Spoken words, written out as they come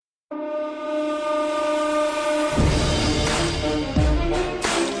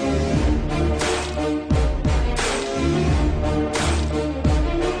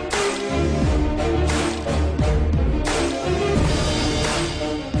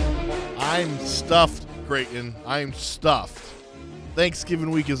I'm stuffed, Creighton. I'm stuffed.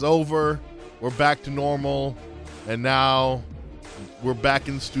 Thanksgiving week is over. We're back to normal. And now we're back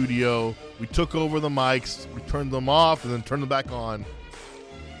in the studio. We took over the mics. We turned them off and then turned them back on.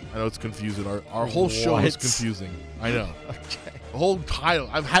 I know it's confusing. Our whole show is confusing. I know. Okay. The whole title.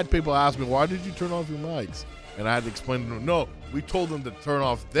 I've had people ask me, why did you turn off your mics? And I had to explain to them, no, we told them to turn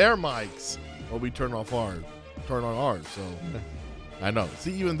off their mics while we turn on ours. So I know.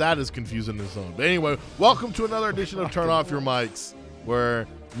 See, even that is confusing in its own. But anyway, welcome to another edition of Turn Off Your Mics, where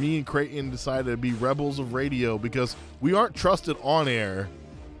me and Creighton decided to be rebels of radio because we aren't trusted on air.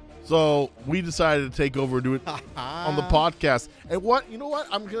 So we decided to take over and do it on the podcast. And you know what?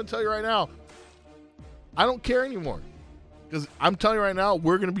 I'm going to tell you right now, I don't care anymore. Because I'm telling you right now,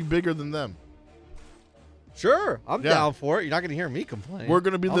 we're going to be bigger than them. Sure, I'm down for it. You're not going to hear me complain. We're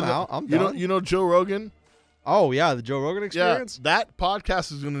going to be I'm down. You know Joe Rogan? Oh, yeah, the Joe Rogan Experience? Yeah, that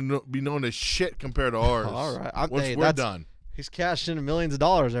podcast is going to be known as shit compared to ours. All right. Once we're done. He's cashed in millions of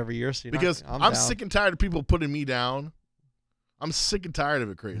dollars every year. So because I'm sick and tired of people putting me down. I'm sick and tired of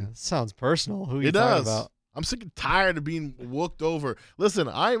it, Creighton. It sounds personal. Who are you talking about? I'm sick and tired of being looked over. Listen,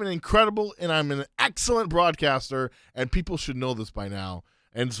 I am an incredible and I'm an excellent broadcaster, and people should know this by now.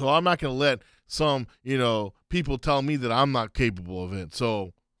 And so I'm not going to let some, people tell me that I'm not capable of it.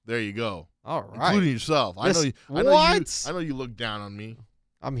 So there you go. All right. Including yourself. I know you look down on me.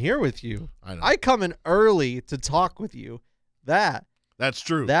 I'm here with you. I know. I come in early to talk with you. That's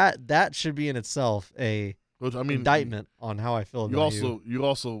true. That should be in itself a indictment on how I feel about you. You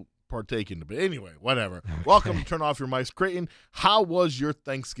also partake in it. But anyway, whatever. Okay. Welcome to Turn Off Your Mics. Creighton, how was your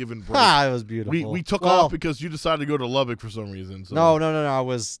Thanksgiving break? It was beautiful. We took off because you decided to go to Lubbock for some reason. So. No. I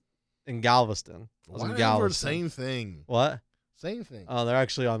was in Galveston. Same thing. What? Same thing. Oh, they're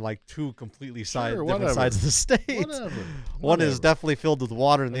actually on like two completely different sides of the state. Whatever. One is definitely filled with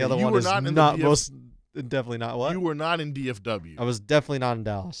water, and the other one is definitely not. What? You were not in DFW. I was definitely not in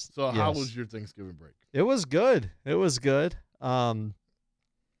Dallas. So how was your Thanksgiving break? It was good. Like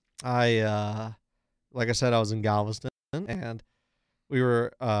I said, I was in Galveston, and we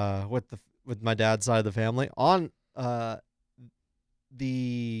were with my dad's side of the family on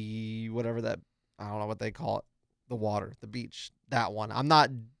the whatever that, I don't know what they call it, the water, the beach, that one. I'm not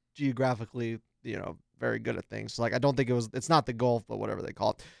geographically, very good at things. So, I don't think it's not the Gulf, but whatever they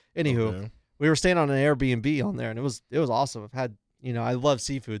call it. Anywho, we were staying on an Airbnb on there, and it was awesome. I've had, I love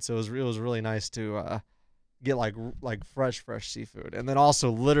seafood, so it was really nice to get like fresh seafood. And then also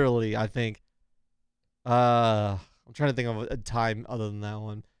literally, I think I'm trying to think of a time other than that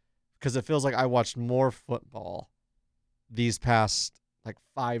one, because it feels like I watched more football these past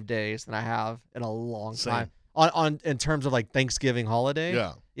 5 days than I have in a long time. On in terms of Thanksgiving holiday.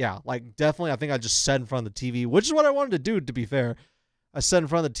 Yeah, definitely I think I just sat in front of the TV, which is what I wanted to do, to be fair. I sat in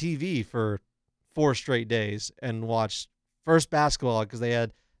front of the TV for 4 straight days and watched first basketball because they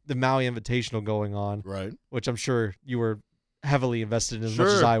had the Maui Invitational going on, right? Which I'm sure you were heavily invested in as much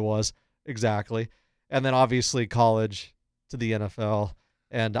as I was. Exactly. And then obviously college to the NFL.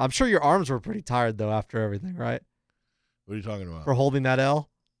 And I'm sure your arms were pretty tired though after everything, right? What are you talking about? For holding that L?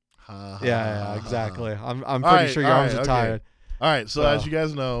 Yeah, exactly. I'm pretty sure your arms are tired. All right, so as you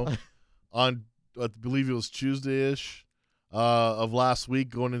guys know, on I believe it was Tuesday-ish of last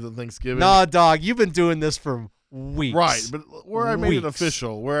week going into Thanksgiving. Nah, dog, you've been doing this for weeks. Right, but where I made it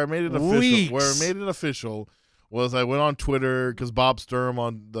official was I went on Twitter because Bob Sturm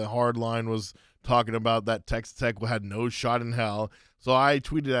on the hard line was talking about that Texas Tech had no shot in hell. So I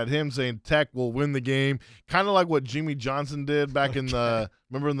tweeted at him saying Tech will win the game, kind of like what Jimmy Johnson did back in the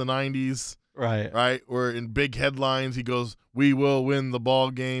 90s. Right. Where in big headlines he goes, "We will win the ball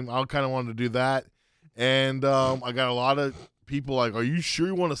game." I kind of wanted to do that, and I got a lot of people like, "Are you sure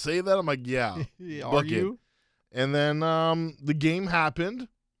you want to say that?" I'm like, "Yeah." Are you? And then the game happened,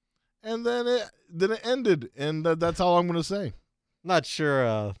 and then it ended, and that's all I'm going to say. Not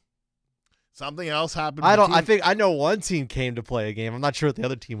sure. Something else happened. I think I know one team came to play a game. I'm not sure what the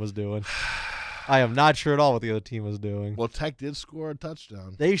other team was doing. I am not sure at all what the other team was doing. Well, Tech did score a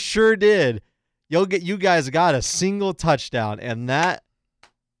touchdown. They sure did. You guys got a single touchdown, and that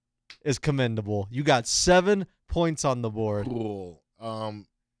is commendable. You got 7 points on the board. Cool. Can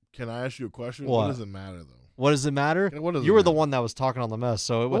I ask you a question? What does it matter, though? What does it matter? You were the one that was talking on the mess.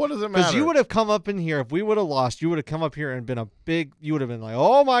 So what does it matter? Because you would have come up in here, if we would have lost, you would have come up here and been you would have been like,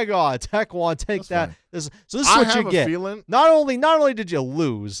 "Oh my God, Tech won, take that." So this is what you get. Not only did you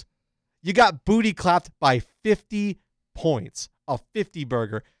lose, you got booty clapped by 50 points, a 50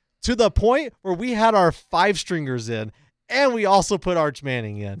 burger, to the point where we had our 5 stringers in, and we also put Arch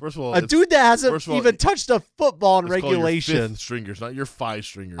Manning in. First of all, a dude that hasn't even touched a football in regulation. Your fifth stringers, not your 5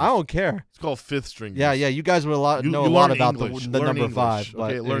 stringers. I don't care. It's called 5th stringers. Yeah. You guys would know a lot about the number English. 5.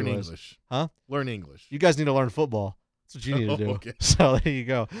 But okay, learn anyways. English. Huh? Learn English. You guys need to learn football. That's what you need to do. Okay. So there you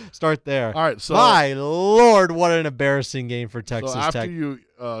go. Start there. All right. So my Lord, what an embarrassing game for Texas Tech. Tech. You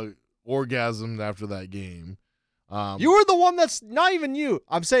orgasmed after that game. You were the one that's not even you.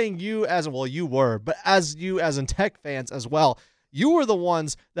 I'm saying you as well. You were, but as in Tech fans as well. You were the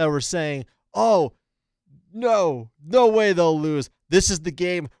ones that were saying, "Oh, no way they'll lose. This is the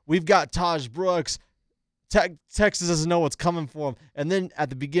game. We've got Taj Brooks. Texas doesn't know what's coming for them." And then at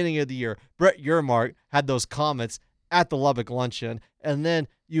the beginning of the year, Brett Yermark had those comments at the Lubbock luncheon, and then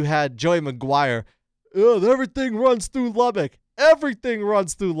you had Joey McGuire. Everything runs through Lubbock. Everything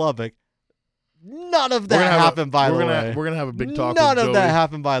runs through Lubbock. None of that happened, by the way. We're gonna have a big talk. None with of Joey. that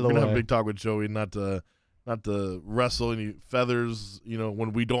happened, by the way. We're gonna have a big talk with Joey, not to wrestle any feathers.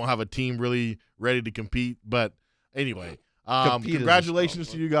 When we don't have a team really ready to compete. But anyway, congratulations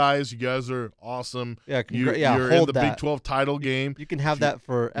to you guys. You guys are awesome. Yeah, you're in the Big 12 title game. You can have that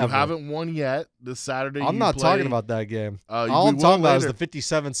forever. You haven't won yet. This Saturday, I'm not talking about that game. All I'm talking about is the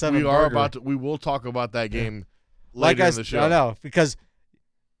 57-7. We will talk about that game later in the show. I know, because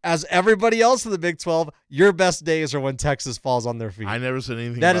as everybody else in the Big 12, your best days are when Texas falls on their feet. I never said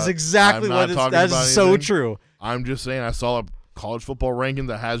anything. That is exactly what it is. That is so true. I'm just saying, I saw a college football ranking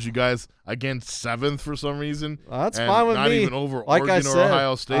that has you guys again 7th for some reason. That's fine with me. Not even over Oregon or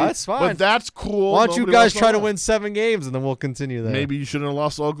Ohio State. That's fine. But that's cool. Why don't you guys try to win 7 games and then we'll continue that? Maybe you shouldn't have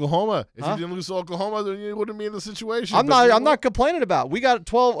lost to Oklahoma. If you didn't lose to Oklahoma, then you wouldn't be in the situation. I'm not complaining about it. We got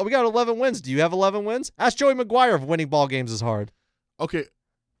 11 wins. Do you have 11 wins? Ask Joey McGuire if winning ball games is hard. Okay.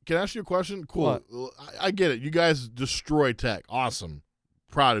 Can I ask you a question? Cool. I get it. You guys destroy Tech. Awesome.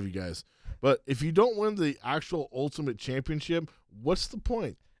 Proud of you guys. But if you don't win the actual ultimate championship, what's the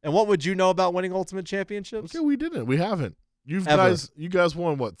point? And what would you know about winning ultimate championships? Okay, we didn't. We haven't. You guys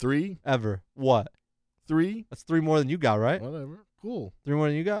won what, 3? Ever. What? 3? That's 3 more than you got, right? Whatever. Cool. 3 more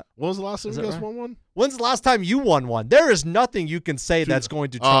than you got? When was the last time you guys won one? When's the last time you won one? There is nothing you can say that's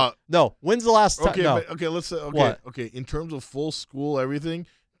going to trump. No. When's the last time? Okay, no. Okay, let's say What? Okay, in terms of full school everything,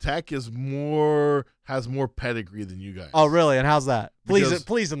 Tech has more pedigree than you guys. Oh, really? And how's that?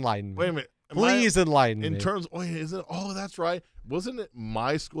 Please enlighten me. Wait a minute. Please enlighten me. In terms, is it? Oh, that's right. Wasn't it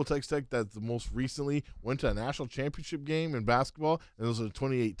my school, Texas Tech, that the most recently went to a national championship game in basketball, and it was in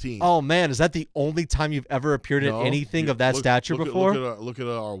 2018? Oh man, is that the only time you've ever appeared in anything of that stature before? Look at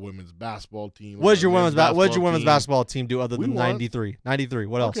our women's basketball team. What did your women's basketball team do other than 93? 93.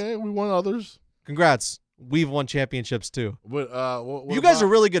 What else? Okay, we won others. Congrats. We've won championships too. But you guys are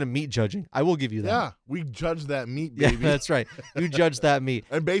really good at meat judging. I will give you that. Yeah, we judge that meat, baby. Yeah, that's right. You judge that meat.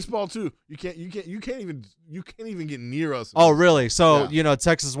 And baseball too. You can't even get near us. Oh, really? So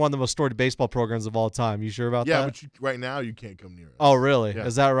Texas is one of the most storied baseball programs of all time. You sure about that? Yeah, but right now you can't come near us. Oh, really? Yeah.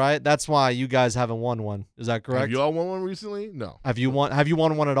 Is that right? That's why you guys haven't won one. Is that correct? Have you all won one recently? No. Have you won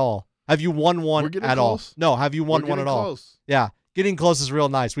one at all? Have you won one at all? No. Have you won one at all? Close. Yeah. Getting close is real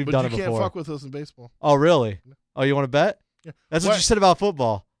nice. We've done it before. But you can't fuck with us in baseball. Oh, really? Oh, you want to bet? Yeah. That's what you said about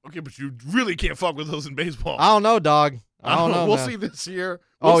football. Okay, but you really can't fuck with us in baseball. I don't know, dog. I don't know. We'll see this year.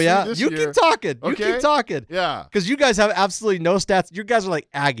 Keep talking. You keep talking. Yeah. Because you guys have absolutely no stats. You guys are like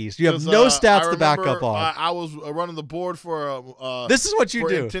Aggies. You have no stats to back up on. I was running the board for this is what you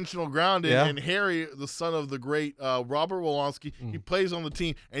do. Intentional grounding, and Harry, the son of the great Robert Wolonsky, he plays on the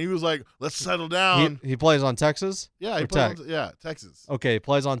team, and he was like, "Let's settle down." He plays on Texas. Yeah, he plays on Texas. Okay, he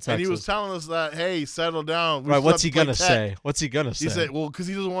plays on Texas. And he was telling us that, "Hey, settle down." Right. What's he gonna say? What's he gonna say? He said, "Well, because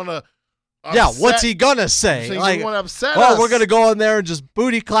he doesn't want to." What's he gonna say? He want to upset us. us. We're gonna go in there and just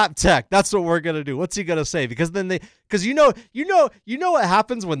booty clap Tech. That's what we're gonna do. What's he gonna say? Because you know what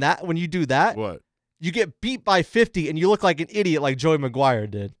happens when you do that? What? You get beat by 50 and you look like an idiot like Joey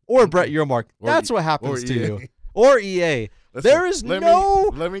McGuire did, or Brett Yermark. That's what happens to you, or EA. There is no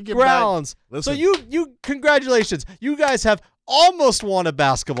grounds. So you congratulations. You guys have almost won a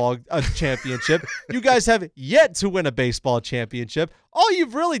basketball championship. You guys have yet to win a baseball championship. All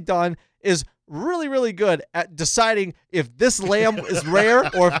you've really done is really, really good at deciding if this lamb is rare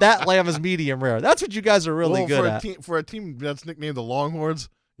or if that lamb is medium rare. That's what you guys are really good at. For a team that's nicknamed the Longhorns,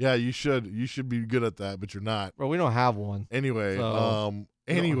 yeah, you should be good at that, but you're not. Bro, we don't have one. Anyway,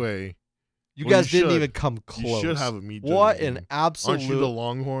 you guys didn't even come close. You should have a meat. What an absolute! Aren't you the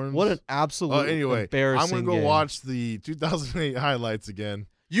Longhorns? What an absolute embarrassing I'm gonna go watch the 2008 highlights again.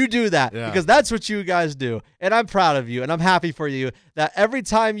 You do that because that's what you guys do, and I'm proud of you, and I'm happy for you that every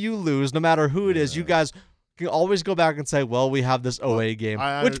time you lose, no matter who it is, you guys can always go back and say, "Well, we have this OA game,"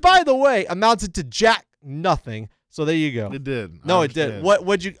 which, by the way, amounted to jack nothing. So there you go. It did. No, it did.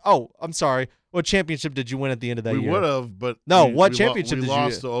 What'd you? Oh, I'm sorry. What championship did you win at the end of that year? We would have, but no. What championship did you? We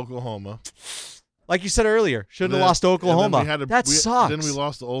lost to Oklahoma. Like you said earlier, shouldn't have lost to Oklahoma. That sucks. Then we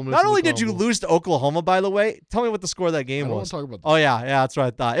lost to Ole Miss. Not only did you lose to Oklahoma, by the way, tell me what the score of that game was. I don't want to talk about that. Oh yeah, that's what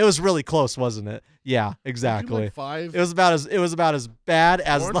I thought. It was really close, wasn't it? Yeah, exactly. Weren't you like 5? It was about as bad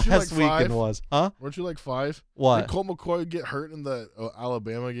as last weekend was, huh? Weren't you like 5? What? Did Colt McCoy get hurt in the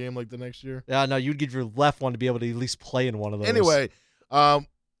Alabama game like the next year? Yeah, no, you'd give your left one to be able to at least play in one of those. Anyway,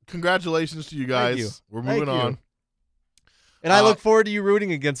 congratulations to you guys. Thank you. We're moving on. And I look forward to you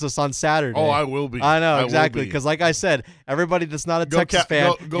rooting against us on Saturday. Oh, I will be. I know, exactly. Because like I said, everybody that's not a Texas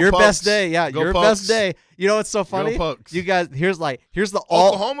fan, go your Pokes. best day. Yeah, Go your Pokes. best day. You know what's so funny? Go Pokes. You guys, here's the all.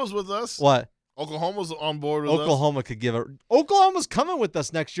 Oklahoma's with us. What? Oklahoma's on board with us. Oklahoma could give it. Oklahoma's coming with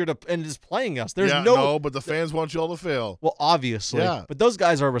us next year and is playing us. There's no, but the fans want you all to fail. Well, obviously. Yeah. But those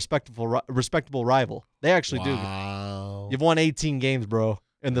guys are a respectable rival. They actually do. You've won 18 games, bro,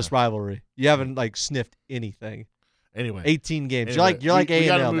 in this rivalry. You haven't sniffed anything. Anyway, 18 games. Anyway, You're like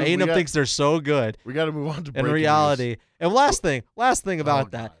A&M. A&M thinks they're so good. We got to move on to in reality. News. And last thing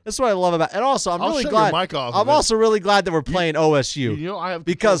about that. That's what I love about. And also, I'm really glad. I'm also really glad that we're playing OSU. You know, I have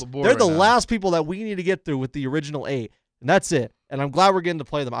because they're the last people that we need to get through with the original 8, and that's it. And I'm glad we're getting to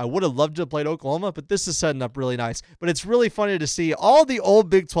play them. I would have loved to have played Oklahoma, but this is setting up really nice. But it's really funny to see all the old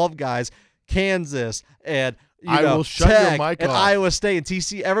Big 12 guys, Kansas and will shut Tech your mic and off. Iowa State and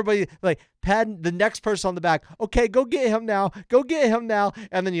TC. Everybody patting the next person on the back. Okay, go get him now. Go get him now,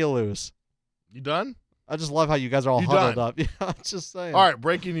 and then you lose. You done? I just love how you guys are all huddled up. Yeah, I'm just saying. All right,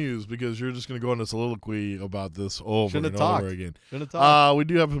 breaking news, because you're just going to go into soliloquy about this over and over again. Shouldn't have talked. We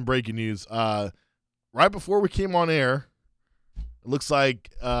do have some breaking news. Right before we came on air, it looks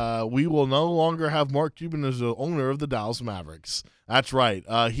like we will no longer have Mark Cuban as the owner of the Dallas Mavericks. That's right.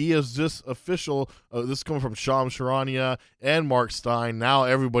 He is just official. This is coming from Shams Charania and Mark Stein. Now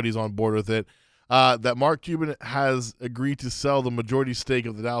everybody's on board with it. That Mark Cuban has agreed to sell the majority stake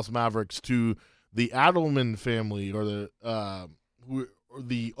of the Dallas Mavericks to the Adelman family, or the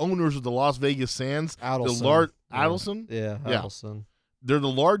owners of the Las Vegas Sands. Adelson. Adelson? Yeah, Adelson. They're the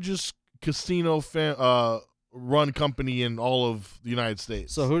largest casino run company in all of the United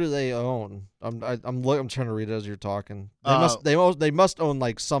States. So who do they own? I'm trying to read it as you're talking. They must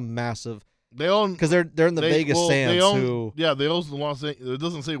own some massive. They own because they're in the Vegas Sands. They own the Los Angeles. It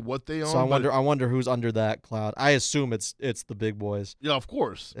doesn't say what they own. So I wonder who's under that cloud. I assume it's the big boys. Yeah, of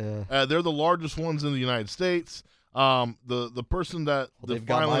course. Yeah. They're the largest ones in the United States. The person that they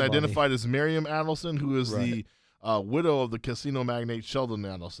finally identified as Miriam Adelson, who is the widow of the casino magnate Sheldon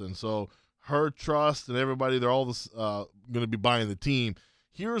Adelson. So her trust and everybody, they're all going to be buying the team.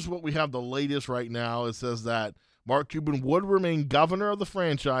 Here's what we have the latest right now. It says that Mark Cuban would remain governor of the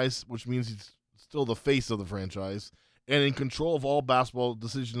franchise, which means he's still the face of the franchise, and in control of all basketball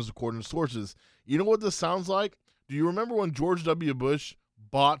decisions according to sources. You know what this sounds like? Do you remember when George W. Bush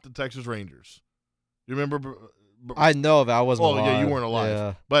bought the Texas Rangers? You remember? I know that. I wasn't alive. Oh, yeah, you weren't alive.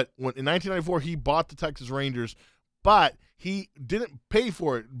 Yeah. But in 1994, he bought the Texas Rangers, but he didn't pay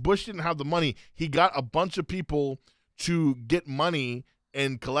for it. Bush didn't have the money. He got a bunch of people to get money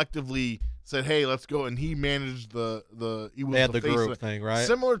and collectively said, "Hey, let's go." And he managed he was the group thing, right?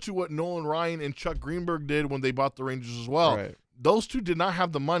 Similar to what Nolan Ryan and Chuck Greenberg did when they bought the Rangers as well. Right. Those two did not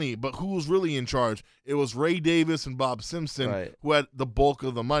have the money, but who was really in charge? It was Ray Davis and Bob Simpson who had the bulk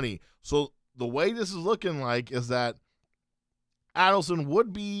of the money. So the way this is looking like is that Adelson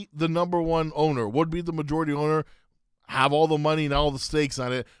would be the number one owner, would be the majority owner, have all the money and all the stakes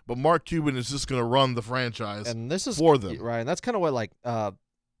on it, but Mark Cuban is just going to run the franchise for them. Right, and that's kind of what,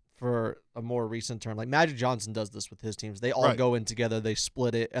 for a more recent term, Magic Johnson does this with his teams. They all go in together, they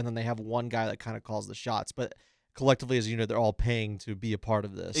split it, and then they have one guy that kind of calls the shots. But collectively, as you know, they're all paying to be a part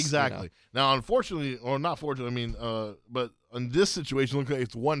of this. Exactly. Now, unfortunately, or not fortunately, but in this situation, it looks like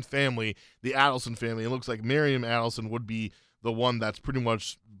it's one family, the Adelson family. It looks like Miriam Adelson would be the one that's pretty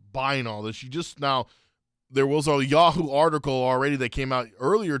much buying all this. There was a Yahoo article already that came out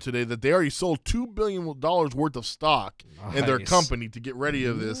earlier today that they already sold $2 billion worth of stock in their company to get ready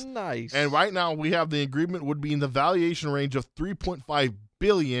of this. Nice. And right now we have the agreement would be in the valuation range of $3.5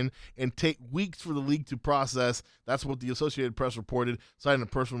 billion and take weeks for the league to process. That's what the Associated Press reported, citing a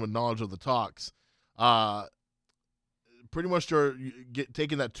person with knowledge of the talks. Pretty much they're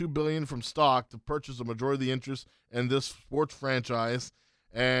taking that $2 billion from stock to purchase a majority of the interest in this sports franchise.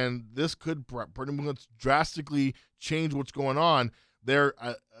 And this could pretty much drastically change what's going on. There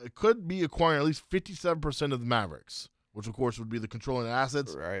could be acquiring at least 57% of the Mavericks, which, of course, would be the controlling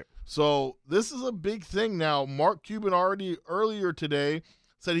assets. Right. So this is a big thing now. Mark Cuban already earlier today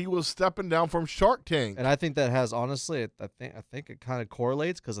said he was stepping down from Shark Tank. And I think that has, honestly, I think it kind of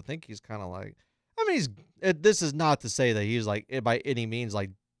correlates because I think he's kind of like, I mean, this is not to say that he's like by any means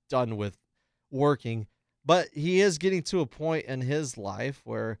like done with working, but he is getting to a point in his life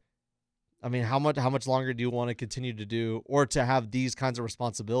where, I mean, how much longer do you want to continue to do or to have these kinds of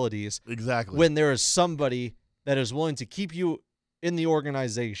responsibilities? Exactly. When there is somebody that is willing to keep you in the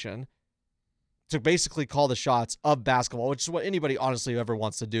organization to basically call the shots of basketball, which is what anybody honestly ever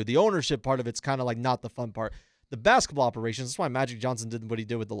wants to do. The ownership part of it's kind of like not the fun part. The basketball operations, that's why Magic Johnson did what he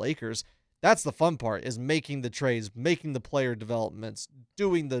did with the Lakers. That's the fun part, is making the trades, making the player developments,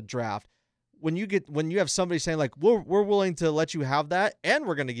 doing the draft. When you have somebody saying like, we're willing to let you have that, and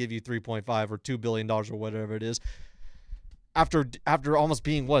we're going to give you $3.5 or $2 billion or whatever it is. After almost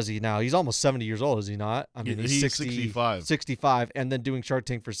being, what is he now? He's almost 70 years old, is he not? I mean, he's 65. 65, and then doing Shark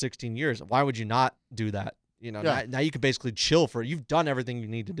Tank for 16 years. Why would you not do that? You know, now you can basically chill you've done everything you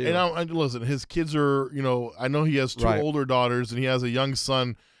need to do. And listen, his kids are, I know he has two older daughters and he has a young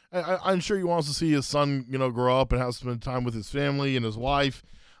son. I'm sure he wants to see his son, grow up and have spend time with his family and his wife.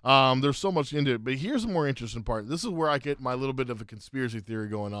 There's so much into it, but here's the more interesting part. This is where I get my little bit of a conspiracy theory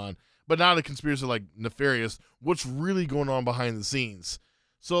going on. But not a conspiracy like nefarious. What's really going on behind the scenes?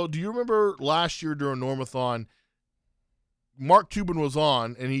 So do you remember last year during Normathon, Mark Cuban was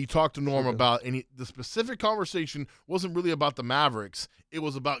on and he talked to Norm about, and the specific conversation wasn't really about the Mavericks. It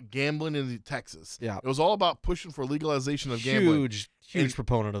was about gambling in Texas. Yeah. It was all about pushing for legalization of gambling. Huge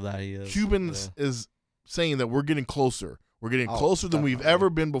proponent of that he is. Cuban is saying that we're getting closer. We're getting closer than we've ever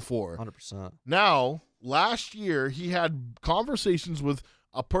been before. 100%. Now, last year, he had conversations with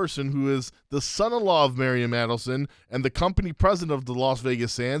a person who is the son-in-law of Marion Adelson and the company president of the Las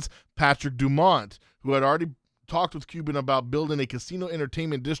Vegas Sands, Patrick Dumont, who had already talked with Cuban about building a casino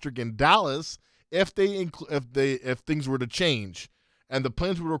entertainment district in Dallas if things were to change. And the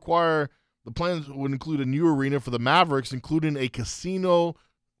plans would include a new arena for the Mavericks, including a casino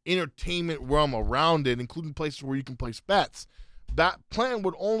entertainment realm around it, including places where you can place bets. That plan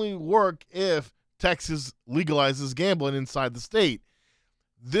would only work if Texas legalizes gambling inside the state.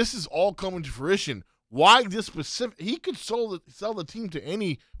 This is all coming to fruition. Why this specific? He could sell the team to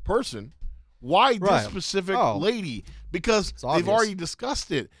any person. Why this specific lady? Because they've already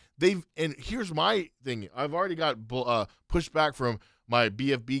discussed it. And here's my thing. I've already got pushback from my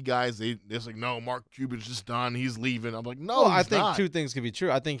BFB guys. They're like, no, Mark Cuban's just done. He's leaving. I'm like, no, I think not. Two things can be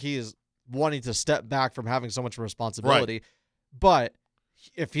true. I think he is wanting to step back from having so much responsibility. Right. But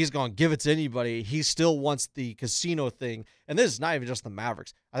if he's going to give it to anybody, he still wants the casino thing. And this is not even just the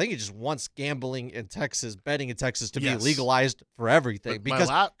Mavericks. I think he just wants gambling in Texas, betting in Texas to be legalized for everything. Because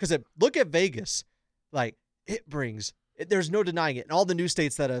look at Vegas. Like, there's no denying it. And all the new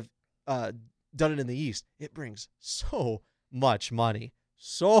states that have done it in the East, it brings so much money.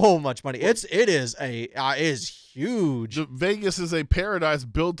 So much money. It is huge. Vegas is a paradise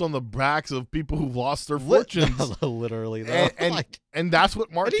built on the backs of people who've lost their fortunes. Literally, though. And that's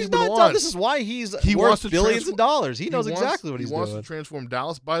what Mark Cuban wants. Done. This is why he wants billions of dollars. He knows exactly what he's doing. He wants to transform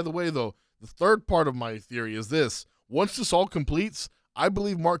Dallas. By the way, though, the third part of my theory is this. Once this all completes, I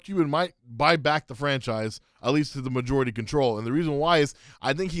believe Mark Cuban might buy back the franchise, at least to the majority control. And the reason why is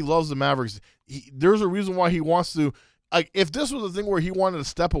I think he loves the Mavericks. There's a reason why he wants to. Like, if this was a thing where he wanted to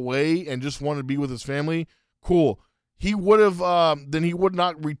step away and just wanted to be with his family, cool. He would have, then he would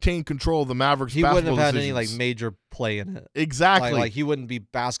not retain control of the Mavericks. He wouldn't have had any like major play in it. Exactly. Like he wouldn't be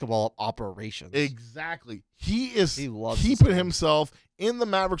basketball operations. Exactly. He loves keeping himself in the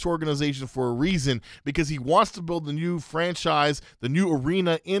Mavericks organization for a reason, because he wants to build the new franchise, the new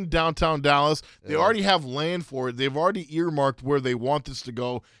arena in downtown Dallas. They already have land for it. They've already earmarked where they want this to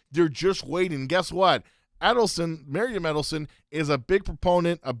go. They're just waiting. Guess what? Marion Adelson is a big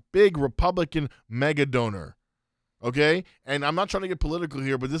proponent, a big Republican mega donor. Okay? And I'm not trying to get political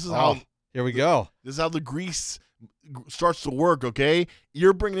here, but this is how here we go. This is how the grease starts to work, okay?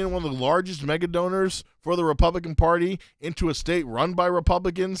 You're bringing in one of the largest mega donors for the Republican Party into a state run by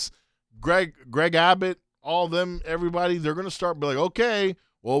Republicans. Greg Abbott, all of them, everybody, they're going to start be like, okay,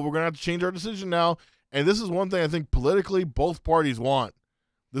 well, we're going to have to change our decision now. And this is one thing I think politically both parties want.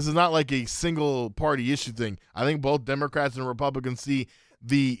 This is not like a single party issue thing. I think both Democrats and Republicans see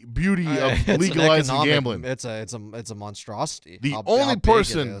the beauty of legalizing gambling. It's a monstrosity. The only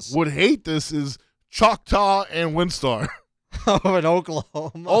person would hate this is Choctaw and Windstar. In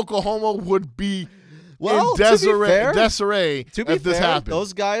Oklahoma. Oklahoma would be in disarray if this happened.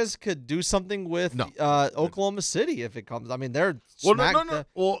 Those guys could do something with Oklahoma City if it comes. I mean, they're no.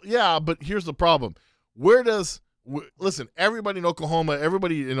 Well, yeah, but here's the problem. Listen, everybody in Oklahoma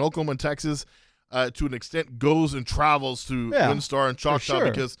and Texas, to an extent, goes and travels to WinStar and Choctaw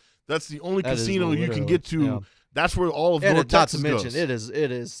because that's the only casino you can get to. Yeah. That's where all of North Texas goes. Not to mention,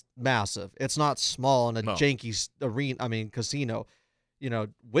 it is massive. It's not small in a janky casino.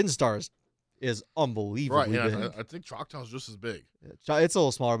 WinStar is unbelievably big. Right, I think Choctaw's just as big. It's a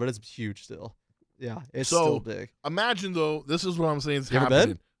little smaller, but it's huge still. Yeah, it's still big. Imagine, though, this is what I'm saying is happening. Ever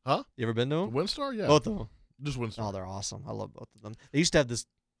been? Huh? You ever been to them? WinStar? Yeah. Both of them. Just WinStar. Oh, they're awesome. I love both of them. They used to have this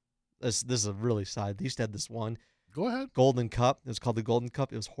is a really side. They used to have this one. Go ahead. Golden Cup. It was called the Golden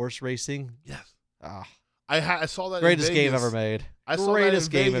Cup. It was horse racing. Yes. Ah. I saw that greatest in Vegas. game ever made. I saw greatest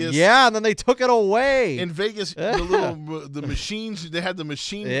that in game Vegas. Yeah, and then they took it away. In Vegas, the machines, they had the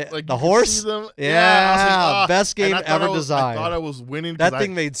machine like the horse. See them. Yeah, I was like, best game ever designed. I thought I was winning. That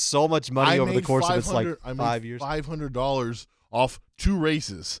thing made so much money over the course of its like 5 years. $500 off 2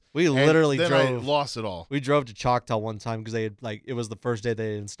 races. We literally then drove. I lost it all. We drove to Choctaw one time because they had it was the first day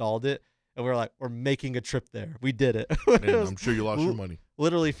they had installed it. And we were like, we're making a trip there. We did it. Man, I'm sure you lost your money.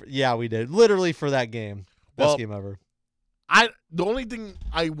 Literally, we did. Literally for that game. Best game ever. The only thing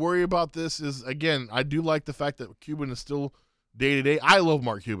I worry about this is, again, I do like the fact that Cuban is still day-to-day. I love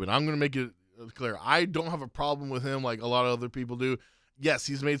Mark Cuban. I'm going to make it clear. I don't have a problem with him like a lot of other people do. Yes,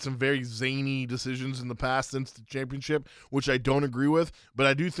 he's made some very zany decisions in the past since the championship, which I don't agree with. But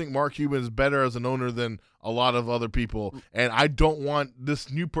I do think Mark Cuban is better as an owner than a lot of other people. And I don't want this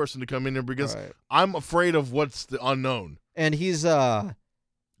new person to come in there because I'm afraid of what's the unknown. And he's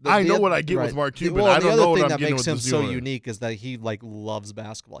I know what I get with Mark Cuban. Well, I don't know what I'm getting with the other thing that makes him so owner. unique is that he loves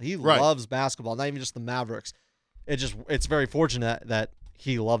basketball. He loves basketball, not even just the Mavericks. It's very fortunate that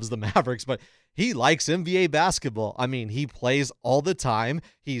he loves the Mavericks, but he likes NBA basketball. I mean, he plays all the time.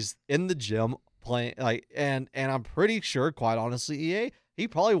 He's in the gym playing and I'm pretty sure, quite honestly, EA, he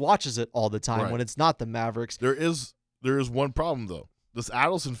probably watches it all the time when it's not the Mavericks. There is one problem though. This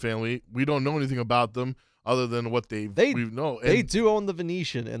Adelson family, we don't know anything about them. Other than what we know. And they do own the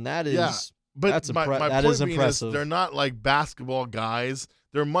Venetian, and that is but my that point is being impressive. Is they're not like basketball guys;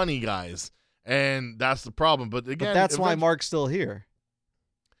 they're money guys, and that's the problem. But again, that's why Mark's still here.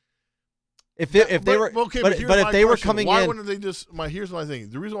 If they were coming why in, wouldn't they just? Here's my thing: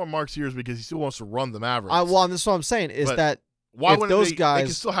 the reason why Mark's here is because he still wants to run the Mavericks. Well, that's what I'm saying is that why wouldn't those guys? They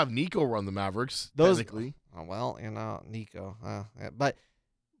can still have Nico run the Mavericks technically. Well, Nico,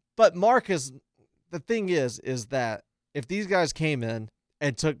 but Mark is. The thing is that if these guys came in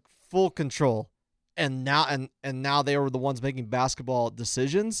and took full control, and now they were the ones making basketball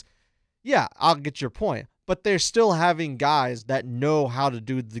decisions, yeah, I'll get your point. But they're still having guys that know how to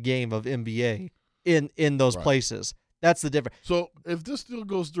do the game of NBA in those places. That's the difference. So if this deal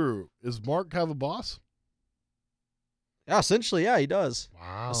goes through, does Mark have a boss? Yeah, essentially, yeah, he does.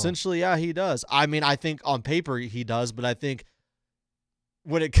 Wow. Essentially, yeah, he does. I mean, I think on paper he does, but I think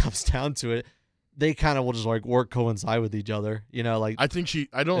when it comes down to it, they kind of will just coincide with each other, I think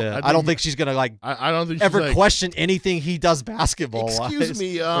I don't think she's gonna I don't think ever question anything he does basketball. Excuse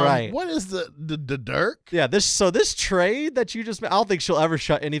me, what is the Dirk? Yeah, this trade that you just, I don't think she'll ever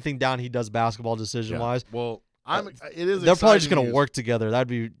shut anything down he does basketball decision wise. Well, it is. They're probably just gonna work together. That'd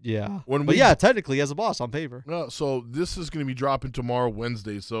be technically as a boss on paper. No, so this is gonna be dropping tomorrow,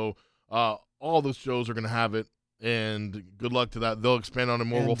 Wednesday. So all those shows are gonna have it. And good luck to that. They'll expand on it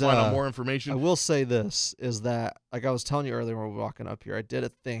more. We'll find out more information. I will say this, is that, like I was telling you earlier when we were walking up here, I did a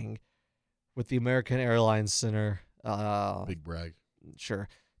thing with the American Airlines Center. Big brag. Sure.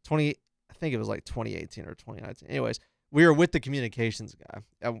 I think it was like 2018 or 2019. Anyways, we were with the communications guy.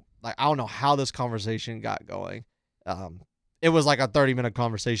 And, I don't know how this conversation got going. It was like a 30-minute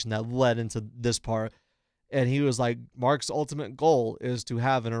conversation that led into this part. And he was like, Mark's ultimate goal is to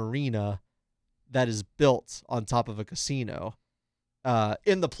have an arena that is built on top of a casino,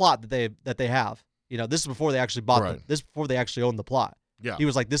 in the plot that they have. This is before they actually bought them. This is before they actually owned the plot. Yeah. He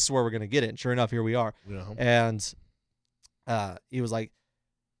was like, "This is where we're gonna get it." And sure enough, here we are. Yeah. And he was like,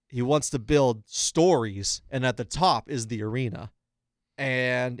 he wants to build stories, and at the top is the arena.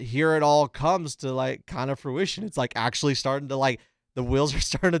 And here it all comes to kind of fruition. It's actually starting to the wheels are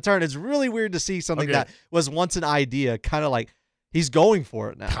starting to turn. It's really weird to see something that was once an idea, kind of he's going for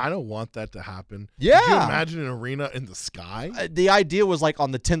it now. Kind of want that to happen. Yeah. Could you imagine an arena in the sky? The idea was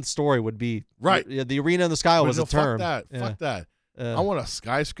on the 10th story would be The arena in the sky was a term. Fuck that. I want a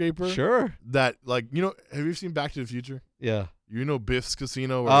skyscraper. Sure. That have you seen Back to the Future? Yeah. You know Biff's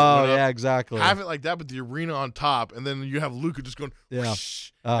Casino? Where Oh, yeah, exactly. Have it like that, but the arena on top, and then you have Luka just going,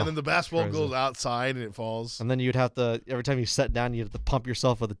 whoosh, and then the basketball goes outside and it falls. And then you'd have to, every time you sat down, you have to pump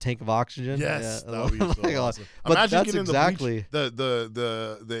yourself with a tank of oxygen. Yes, yeah. that would be so awesome. But imagine that's getting exactly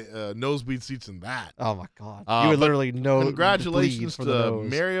the nosebleed seats in that. Oh my God! You would literally know. Congratulations for to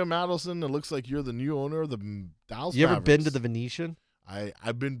Mario Madison. It looks like you're the new owner of the Dallas Mavericks. You ever been to the Venetian?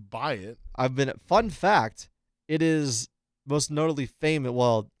 I've been by it. I've been. Fun fact: it is most notably famous.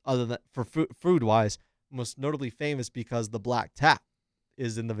 Well, other than for food wise, most notably famous because the Black Tap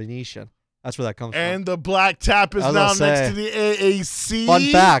is in the Venetian. That's where that comes from. And the Black Tap is now next to the AAC. Fun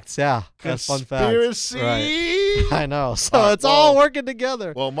facts, yeah. That's fun facts. Conspiracy. Right. I know. So it's all working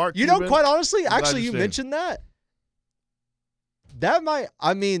together. Well, Mark You Cuban, know, quite honestly, actually, you mentioned that. That might,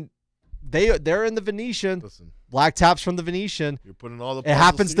 I mean, they're in the Venetian. Listen, Black Tap's from the Venetian. You're putting all the It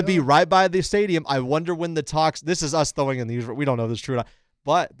happens to be right by the stadium. I wonder when the talks, this is us throwing in these, we don't know if this is true or not,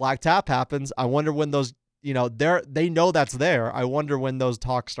 but Black Tap happens. I wonder when those, you know, they know that's there. I wonder when those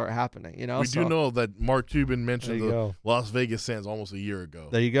talks start happening, you know? We do know that Mark Cuban mentioned the Las Vegas Sands almost a year ago.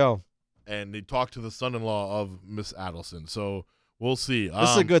 There you go. And they talked to the son-in-law of Miss Adelson. So we'll see.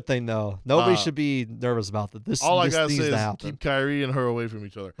 This is a good thing, though. Nobody should be nervous about that. This all I this gotta needs say to is happen. keep Kyrie and her away from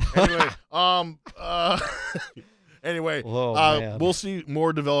each other. Anyway, we'll see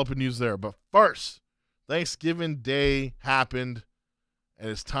more developing news there. But first, Thanksgiving Day happened. And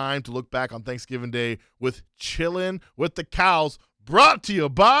it's time to look back on Thanksgiving Day with Chillin' with the Cows, brought to you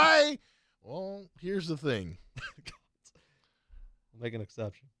by, well, here's the thing. Make an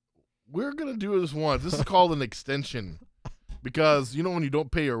exception. We're going to do this once. This is called an extension because, you know, when you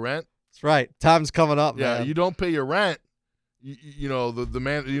don't pay your rent. That's right. Time's coming up, yeah, man. you don't pay your rent. You know, the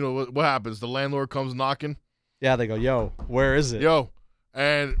man, you know, what happens? The landlord comes knocking. Yeah, they go, yo, where is it? Yo.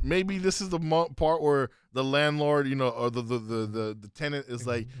 And maybe this is the part where the landlord, you know, or the tenant is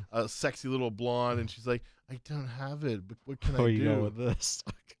like a sexy little blonde, and she's like, "I don't have it, but what can I do?" You go with this?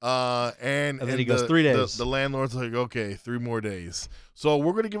 And then he goes 3 days. The landlord's like, "Okay, 3 more days." So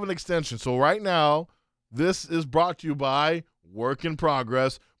we're gonna give an extension. So right now, this is brought to you by Work in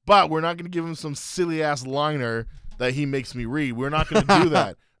Progress, but we're not gonna give him some silly ass liner that he makes me read. We're not gonna do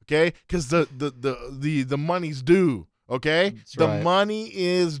that, okay? Because the money's due. Okay? That's the right. money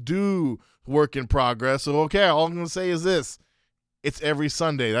is due. Work in Progress. So, okay, all I'm going to say is this. It's every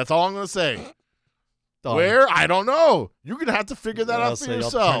Sunday. That's all I'm going to say. Done. Where? I don't know. You're going to have to figure that out for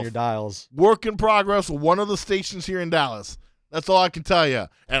yourself. Turn your dials. Work in Progress, one of the stations here in Dallas. That's all I can tell you.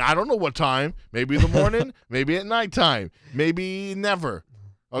 And I don't know what time. Maybe in the morning. Maybe at nighttime. Maybe never.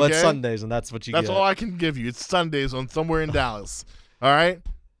 Okay? But Sundays, and that's what you get. That's all I can give you. It's Sundays on somewhere in Dallas. All right?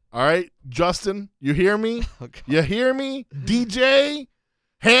 All right, Justin, you hear me? Oh, you hear me? DJ,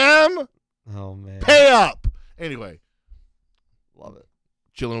 Ham, oh man, pay up. Anyway, love it.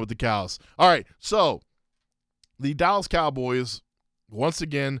 Chilling with the Cows. All right, so the Dallas Cowboys once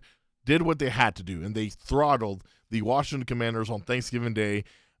again did what they had to do, and they throttled the Washington Commanders on Thanksgiving Day.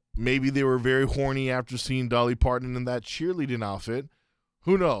 Maybe they were very horny after seeing Dolly Parton in that cheerleading outfit.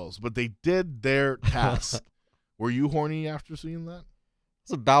 Who knows? But they did their task. Were you horny after seeing that?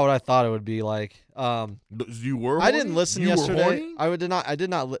 It's about what I thought it would be like. You were horny? I didn't listen you yesterday. Were horny? I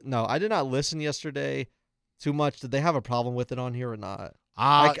did not listen yesterday too much. Did they have a problem with it on here or not?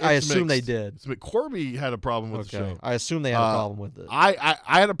 I assume they did. Corby had a problem with the show. I assume they had a problem with it. I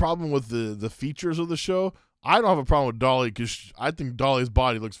had a problem with the features of the show. I don't have a problem with Dolly because I think Dolly's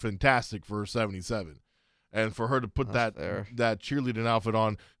body looks fantastic for her 77. And for her to put that cheerleading outfit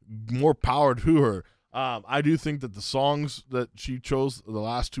on, more power to her. I do think that the songs that she chose, the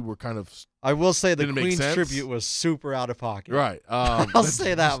last 2 were kind of. I will say the Queen's tribute was super out of pocket. Right. I'll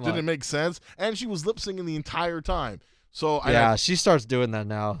say that much. Didn't make sense, and she was lip syncing the entire time. So she starts doing that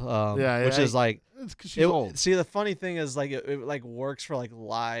now. Which is like. It's 'cause she's old. See, the funny thing is like it like works for like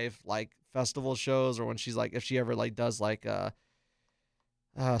live like festival shows or when she's like if she ever like does like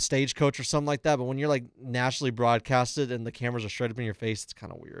Stagecoach or something like that, but when you're like nationally broadcasted and the cameras are straight up in your face, it's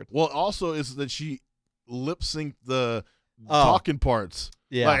kind of weird. Well, also is that she lip synced the talking parts.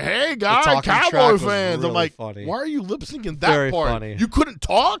 Yeah, like, hey guys, Cowboy fans. Really I'm like, funny. Why are you lip syncing that Very part? funny. You couldn't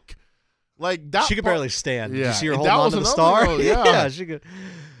talk. Like that. She could barely stand. Yeah. Did you see her That holding on was to the another star? one, yeah. She could.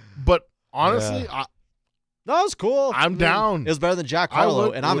 But honestly, no, it was cool. I'm down. It was better than Jack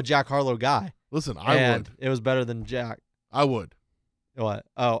Harlow, and I'm a Jack Harlow guy. Listen, I would. It was better than Jack. I would. What?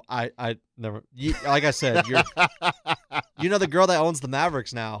 Oh, I never. Like I said, you know the girl that owns the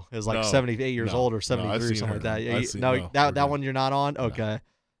Mavericks now is like 78 years old or 73 or something like that. That one you're not on. Okay,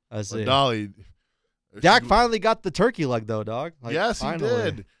 I see. Dolly, Dak finally got the turkey leg, though, dog. Like, yes, finally.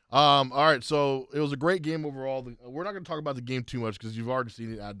 he did. All right, so it was a great game overall. We're not going to talk about the game too much because you've already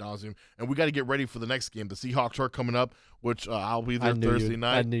seen it ad nauseum, and we got to get ready for the next game. The Seahawks are coming up, which I'll be there Thursday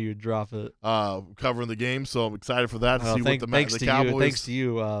night. I knew you'd drop it. Covering the game, so I'm excited for that. To see what the Cowboys. Thanks to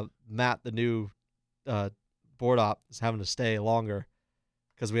you, Matt, the new board op, is having to stay longer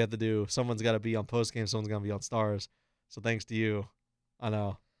because we have to do. Someone's got to be on post game. Someone's going to be on stars. So thanks to you, I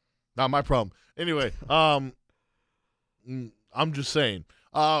know. Not my problem. Anyway, I'm just saying.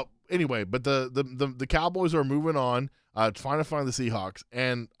 Anyway, but the Cowboys are moving on, trying to find the Seahawks,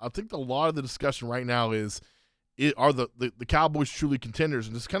 and I think a lot of the discussion right now is, are the Cowboys truly contenders?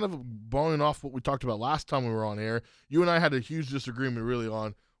 And it's kind of blowing off what we talked about last time we were on air. You and I had a huge disagreement really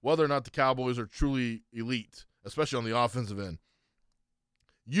on whether or not the Cowboys are truly elite, especially on the offensive end.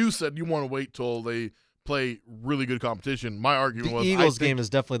 You said you want to wait till they play really good competition. My argument was the Eagles game is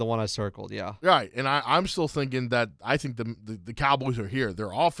definitely the one I circled, yeah. Right, and I'm still thinking that I think the Cowboys are here.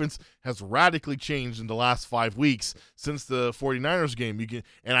 Their offense has radically changed in the last 5 weeks since the 49ers game.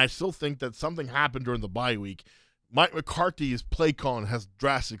 And I still think that something happened during the bye week. Mike McCarthy's play calling has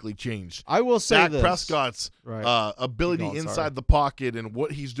drastically changed. I will say Dak this. Prescott's ability inside the pocket and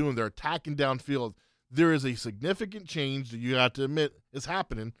what he's doing, they're attacking downfield. There is a significant change that you have to admit is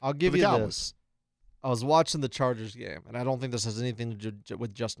happening. I'll give you this. I was watching the Chargers game, and I don't think this has anything to do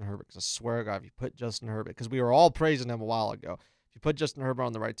with Justin Herbert, because I swear to God, if you put Justin Herbert, because we were all praising him a while ago, if you put Justin Herbert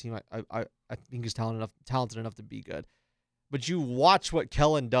on the right team, I think he's talented enough to be good. But you watch what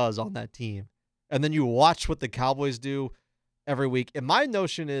Kellen does on that team, and then you watch what the Cowboys do every week. And my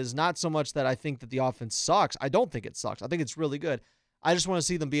notion is not so much that I think that the offense sucks. I don't think it sucks. I think it's really good. I just want to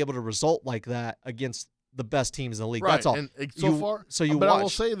see them be able to result like that against the best teams in the league. Right. That's all. And but I will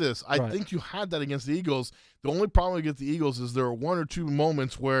say this. I think you had that against the Eagles. The only problem against the Eagles is there are one or two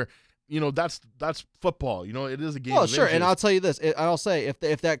moments where, that's football. It is a game. Oh, sure. And I'll tell you this. I'll say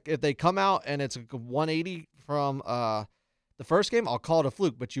if they come out and it's a 180 from the first game, I'll call it a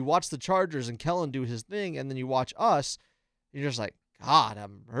fluke. But you watch the Chargers and Kellen do his thing, and then you watch us, you're just like, God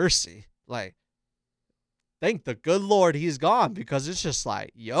have mercy. Like, thank the good Lord he's gone, because it's just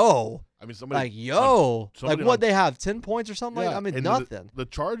like, yo. I mean, somebody what they have, 10 points or something? Yeah, nothing. The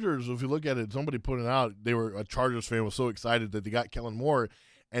Chargers, if you look at it, somebody put it out, a Chargers fan was so excited that they got Kellen Moore,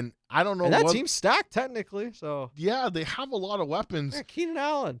 and I don't know. And that team's stacked technically, so. Yeah, they have a lot of weapons. Yeah, Keenan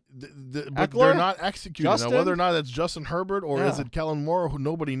Allen. But they're not executing. Now, whether or not that's Justin Herbert or is it Kellen Moore, who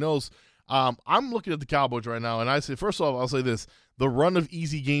nobody knows. I'm looking at the Cowboys right now, and I say, first of all, I'll say this. The run of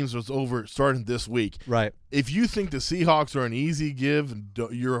easy games was over starting this week. Right. If you think the Seahawks are an easy give,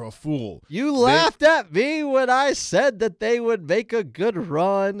 you're a fool. You laughed at me when I said that they would make a good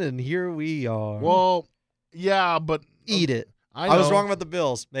run, and here we are. Well, yeah, but eat it. I was wrong about the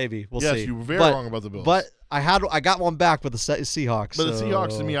Bills. Maybe we'll see. Yes, you were very wrong about the Bills. But I got one back with the Seahawks. But the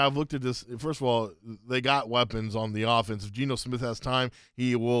Seahawks, to me, I've looked at this. First of all, they got weapons on the offense. If Geno Smith has time,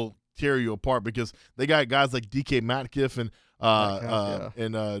 he will tear you apart, because they got guys like DK Metcalf and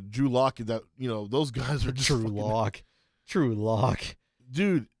Drew Lock. That those guys are just Drew Lock,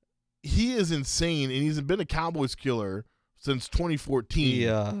 dude. He is insane, and he's been a Cowboys killer since 2014.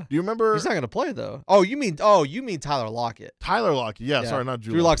 Do you remember? He's not going to play though. Oh, you mean Tyler Lockett? Tyler Lockett, yeah. Sorry, not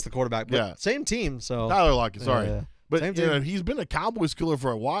Drew. Drew Lock's the quarterback. But yeah, same team. So Tyler Lockett, sorry. Yeah. But he's been a Cowboys killer for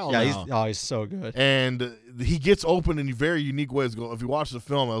a while now. Yeah, he's so good. And he gets open in very unique ways. If you watch the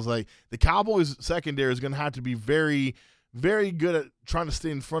film, I was like, the Cowboys secondary is going to have to be very, very good at trying to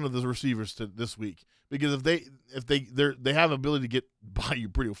stay in front of the receivers this week. Because if they have ability to get by you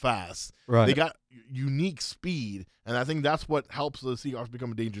pretty fast. Right. They got unique speed, and I think that's what helps the Seahawks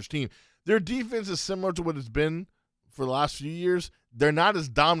become a dangerous team. Their defense is similar to what it's been for the last few years. They're not as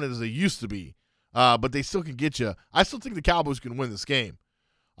dominant as they used to be. But they still can get you. I still think the Cowboys can win this game.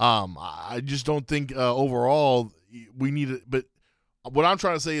 I just don't think overall we need it. But what I'm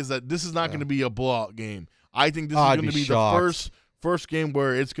trying to say is that this is not going to be a blowout game. I think this is going to be the first game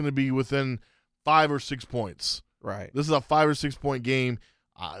where it's going to be within 5 or 6 points. Right. This is a 5 or 6 point game.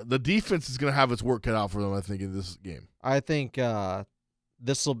 The defense is going to have its work cut out for them, I think, in this game. I think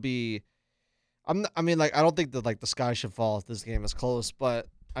this will be. I don't think that the sky should fall if this game is close, but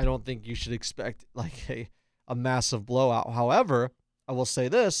I don't think you should expect a massive blowout. However, I will say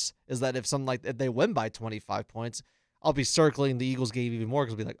this is that if they win by 25 points, I'll be circling the Eagles game even more,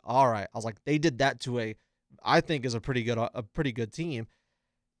 because I'll be like, all right. I was like, they did that to I think is a pretty good team.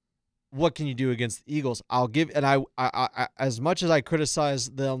 What can you do against the Eagles? I'll give, and I as much as I criticize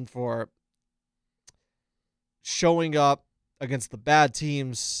them for showing up against the bad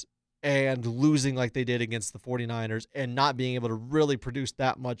teams and losing like they did against the 49ers and not being able to really produce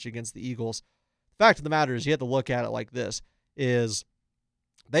that much against the Eagles, the fact of the matter is, you have to look at it like this: is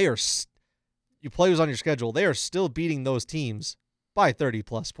they are you play who's on your schedule, they are still beating those teams by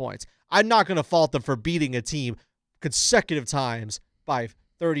 30+ points. I'm not going to fault them for beating a team consecutive times by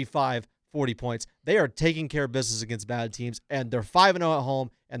 35, 40 points. They are taking care of business against bad teams, and they're 5-0 at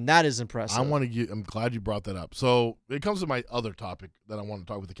home, and that is impressive. I'm glad you brought that up. So it comes to my other topic that I want to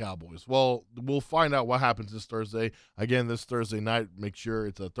talk with the Cowboys. Well, we'll find out what happens this Thursday. Again, this Thursday night, make sure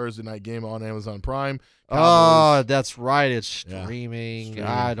it's a Thursday night game on Amazon Prime. Oh, that's right. It's streaming.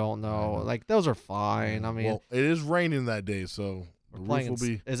 I don't know. Like, those are fine. I mean, well, it is raining that day, so the roof will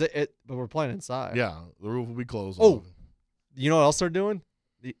be. Is it? But we're playing inside. Yeah, the roof will be closed. Oh, you know what else they're doing?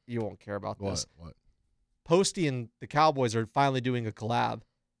 You won't care about this. What? Posty and the Cowboys are finally doing a collab,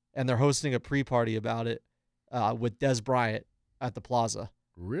 and they're hosting a pre-party about it with Des Bryant at the Plaza.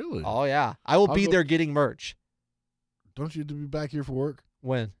 Really? Oh, yeah. I will be there getting merch. Don't you have to be back here for work?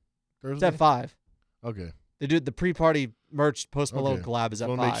 When? Thursday? It's at 5. Okay. They do the pre-party merch Post Malone collab is at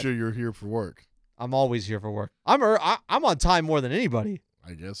 5. Make sure you're here for work. I'm always here for work. I'm on time more than anybody.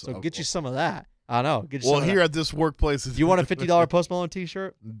 I guess so. Get you some of that. I know. Get you well, here at this workplace. Do you want a $50 Post Malone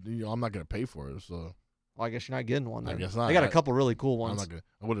t-shirt? I'm not going to pay for it, so. Well, I guess you're not getting one then. I guess not. They got a couple really cool ones. I'm not gonna.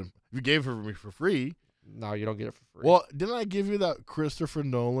 I wouldn't. If you gave it for me for free. No, you don't get it for free. Well, didn't I give you that Christopher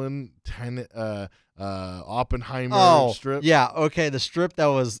Nolan Oppenheimer strip? Yeah. Okay. The strip that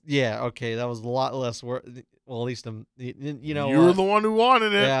was. Yeah. Okay. That was a lot less work. Well, at least you know. You're the one who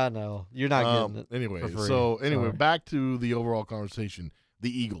wanted it. Yeah. No, you're not getting it. Anyway, back to the overall conversation.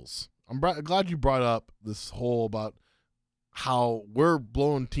 The Eagles. I'm glad you brought up this whole about how we're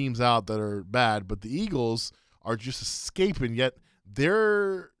blowing teams out that are bad, but the Eagles are just escaping, yet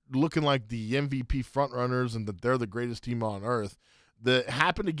they're looking like the MVP frontrunners and that they're the greatest team on earth. That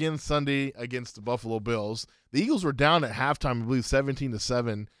happened again Sunday against the Buffalo Bills. The Eagles were down at halftime, I believe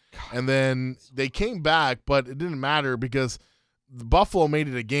 17-7, and then they came back, but it didn't matter because the Buffalo made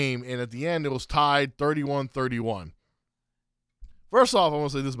it a game, and at the end it was tied 31-31. First off, I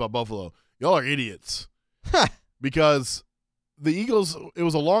want to say this about Buffalo. Y'all are idiots. Because the Eagles, it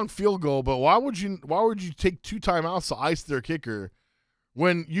was a long field goal, but why would you take 2 timeouts to ice their kicker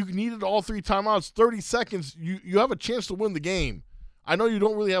when you needed all 3 timeouts, 30 seconds, you have a chance to win the game. I know you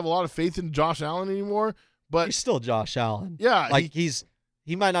don't really have a lot of faith in Josh Allen anymore, but he's still Josh Allen. Yeah. Like he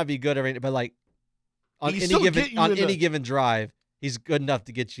might not be good every, but like on any given drive, he's good enough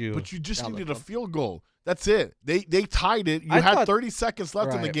to get you. But you just needed a field goal. That's it. They tied it. You had 30 seconds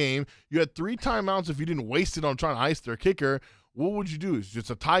left in the game. You had 3 timeouts. If you didn't waste it on trying to ice their kicker, what would you do? It's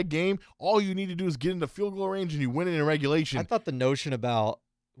just a tied game. All you need to do is get into field goal range and you win it in regulation. I thought the notion about,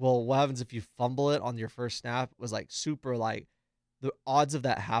 well, what happens if you fumble it on your first snap was like super, like the odds of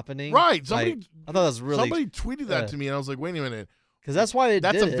that happening. Right. I thought that was really. Somebody tweeted that to me and I was like, wait a minute. Because that's why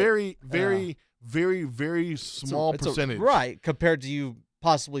that's a very, very, very, very small percentage. Right. Compared to you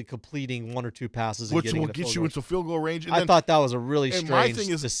possibly completing 1 or 2 passes, which will get you into field goal range. And I thought that was a really strange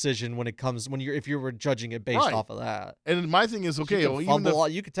decision if you were judging it based off of that. And my thing is, okay,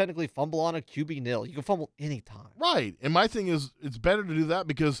 you could technically fumble on a QB nil. You can fumble anytime. Right. And my thing is, it's better to do that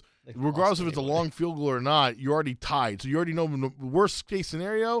because regardless if it's a long field goal or not, you're already tied. So you already know in the worst case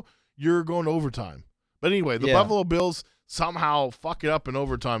scenario, you're going to overtime. But anyway, the Buffalo Bills somehow fuck it up in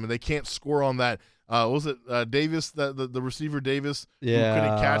overtime, and they can't score on that. Was it Davis, the receiver Davis, who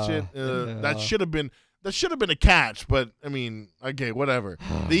couldn't catch it? That should have been a catch, but I mean, okay, whatever.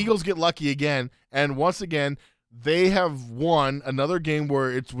 The Eagles get lucky again, and once again, they have won another game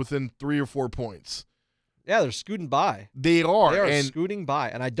where it's within 3 or 4 points. Yeah, they're scooting by. They are scooting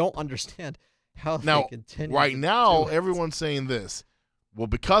by, and I don't understand how they continue. Right now, everyone's saying this. Well,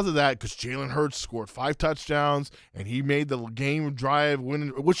 because of that, because Jalen Hurts scored 5 touchdowns and he made the game drive winning,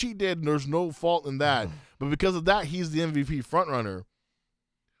 which he did, and there's no fault in that. But because of that, he's the MVP frontrunner.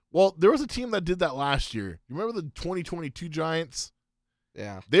 Well, there was a team that did that last year. You remember the 2022 Giants?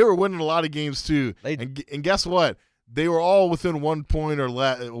 Yeah. They were winning a lot of games too. And guess what? They were all within 1 point or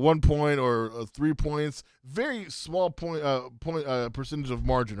 1 point or 3 points. Very small percentage of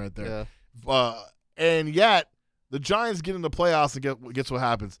margin right there. Yeah. And yet, the Giants get in the playoffs and guess what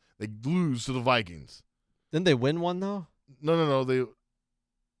happens? They lose to the Vikings. Didn't they win one, though? No. The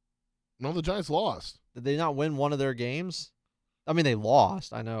Giants lost. Did they not win one of their games? I mean, they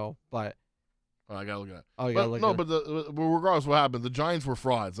lost, I know, but. Oh, I got to look at it. Oh, you got to look at it. But regardless of what happened, the Giants were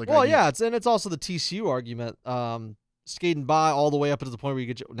frauds. It's also the TCU argument. Skating by all the way up to the point where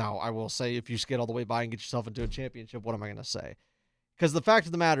you get now, I will say, if you skate all the way by and get yourself into a championship, what am I going to say? Because the fact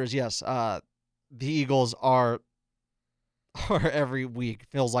of the matter is, yes, the Eagles are every week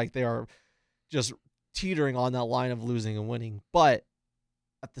feels like they are just teetering on that line of losing and winning. But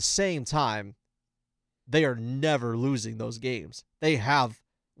at the same time, they are never losing those games. They have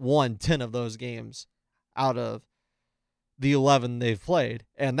won 10 of those games out of the 11 they've played.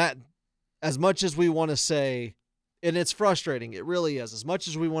 And that, as much as we want to say, and it's frustrating, it really is, as much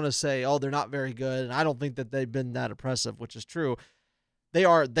as we want to say, oh, they're not very good, and I don't think that they've been that impressive, which is true, they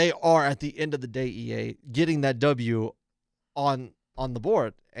are at the end of the day, EA, getting that W on the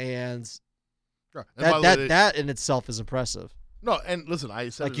board. And Sure. And that in itself is impressive. No, and listen, I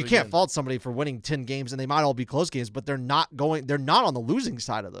said like you can't fault somebody for winning 10 games, and they might all be close games, but they're not on the losing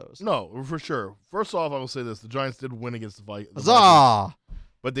side of those. No, for sure. First off, I will say this: the Giants did win against the Vikings,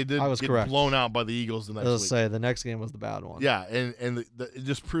 but they did get blown out by the Eagles the next week. Say the next game was the bad one. Yeah, and it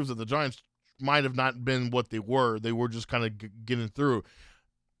just proves that the Giants might have not been what they were. They were just kind of getting through.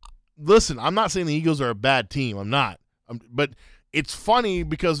 Listen, I'm not saying the Eagles are a bad team. I'm not. But it's funny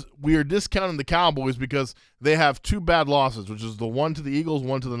because we are discounting the Cowboys because they have two bad losses, which is the one to the Eagles,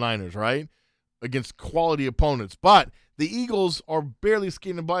 one to the Niners, right? Against quality opponents. But the Eagles are barely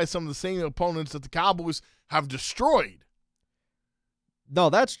skating by some of the same opponents that the Cowboys have destroyed. No,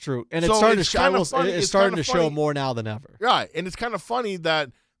 that's true. And so it's starting to show more now than ever. Right. And it's kind of funny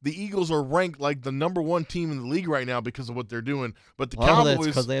that the Eagles are ranked like the #1 team in the league right now because of what they're doing. But the Cowboys, that's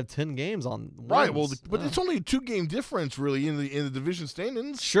because they have 10 games on wins. Right. Well, but it's only a 2-game difference really in the division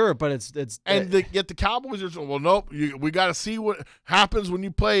standings. Sure, but yet the Cowboys are saying, well, nope. We got to see what happens when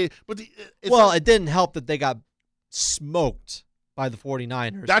you play. But it didn't help that they got smoked by the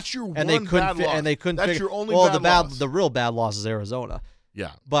 49ers. That's your bad loss. And they couldn't. That's your only bad loss. The real bad loss is Arizona.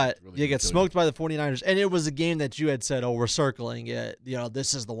 Yeah. But really you get smoked by the 49ers, and it was a game that you had said, oh, we're circling it.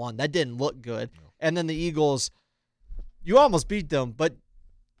 This is the one. That didn't look good. No. And then the Eagles, you almost beat them, but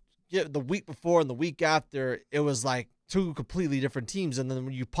the week before and the week after, it was like two completely different teams. And then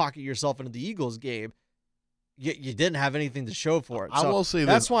when you pocket yourself into the Eagles game, you didn't have anything to show for it. I will say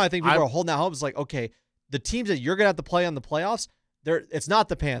that's why I think people are holding out hope. It's like, okay, the teams that you're going to have to play on the playoffs, it's not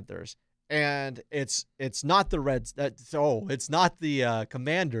the Panthers. And it's not the Reds. It's not the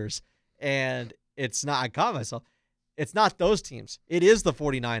Commanders. And it's not, I caught myself. It's not those teams. It is the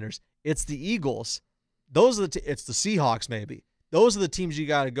 49ers. It's the Eagles. Those are it's the Seahawks maybe. Those are the teams you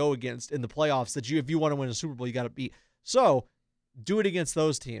got to go against in the playoffs that if you want to win a Super Bowl, you got to beat. So do it against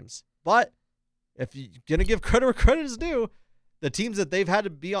those teams. But if you're going to give credit where credit is due, the teams that they've had to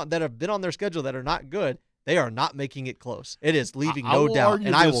be on, that have been on their schedule that are not good, they are not making it close. It is leaving no doubt,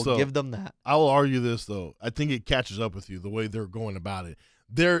 and I will give them that. I will argue this though. I think it catches up with you the way they're going about it.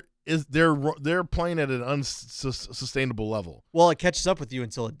 They're playing at an unsustainable level. Well, it catches up with you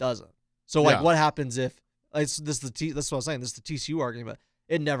until it doesn't. So what happens if this is what I'm saying. This is the TCU argument.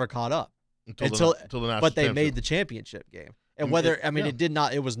 It never caught up until the national but they made the championship game. And it did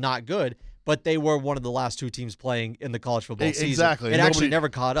not. It was not good. But they were one of the last two teams playing in the college football season. Exactly. It actually never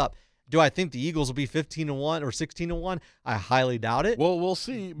caught up. Do I think the Eagles will be 15-1 or 16-1? I highly doubt it. Well, we'll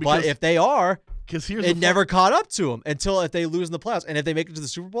see. But if they are, it never caught up to them until if they lose in the playoffs. And if they make it to the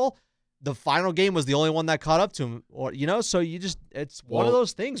Super Bowl, the final game was the only one that caught up to them. Or so it's one of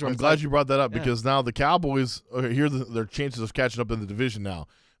those things. Where I'm glad you brought that up because now the Cowboys their chances of catching up in the division now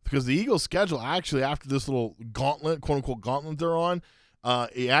because the Eagles' schedule actually after this little gauntlet, quote unquote gauntlet they're on,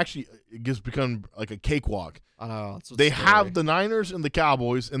 it gets become like a cakewalk. I know. They have the Niners and the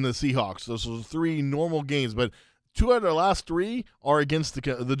Cowboys and the Seahawks. Those are 3 normal games, but 2 out of their last 3 are against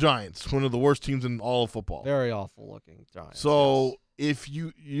the Giants, one of the worst teams in all of football. Very awful-looking Giants. So if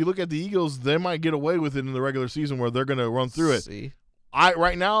you look at the Eagles, they might get away with it in the regular season where they're going to run through it. See?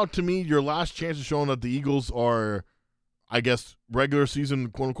 Right now, to me, your last chance of showing that the Eagles are, I guess, regular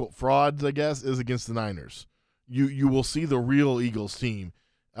season quote-unquote frauds, I guess, is against the Niners. You will see the real Eagles team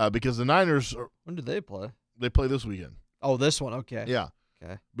because the Niners are – when do they play? They play this weekend. Oh, this one. Okay. Yeah.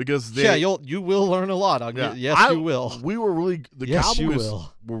 Okay. Because you will learn a lot. You will. We were really Cowboys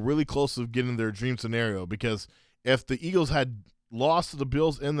were really close to getting their dream scenario because if the Eagles had lost to the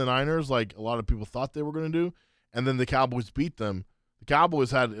Bills and the Niners, like a lot of people thought they were going to do, and then the Cowboys beat them, the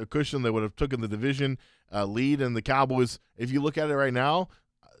Cowboys had a cushion. They would have taken the division lead, and the Cowboys. If you look at it right now,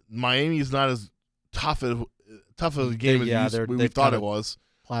 Miami is not as tough a game as we thought it was.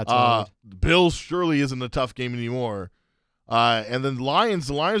 Bills surely isn't a tough game anymore. And then the Lions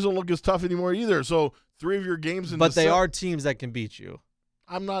don't look as tough anymore either. So 3 of your games but they are teams that can beat you.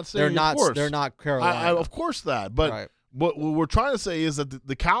 I'm not saying they're not Carolina. Of course that. But what we're trying to say is that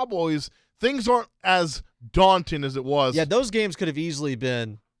the Cowboys, things aren't as daunting as it was. Yeah, those games could have easily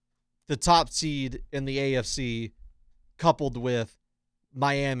been the top seed in the AFC coupled with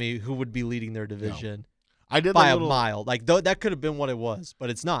Miami, who would be leading their division. I did by a mile. Like that could have been what it was, but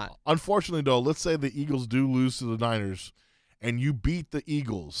it's not. Unfortunately, though, let's say the Eagles do lose to the Niners, and you beat the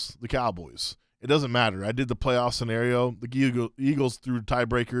Eagles, the Cowboys, it doesn't matter. I did the playoff scenario. The Eagles threw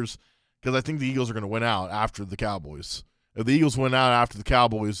tiebreakers because I think the Eagles are going to win out after the Cowboys. If the Eagles win out after the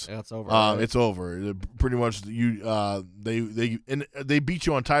Cowboys, it's over. Right? It's over. Pretty much, they beat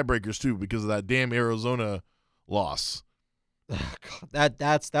you on tiebreakers too because of that damn Arizona loss.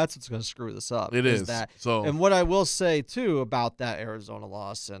 That's what's going to screw this up. It is that. So, and what I will say too about that Arizona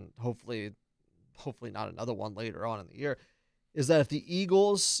loss, and hopefully not another one later on in the year, is that if the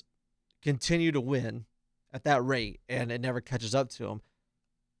Eagles continue to win at that rate and it never catches up to them,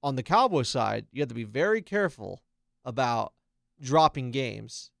 on the Cowboys side, you have to be very careful about dropping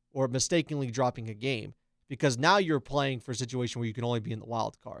games or mistakenly dropping a game, because now you're playing for a situation where you can only be in the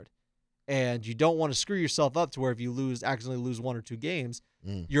wild card, and you don't want to screw yourself up to where if you accidentally lose 1 or 2 games,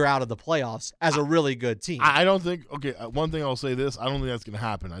 you're out of the playoffs as a really good team. I don't think. Okay, one thing I'll say this: I don't think that's going to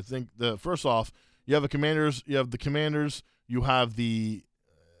happen. I think first off, you have the Commanders. You have the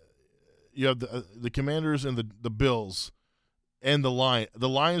Commanders and the Bills, and the Lions. The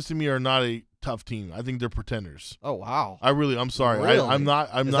Lions to me are not a tough team. I think they're pretenders. Oh wow! I'm sorry. Really? I'm not.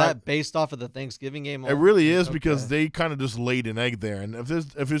 Is that based off of the Thanksgiving game? It really is, because they kind of just laid an egg there. And if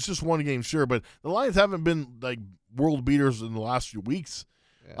it's just one game, sure. But the Lions haven't been like world beaters in the last few weeks.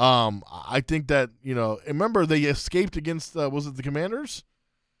 Yeah. I think that remember they escaped against was it the Commanders?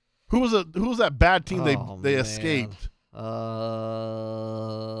 Who was that bad team they escaped?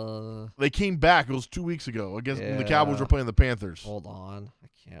 They came back. It was 2 weeks ago against when the Cowboys were playing the Panthers. Hold on, I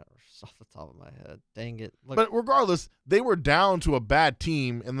can't off the top of my head. Dang it! Look. But regardless, they were down to a bad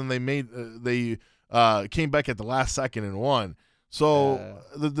team, and then they came back at the last second and won. So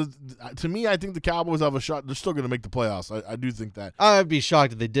to me, I think the Cowboys have a shot. They're still going to make the playoffs. I do think that. I'd be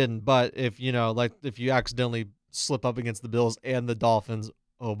shocked if they didn't. But if if you accidentally slip up against the Bills and the Dolphins.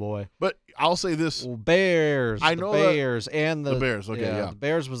 Oh boy! But I'll say this: Bears. I know the Bears and the Bears. Okay, yeah. The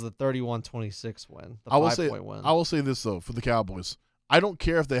Bears was the 31-26 win. The I will 5-point win. I will say this though for the Cowboys: I don't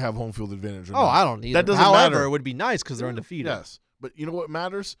care if they have home field advantage or not. I don't either. That doesn't However, matter. It would be nice because they're undefeated. Yes, but you know what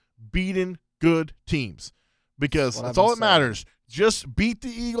matters? Beating good teams, because that's all that matters. Just beat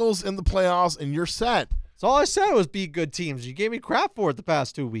the Eagles in the playoffs, and you're set. That's all I said was beat good teams. You gave me crap for it the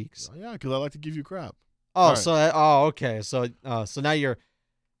past 2 weeks. Yeah, because I like to give you crap. Oh, right. Okay. So now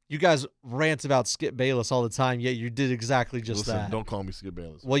you guys rant about Skip Bayless all the time, yet you did exactly just that. Don't call me Skip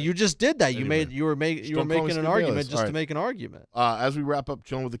Bayless. Well, you just did that. Anyway, you were making an argument just to make an argument. As we wrap up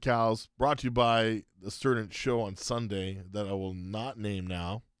Chilling with the Cows, brought to you by a certain show on Sunday that I will not name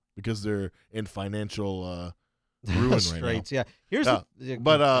now because they're in financial ruin right now. Yeah.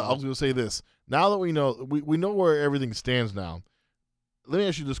 But I was going to say this. Now that we know where everything stands now, let me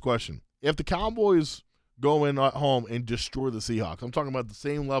ask you this question. If the Cowboys go in at home and destroy the Seahawks, I'm talking about the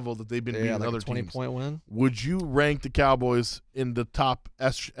same level that they've been beating other teams. 20-point win. Would you rank the Cowboys in the top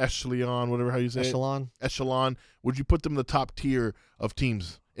echelon, whatever how you say it? Echelon. Would you put them in the top tier of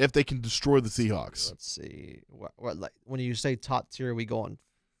teams if they can destroy the Seahawks? Let's see. What like when you say top tier, are we going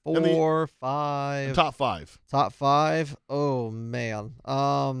 4, 5? Top 5. Top 5. Oh man.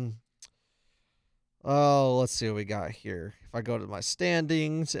 Let's see what we got here. If I go to my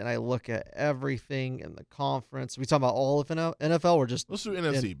standings and I look at everything in the conference, we talking about all of NFL or just let's do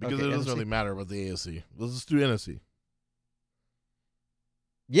NFC because it doesn't really matter about the AFC. Let's just do NFC.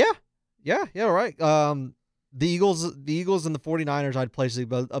 Yeah, right. The Eagles and the 49ers, I'd place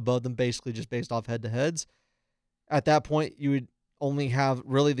above them basically just based off head-to-heads. At that point, you would only have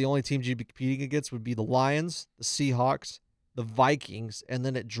really the only teams you'd be competing against would be the Lions, the Seahawks, the Vikings, and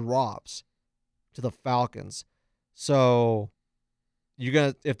then it drops to the Falcons. So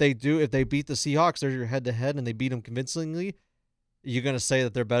if they beat the Seahawks, they're your head-to-head, and they beat them convincingly, you're gonna say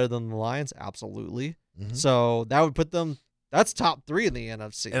that they're better than the Lions? Absolutely. Mm-hmm. So that would put them. That's top 3 in the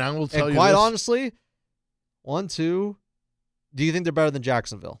NFC. And I will tell you quite this. honestly, 1, 2. Do you think they're better than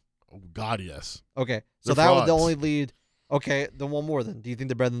Jacksonville? Oh God, yes. Okay, so that would only lead. Okay, then one more. Then do you think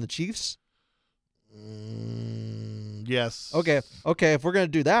they're better than the Chiefs? Yes. Okay. If we're gonna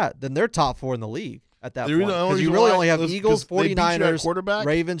do that, then they're top 4 in the league at that point. Because you really only have Eagles, 49ers,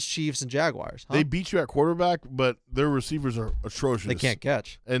 Ravens, Chiefs, and Jaguars. Huh? They beat you at quarterback, but their receivers are atrocious. They can't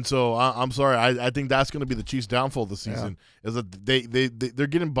catch. And so I'm sorry. I think that's going to be the Chiefs' downfall this season. Yeah. Is that they're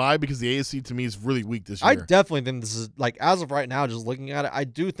getting by because the AFC to me is really weak this year. I definitely think this is like as of right now, just looking at it, I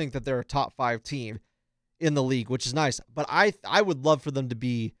do think that they're a top 5 team in the league, which is nice. But I would love for them to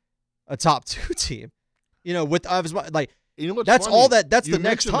be a top 2 team. With like that's funny? All that. That's the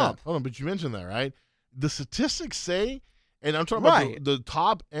next hump. Hold on, but you mentioned that, right? The statistics say, and I'm talking about the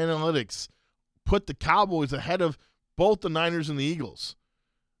top analytics, put the Cowboys ahead of both the Niners and the Eagles.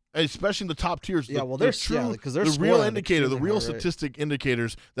 especially in the top tiers. Yeah, well, they're true because they're the real scoring indicator, the real statistic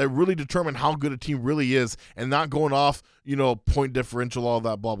indicators that really determine how good a team really is, and not going off, point differential, all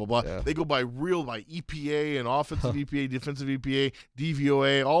that, blah blah blah. Yeah. They go by EPA and offensive EPA, defensive EPA,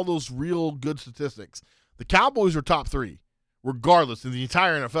 DVOA, all those real good statistics. The Cowboys are top 3, regardless in the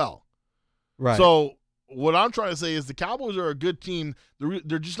entire NFL. Right. So what I'm trying to say is the Cowboys are a good team.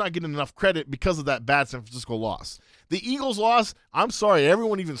 They're just not getting enough credit because of that bad San Francisco loss. The Eagles loss, I'm sorry,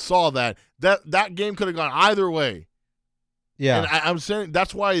 everyone even saw that. That game could have gone either way. Yeah. And I'm saying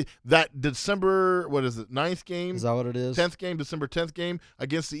that's why that December, 9th game? Is that what it is? 10th game, December 10th game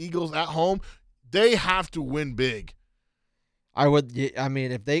against the Eagles at home, they have to win big. I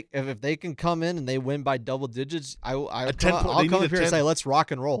mean, if they can come in and they win by double digits, I'll come up here and say, let's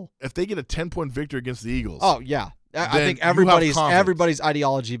rock and roll. If they get a 10-point victory against the Eagles. Oh, yeah. I think everybody's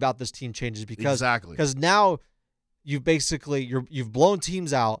ideology about this team changes because now you've blown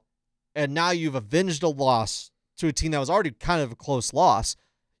teams out, and now you've avenged a loss to a team that was already kind of a close loss.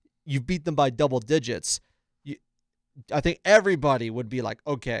 You beat them by double digits. I think everybody would be like,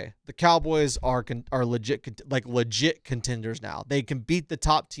 okay, the Cowboys are legit contenders now. They can beat the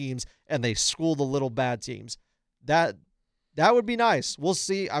top teams and they school the little bad teams. That would be nice. We'll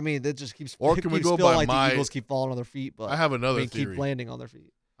see. I mean, it just keeps. Or can we go by the Eagles keep falling on their feet? But I have another theory. Keep landing on their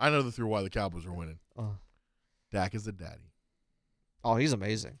feet. I know the theory why the Cowboys are winning. Dak is the daddy. Oh, he's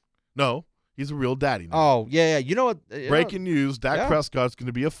amazing. No, he's a real daddy now. Oh yeah. You know what? Breaking news: Dak Prescott's going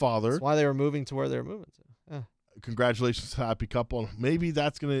to be a father. That's why they were moving to where they were moving to. Yeah. Congratulations, happy couple. Maybe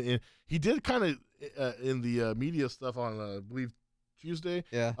that's going to. He did kind of in the media stuff on I believe Tuesday.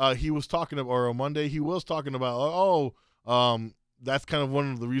 Yeah. He was talking about, or on Monday, he was talking about. That's kind of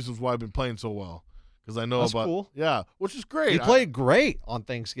one of the reasons why I've been playing so well. Because I know that's about cool. Yeah, which is great. He played great on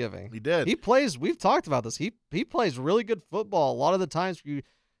Thanksgiving. He did. He plays. We've talked about this. He plays really good football. A lot of the times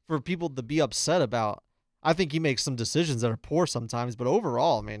for people to be upset about. I think he makes some decisions that are poor sometimes, but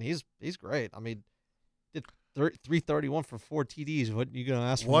overall, man, he's great. I mean, did 331 for 4 TDs. What you gonna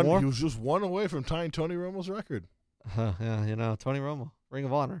ask for more? He was just one away from tying Tony Romo's record. Yeah, Tony Romo, Ring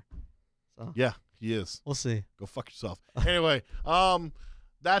of Honor. So yeah, he is. We'll see. Go fuck yourself. Anyway,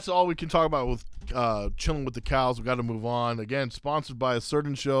 that's all we can talk about with chilling with the cows. We got to move on. Again, sponsored by a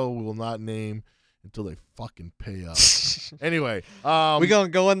certain show we will not name until they fucking pay us. Anyway, we gonna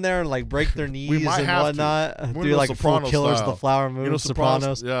go in there and like break their knees and whatnot. Do like full Killers of the Flower Moon,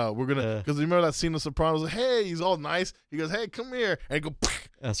 Sopranos. Yeah, we're gonna because you remember that scene of Sopranos. Like, hey, he's all nice. He goes, hey, come here, and he go.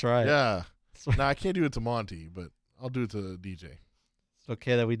 That's right. Yeah. Now I can't do it to Monty, but I'll do it to DJ. It's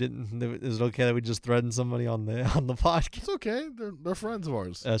okay that we didn't. Is it okay that we just threatened somebody on the podcast? It's okay. They're friends of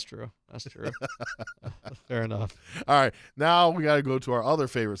ours. That's true. Fair enough. All right, now we got to go to our other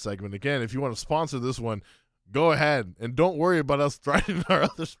favorite segment. Again, if you want to sponsor this one, go ahead and don't worry about us threatening our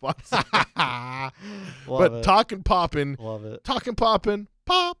other sponsor. But Talkin' Poppin', love it. Talkin' Poppin',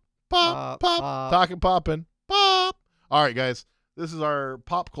 pop, pop, pop, Talkin' Poppin', pop. All right, guys. This is our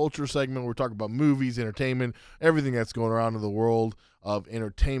pop culture segment. We're talking about movies, entertainment, everything that's going around in the world of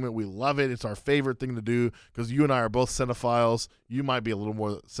entertainment. We love it. It's our favorite thing to do because you and I are both cinephiles. You might be a little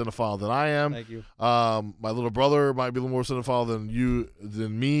more cinephile than I am. Thank you. My little brother might be a little more cinephile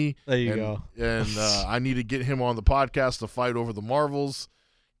than me. There you go. And I need to get him on the podcast to fight over the Marvels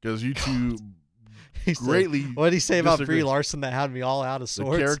because you two greatly. What did he say about Brie Larson that had me all out of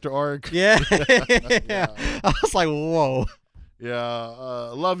sorts? The character arc. Yeah. I was like, whoa. Yeah,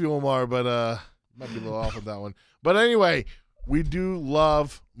 love you, Omar, but might be a little off with that one. But anyway, we do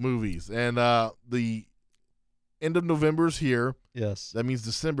love movies, and the end of November is here. Yes, that means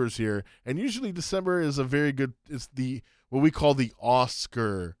December's here, and usually December is a very good. It's what we call the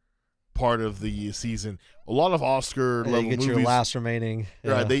Oscar part of the season. A lot of Oscar level movies. Your last remaining.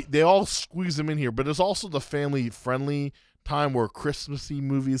 Yeah, they all squeeze them in here, but it's also the family friendly time where Christmassy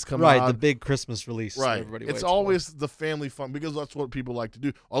movies come out. Right, the big Christmas release. Right. It's always the family fun because that's what people like to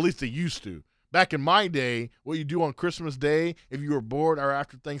do, or at least they used to. Back in my day, what you do on Christmas Day, if you were bored or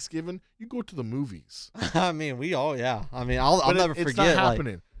after Thanksgiving, you go to the movies. I mean, I'll never forget. It's not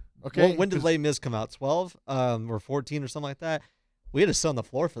happening. Okay. When did Les Mis come out? 12 or 14 or something like that? We had to sit on the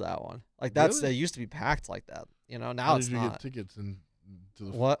floor for that one. Like they used to be packed like that. Now it's not. How did you get tickets to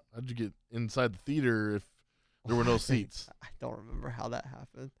the what? How did you get inside the theater if there were no seats? I don't remember how that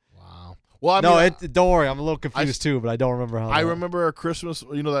happened. Wow. Well, don't worry. I'm a little confused too, but I don't remember how. I remember a Christmas,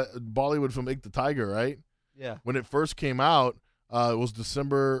 that Bollywood film Ike the Tiger, right? Yeah. When it first came out, it was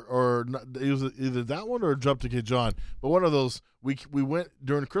December, or it was either that one or Jump to Kid John. But one of those, we went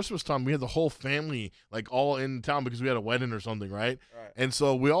during Christmas time. We had the whole family like all in town because we had a wedding or something, right? And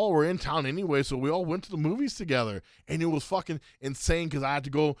so we all were in town anyway. So we all went to the movies together, and it was fucking insane because I had to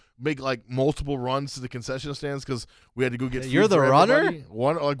go make like multiple runs to the concession stands because we had to go get. You're food the for runner? everybody.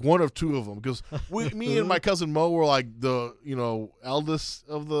 One of two of them because me and my cousin Mo were like the eldest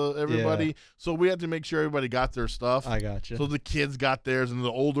of the everybody, Yeah. so we had to make sure everybody got their stuff. I got you. So the kids got theirs, and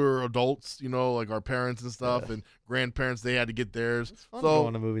the older adults, like our parents and stuff, and grandparents, they had to get theirs. It's fun So,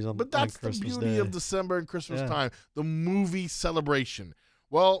 going to movies on, but that's on Christmas the beauty Day. of December and Christmas Yeah. time, the movie celebration.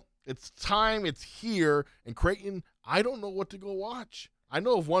 Well, it's time. It's here. And Creighton, I don't know what to go watch. I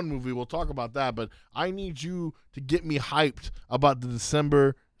know of one movie. We'll talk about that, but I need you to get me hyped about the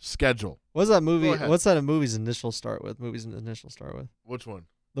December schedule. What's that movie? Go ahead. What's that a movie's initial start with? Which one?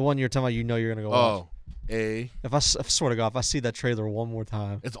 The one you're talking about. You're gonna go watch. If I swear to God, if I see that trailer one more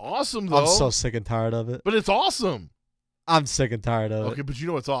time, It's awesome, though. I'm so sick and tired of it. But it's awesome. I'm sick and tired of Okay, it. but you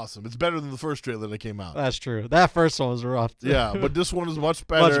know it's awesome. It's better than the first trailer that came out. That's true. That first one was rough. Too. Yeah, but this one is much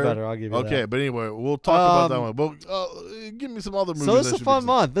better. Much better. I'll give you that. Okay, but anyway, we'll talk about that one. But give me some other movies. So this that is a should fun be-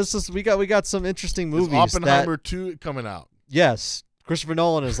 month. We got some interesting Is movies. Oppenheimer 2 coming out? Yes, Christopher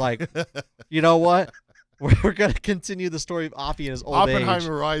Nolan is like, you know what? We're gonna continue the story of Offie in his old age.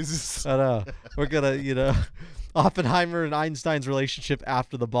 Oppenheimer rises. I know. We're gonna, Oppenheimer and Einstein's relationship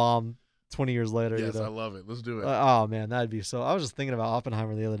after the bomb 20 years later. Yes, I love it. Let's do it. Oh man, that'd be so. I was just thinking about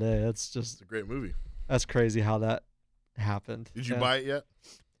Oppenheimer the other day. It's a great movie. That's crazy how that happened. Did you buy it yet?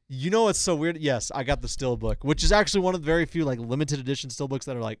 You know what's so weird? Yes, I got the steelbook, which is actually one of the very few like limited edition steelbooks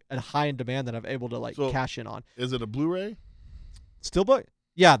that are like at high in demand that I'm able to like So- cash in on. Is it a Blu-ray? Steelbook?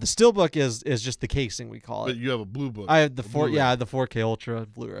 Yeah, the steelbook is just the casing we call But it. you have a blue book. I have the Blu-ray. I have the 4K Ultra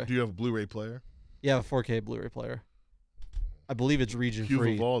Blu-ray. Do you have a Blu-ray player? Yeah, a 4K Blu-ray player. I believe it's region Hugh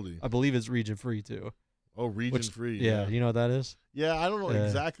free. Vivaldi. I believe it's region free too. Oh, region free. Yeah, you know what that is? Yeah, I don't know Yeah.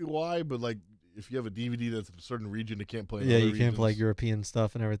 exactly why, but like if you have a DVD that's a certain region, it can't play. In Yeah, other you can't play regions. European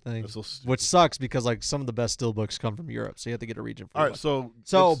stuff and everything. That's so stupid. Which sucks because like some of the best steelbooks come from Europe, so you have to get a region free. All right, one.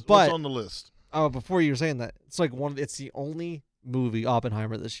 so but- what's on the list? Before you were saying that, it's like it's the only movie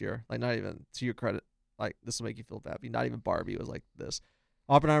Oppenheimer this year. Like not even to your credit, like this will make you feel bad. But not even Barbie was like this.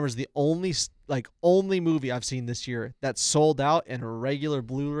 Oppenheimer is the only movie I've seen this year that sold out in regular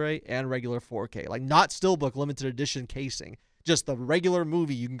Blu-ray and regular 4K. Like not steelbook limited edition casing, just the regular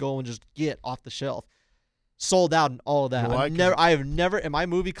movie you can go and just get off the shelf. Sold out and all of that. You know why? I have never in my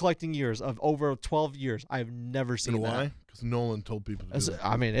movie collecting years of over 12 years, I have never You seen know that. why? Because Nolan told people to do that.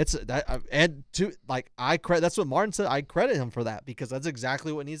 I mean, it's that, and to like I credit. That's what Martin said. I credit him for that because that's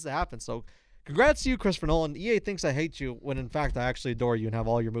exactly what needs to happen. So, congrats to you, Christopher Nolan. EA thinks I hate you when in fact I actually adore you and have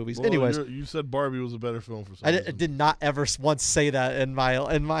all your movies. Well, Anyways, you said Barbie was a better film for some I reason. did not ever once say that in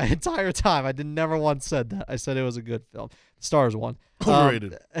my entire time. I never once said that. I said it was a good film. Stars won.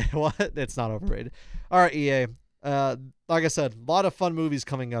 Overrated. What? It's not overrated. All right, EA. Like I said, a lot of fun movies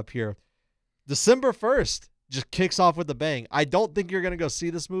coming up here. December 1st just kicks off with a bang. I don't think you're going to go see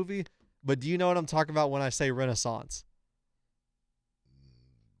this movie, but do you know what I'm talking about when I say Renaissance?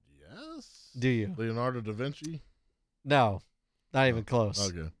 Yes. Do you? Leonardo da Vinci? No, not even close.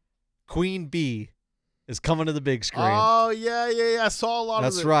 Okay. Queen Bee is coming to the big screen. Oh, yeah. I saw a lot of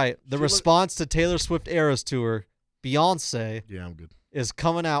That's it. right. The She response to Taylor Swift Eras Tour, Beyonce Yeah, I'm good. is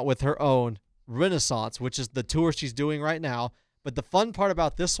coming out with her own Renaissance, which is the tour she's doing right now. But the fun part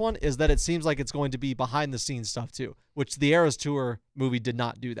about this one is that it seems like it's going to be behind the scenes stuff too, which the Eras Tour movie did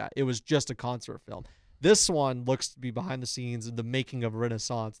not do that. It was just a concert film. This one looks to be behind the scenes and the making of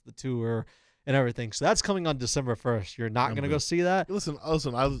Renaissance, the tour, and everything. So that's coming on December 1st. You're not going to go see that? Listen.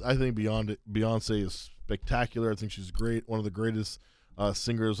 I think Beyonce is spectacular. I think she's great. One of the greatest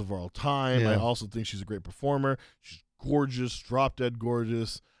singers of all time. Yeah. I also think she's a great performer. She's gorgeous, drop dead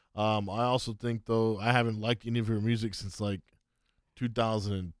gorgeous. I also think, though, I haven't liked any of her music since like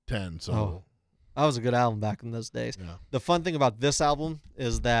 2010. So Oh. That was a good album back in those days. yeah. The fun thing about this album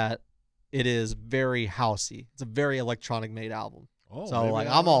is that it is very housey. It's a very electronic made album. Oh, So maybe like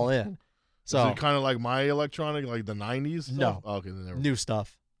I I'm don't all know. in. So Is it kind of like my electronic, like the 90s stuff? No. Oh, okay, then never. new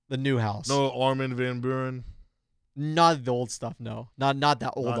stuff. The new house. No Armin van Buuren. Not the old stuff, no. Not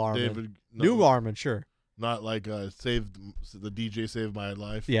that old Not Armin. David. No, New Armin, sure. Not like the DJ saved my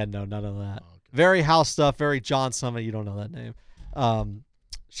life. Yeah, no, none of that. Oh, okay. Very house stuff, very John Summit. You don't know that name.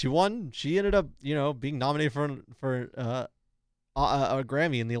 She won. She ended up, being nominated for a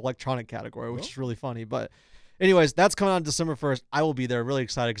Grammy in the electronic category, which is really funny. But anyways, that's coming on December 1st. I will be there. Really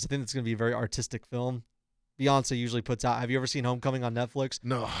excited because I think it's going to be a very artistic film. Beyonce usually puts out. Have you ever seen Homecoming on Netflix?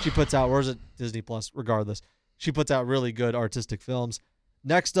 No. She puts out, or is it Disney Plus? Regardless, she puts out really good artistic films.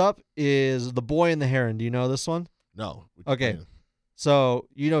 Next up is The Boy and the Heron. Do you know this one? No. Okay. So,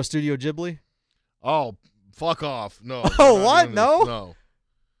 Studio Ghibli? Oh, fuck off. No. Oh, what? No? No.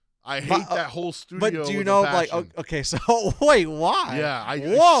 I hate that whole studio. But do you know, okay, so wait, why? Yeah, I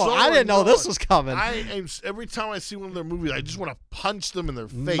didn't know this was coming. Every time I see one of their movies, I just want to punch them in their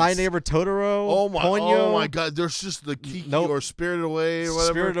face. My Neighbor Totoro. Oh my God! There's just the Kiki or Spirited Away or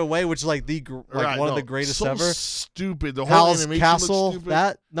whatever. Spirited Away, which is like one of the greatest ever. Stupid. The whole Howl's animation Castle. looks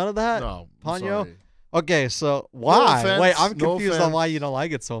stupid. None of that. No. Ponyo. Sorry. Okay, so why? No offense, wait, I'm confused on why you don't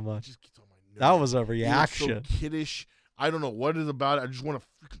like it so much. Just gets on my nerves. That was a reaction. It's so kiddish. I don't know what it is about it. I just want to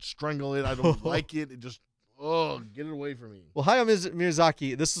freaking strangle it. I don't like it. It just, get it away from me. Well, Hayao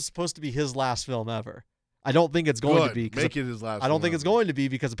Miyazaki, this is supposed to be his last film ever. I don't think it's going to be. Make it his last. I don't think it's going to be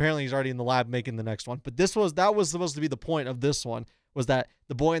because apparently he's already in the lab making the next one. But that was supposed to be the point of this one, was that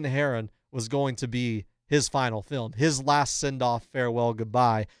The Boy and the Heron was going to be his final film, his last send-off, farewell,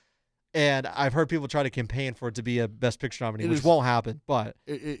 goodbye. And I've heard people try to campaign for it to be a Best Picture nominee, which won't happen. But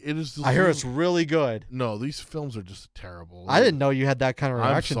it is. I hear it's really good. No, these films are just terrible. I didn't know you had that kind of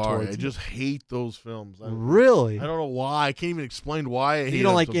reaction I'm sorry. towards I just hate those films. Really? I don't know why. I can't even explain why I hate. You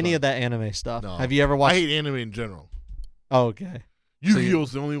don't like any of that anime stuff? No. Have you ever watched? I hate anime in general. Oh, okay.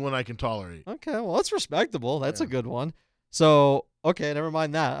 Yu-Gi-Oh's the only one I can tolerate. Okay, well, that's respectable. That's a good one. So, okay, never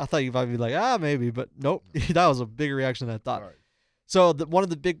mind that. I thought you might be like, maybe, but nope. That was a bigger reaction than I thought. All right. So one of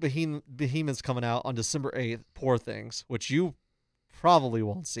the big behemoths coming out on December 8th, Poor Things, which you probably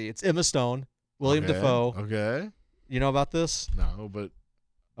won't see. It's Emma Stone, William Dafoe. Okay. You know about this? No, but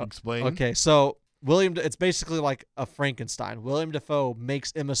explain. Okay, so it's basically like a Frankenstein. William Dafoe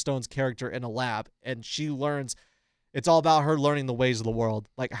makes Emma Stone's character in a lab, and she learns. It's all about her learning the ways of the world,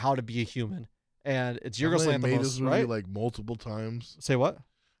 like how to be a human. And it's Yorgos Lanthimos, made this movie right? like multiple times. Say what?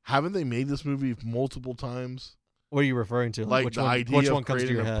 Haven't they made this movie multiple times? What are you referring to? Like which the one, idea which of one comes to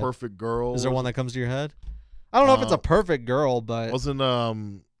creating your a head? perfect girl. Is there one that comes to your head? I don't know if it's a perfect girl, but wasn't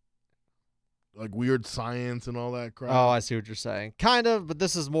like Weird Science and all that crap. Oh, I see what you're saying. Kind of, but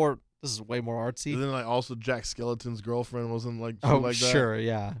this is way more artsy. And then like also Jack Skellington's girlfriend wasn't like like that. Sure,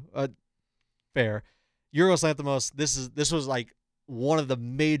 yeah. Fair. Yorgos Lanthimos, this was like one of the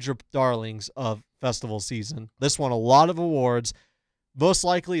major darlings of festival season. This won a lot of awards. Most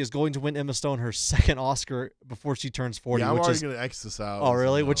likely is going to win Emma Stone her second Oscar before she turns 40. Yeah, I'm already going to X this out. Oh,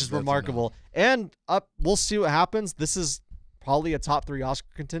 really? Which is remarkable. And we'll see what happens. This is probably a top 3 Oscar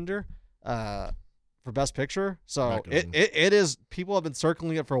contender for Best Picture. So it is. People have been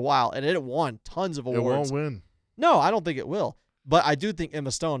circling it for a while, and it won tons of awards. It won't win. No, I don't think it will. But I do think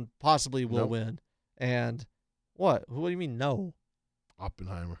Emma Stone possibly will win. And what? What do you mean no?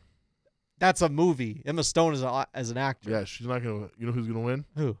 Oppenheimer. That's a movie. Emma Stone is as an actor. Yeah, she's not gonna. You know who's gonna win?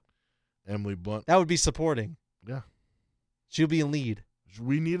 Who? Emily Blunt. That would be supporting. Yeah, she'll be in lead.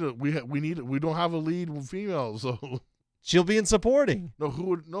 We don't have a lead female, so she'll be in supporting. No, who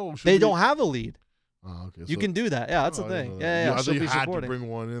would? No, they don't have a lead. Oh, okay. You can do that. Yeah, that's the thing. Yeah. I she'll think be you had supporting. to bring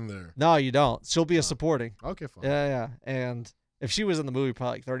one in there. No, you don't. She'll be a supporting. Okay, fine. Yeah. And if she was in the movie,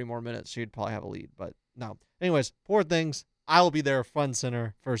 probably like 30 more minutes, she'd probably have a lead. But no. Anyways, Poor Things. I will be there front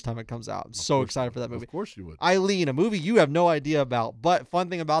center first time it comes out. I'm so excited for that movie. Of course you would. Eileen, a movie you have no idea about. But fun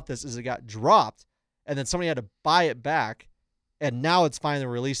thing about this is it got dropped, and then somebody had to buy it back, and now it's finally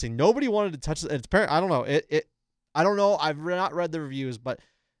releasing. Nobody wanted to touch it. It's I don't know. I don't know. I've not read the reviews, but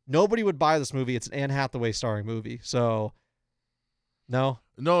nobody would buy this movie. It's an Anne Hathaway starring movie. So, no,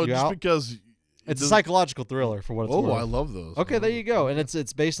 just out? Because it's a psychological thriller for what it's worth. Oh, I love those. Okay, there you go. And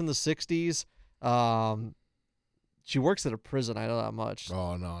it's based in the 60s. She works at a prison. I know that much.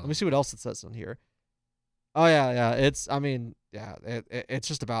 Oh no. Let me see what else it says in here. Oh yeah. It's it's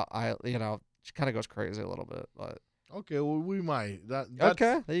just about she kind of goes crazy a little bit, but okay. Well, we might. That's,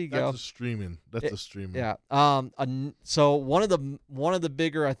 okay, there you go. That's a streaming. That's a streaming. Yeah. So one of the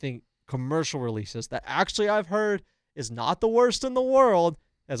bigger, I think, commercial releases that actually I've heard is not the worst in the world,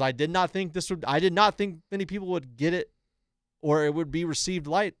 as I did not think many people would get it, or it would be received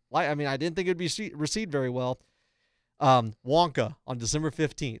light. I mean, I didn't think it would be received very well. Wonka on December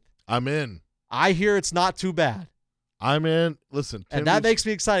 15th. I'm in. I hear it's not too bad. I'm in. Listen, and that makes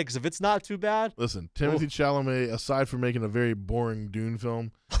me excited because if it's not too bad. Listen, Timothée Chalamet, aside from making a very boring Dune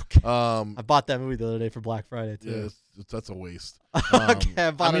film, I bought that movie the other day for Black Friday too. Yeah, that's a waste.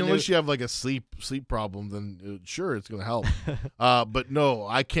 Okay, I mean, unless you have like a sleep problem, then sure, it's gonna help. But no,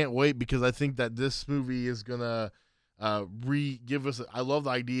 I can't wait because I think that this movie is gonna give us. I love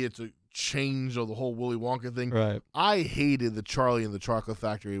the idea to change of the whole Willy Wonka thing. Right. I hated the Charlie and the Chocolate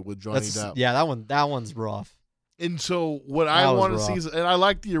Factory with Johnny Depp. Yeah, that one's rough. And so what That I was want to rough. see is, and I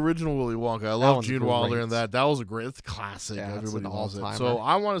like the original Willy Wonka. I love one's Gene Wilder great. in that. That was a great, it's a classic. Yeah, it's Everybody an loves it. all-timer. So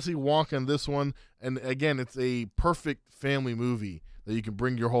I want to see Wonka in this one. And again, it's a perfect family movie that you can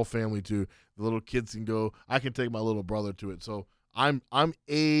bring your whole family to. The little kids can go. I can take my little brother to it. So I'm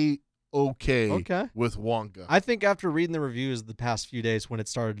okay with Wonka. I think after reading the reviews the past few days when it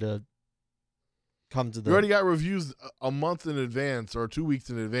started to come to the You already got reviews a month in advance or 2 weeks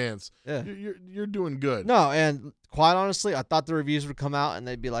in advance. Yeah. You're doing good. No, and quite honestly, I thought the reviews would come out and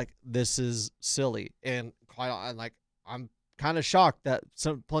they'd be like, "This is silly," and I'm kind of shocked that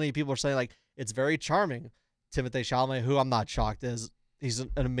plenty of people are saying like it's very charming. Timothée Chalamet, who I'm not shocked is, he's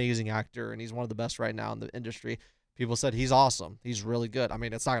an amazing actor and he's one of the best right now in the industry. People said he's awesome. He's really good. I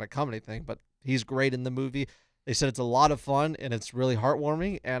mean, it's not going to come anything, but he's great in the movie. They said it's a lot of fun and it's really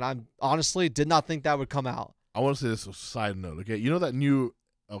heartwarming, and I honestly did not think that would come out. I want to say this as a side note, okay? You know that new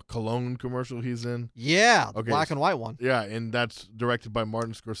cologne commercial he's in? Yeah, the Okay, black and white one. Yeah, and that's directed by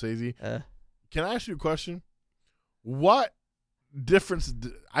Martin Scorsese. Can I ask you a question? What difference?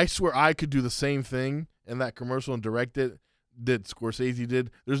 I swear I could do the same thing in that commercial and direct it that Scorsese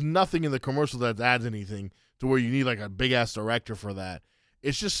did. There's nothing in the commercial that adds anything to where you need like a big-ass director for that.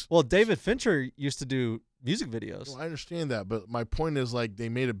 It's just... Well, David Fincher used to do music videos. Well, I understand that, but my point is like they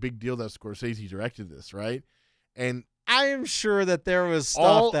made a big deal that Scorsese directed this, right? And I am sure that there was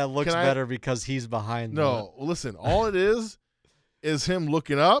stuff that looks can I- better because he's behind no, listen, all it is him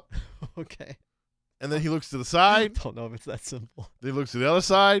looking up, that. Okay. and then he looks to the I side, don't know if it's that simple. then he looks to the other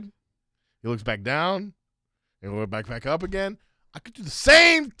side, he looks back down, and we're back up again. I could do the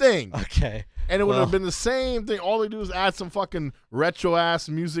same thing, Okay. and it would well- have been the same thing. All they do is add some fucking retro ass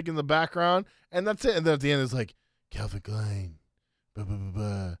music in the background, and that's it. And then at the end, it's like Calvin Klein, blah, blah, blah,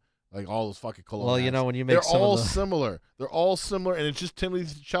 blah. Like all those fucking cologne. Well, you know, when you make they're some all of the, similar. They're all similar, and it's just Timothée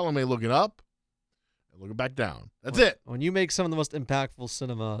Chalamet looking up and looking back down. That's it. when you make some of the most impactful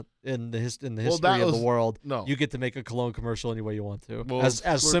cinema in the history that of was- the world, No, you get to make a cologne commercial any way you want to. Well, as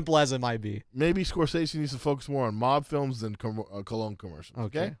simple as it might be. maybe Scorsese needs to focus more on mob films than cologne commercials.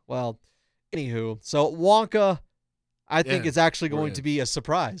 Okay. Well, anywho, so Wonka, I think In. it's actually We're going in. to be a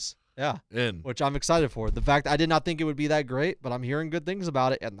surprise. Yeah. In. Which I'm excited for. The fact I did not think it would be that great, but I'm hearing good things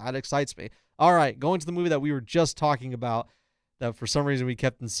about it, and that excites me. All right, going to the movie that we were just talking about, that for some reason we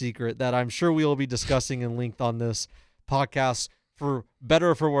kept in secret, that I'm sure we will be discussing and linked on this podcast for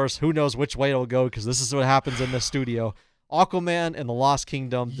better or for worse. Who knows which way it'll go, because this is what happens in the studio. Aquaman and the Lost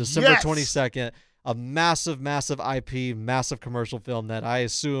Kingdom, December Yes! 22nd. A massive, massive IP, massive commercial film that I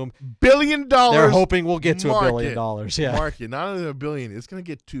assume $1 billion. they're hoping will get to $1 market. billion. Yeah. Market, not only $1 billion, it's gonna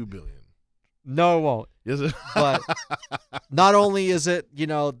get $2 billion. No, it won't. Yes, it? But not only is it,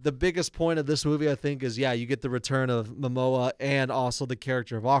 the biggest point of this movie, I think, is, you get the return of Momoa and also the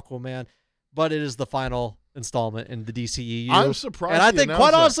character of Aquaman, but it is the final installment in the DCEU. I'm surprised. and I he think, quite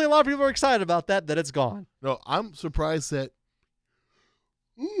announced that. honestly, a lot of people are excited about that it's gone. No, I'm surprised that.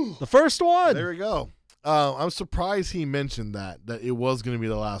 The first one. There we go. I'm surprised he mentioned that it was going to be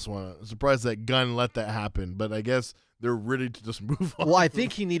the last one. I'm surprised that Gunn let that happen, but I guess they're ready to just move on. Well, I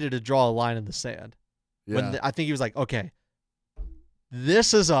think he needed to draw a line in the sand. Yeah. I think he was like, okay,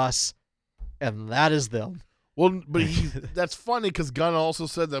 this is us, and that is them. Well, but that's funny because Gunn also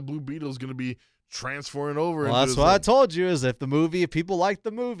said that Blue Beetle is going to be transferring over. Well, that's what I told you, is if people like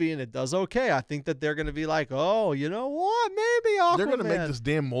the movie and it does okay, I think that they're going to be like, oh, you know what, maybe Aquaman. They're going to make this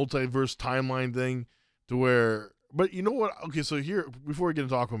damn multiverse timeline thing to where. But you know what? Okay, so here, before we get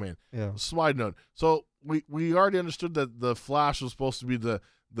into Aquaman, slide note. So we already understood that the Flash was supposed to be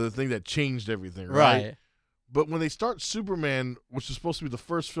the thing that changed everything, right? But when they start Superman, which is supposed to be the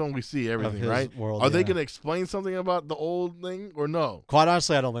first film we see, everything, right? World, Are they going to explain something about the old thing or no? Quite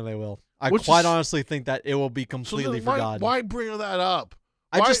honestly, I don't think they will. I honestly think that it will be completely forgotten. Why bring that up?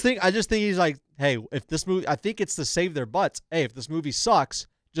 I just think he's like, hey, if this movie, I think it's to save their butts. Hey, if this movie sucks,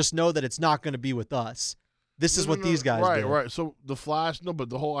 just know that it's not going to be with us. This is what these guys do. Right. So the Flash, but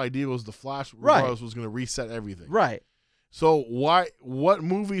the whole idea was the Flash regardless was going to reset everything. Right. So what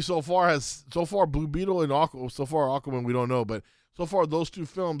movie so far Blue Beetle and Aquaman, we don't know, but so far those two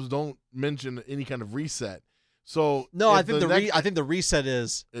films don't mention any kind of reset. So no, I think the reset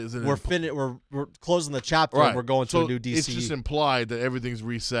is we're closing the chapter and we're going to a new DC. It's just implied that everything's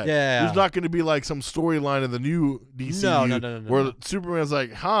reset. Yeah. There's not going to be like some storyline in the new DC no. where Superman's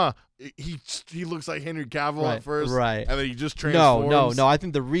like, he looks like Henry Cavill at first, right? And then he just transforms. No. I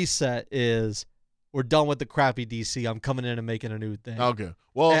think the reset is we're done with the crappy DC. I'm coming in and making a new thing. Okay.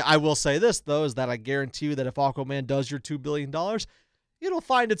 Well, and I will say this though, is that I guarantee you that if Aquaman does your $2 billion, it'll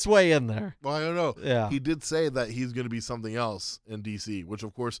find its way in there. Well, I don't know. Yeah. He did say that he's going to be something else in DC, which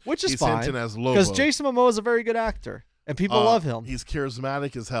of course Which is he's fine, hinting as Lobo. because Jason Momoa is a very good actor, and people love him. He's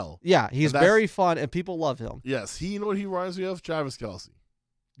charismatic as hell. Yeah, he's very fun, and people love him. Yes, you know what he reminds me of? Travis Kelce.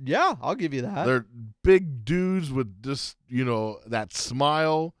 Yeah, I'll give you that. They're big dudes with just, that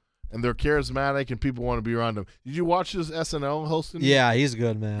smile, and they're charismatic, and people want to be around them. Did you watch his SNL hosting? Yeah, he's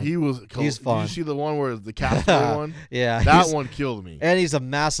good, man. He's fun. Did you see the one where the Castaway one? Yeah. That one killed me. And he's a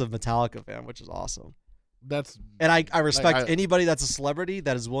massive Metallica fan, which is awesome. And I respect anybody that's a celebrity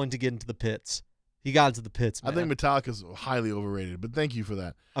that is willing to get into the pits. He got into the pits, man. I think Metallica's highly overrated, but thank you for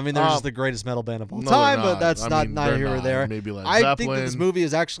that. I mean, they're just the greatest metal band of all time, but that's not here or there. Maybe Led I Zeppelin. think that this movie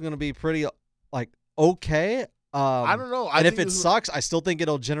is actually going to be pretty, okay. I don't know. And if it sucks, I still think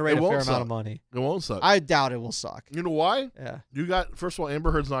it'll generate a fair amount of money. It won't suck. I doubt it will suck. You know why? Yeah. First of all,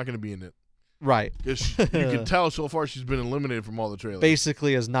 Amber Heard's not going to be in it. Right. Because you can tell so far she's been eliminated from all the trailers.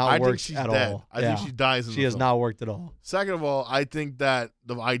 Basically has not worked at all. I think she dies in the film. She has not worked at all. Second of all, I think that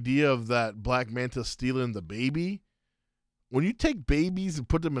the idea of that Black Manta stealing the baby, when you take babies and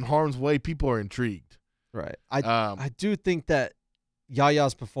put them in harm's way, people are intrigued. Right. I do think that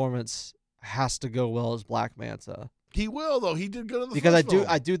Yaya's performance has to go well as Black Manta. He will, though. He did good in the because first film.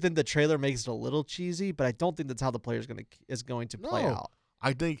 I do think the trailer makes it a little cheesy, but I don't think that's how the player is going to play out.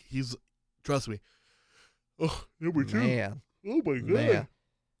 I think he's. Trust me. Oh, number 2. Man. Oh, my God. Man.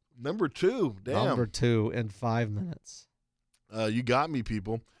 Number 2. Damn. Number 2 in 5 minutes. You got me,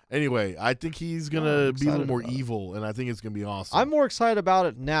 people. Anyway, I think he's going to be a little more evil, and I think it's going to be awesome. I'm more excited about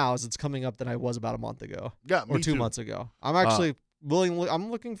it now as it's coming up than I was about a month ago. Yeah, or 2 months ago. I'm actually I'm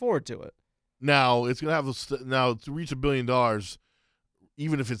looking forward to it. Now, it's going to have to reach $1 billion,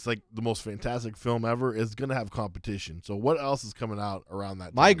 even if it's like the most fantastic film ever, it's going to have competition. So what else is coming out around that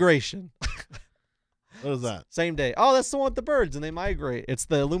time? Migration. What is that? Same day. Oh, that's the one with the birds and they migrate. It's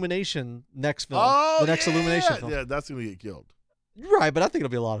the Illumination next film. Oh, the next Illumination film. Yeah, that's going to get killed. Right, but I think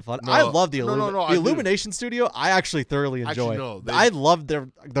it'll be a lot of fun. I love the Illumination Studio. I actually thoroughly enjoy. I love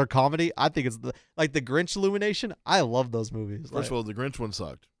their comedy. I think it's the Grinch Illumination. I love those movies. First of all, the Grinch one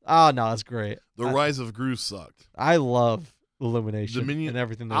sucked. Oh no, that's great. The Rise of Gru sucked. I love Illumination and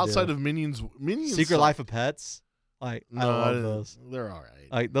everything they outside do. of Minions Secret sucked. Life of Pets. I love those. They're all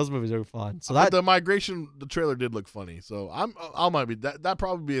right. Those movies are fun. So the migration, the trailer did look funny. So I might be that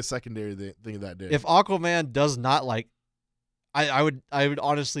probably be a secondary thing of that day. If Aquaman does not I would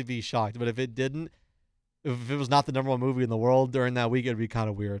honestly be shocked. But if it didn't, if it was not the #1 movie in the world during that week, it'd be kind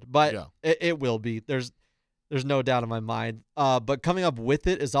of weird. But it will be. There's no doubt in my mind. But coming up with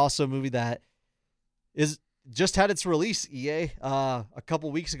it is also a movie that is just had its release, EA, a couple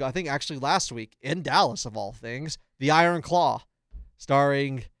weeks ago. I think actually last week in Dallas, of all things. The Iron Claw,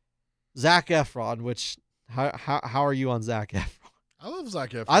 starring Zac Efron, which, how are you on Zac Efron? I love Zac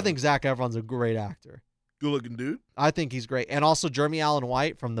Efron. I think Zac Efron's a great actor. Good-looking dude. I think he's great. And also Jeremy Allen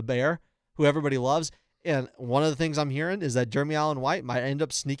White from The Bear, who everybody loves. And one of the things I'm hearing is that Jeremy Allen White might end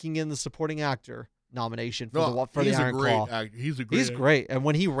up sneaking in the supporting actor nomination for the Iron Claw. He's great. And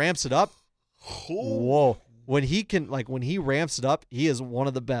when he ramps it up, whoa. When he ramps it up, he is one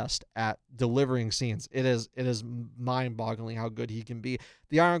of the best at delivering scenes. It is mind-boggling how good he can be.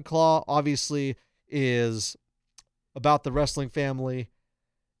 The Iron Claw obviously is about the wrestling family.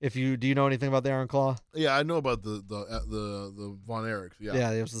 Do you know anything about the Iron Claw? Yeah, I know about the Von Erichs. Yeah,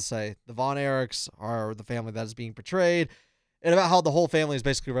 I was to say the Von Erichs are the family that is being portrayed, and about how the whole family is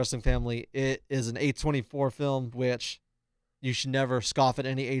basically a wrestling family. It is an A24 film, which you should never scoff at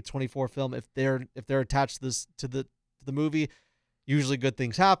any A24 film if they're attached to the movie. Usually good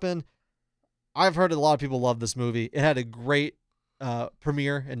things happen. I've heard a lot of people love this movie. It had a great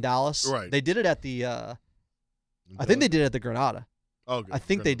premiere in Dallas. Right. They did it at the I think they did it at the Granada. Okay. I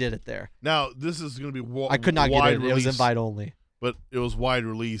think they did it there. Now, this is going to be I could not get it. It was invite only. But it was wide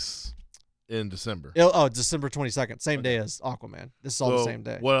release in December. December 22nd. Same day as Aquaman. This is all the same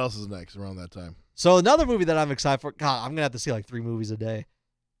day. What else is next around that time? So another movie that I'm excited for. God, I'm going to have to see like 3 movies a day.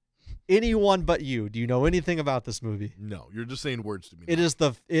 Anyone But You. Do you know anything about this movie? No, you're just saying words to me.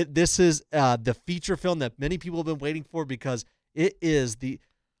 This is the feature film that many people have been waiting for because it is the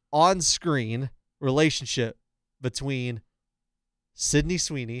on-screen relationship between Sydney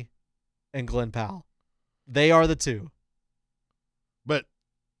Sweeney and Glenn Powell. They are the two. But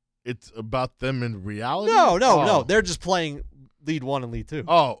it's about them in reality? No. They're just playing lead 1 and lead 2.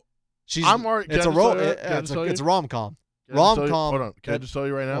 Oh. It's a rom-com. Hold on. Can I just tell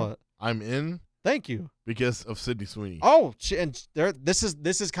you right now? What? I'm in. Thank you. Because of Sydney Sweeney. Oh, this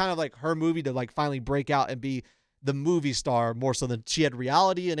is kind of like her movie to like finally break out and be the movie star more so than she had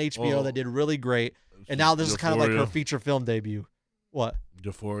reality and HBO that did really great. And now this is kind of like her feature film debut. What?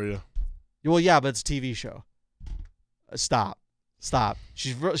 Euphoria. Well, yeah, but it's a TV show. Stop.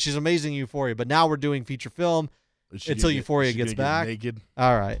 She's amazing in Euphoria, but now we're doing feature film until Euphoria gets back. Naked.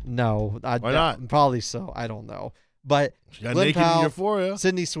 All right, no, Why not? Probably so. I don't know, but She got Glenn naked Powell, in Euphoria.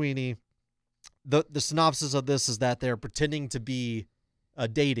 Sydney Sweeney. The synopsis of this is that they're pretending to be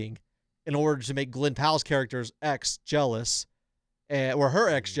dating in order to make Glenn Powell's character's ex jealous, or her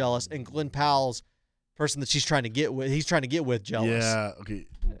ex jealous, and Glenn Powell's person that he's trying to get with jealous. Yeah. Okay.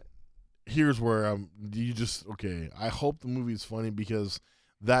 Here's where okay. I hope the movie's funny because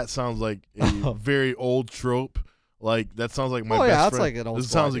that sounds like a very old trope. Like that sounds like my best that's friend. like an old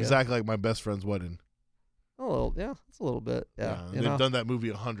This sounds idea. exactly like my best friend's wedding. A little, yeah, it's a little bit, yeah. They've done that movie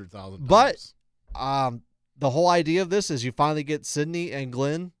 100,000 times. But the whole idea of this is you finally get Sydney and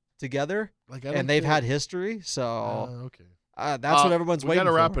Glenn together, and they've had history, so okay. that's what everyone's waiting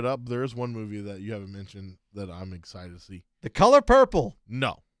for. We got to wrap it up. There is one movie that you haven't mentioned that I'm excited to see. The Color Purple.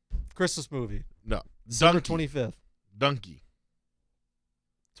 No. Christmas movie. No. December 25th. Donkey.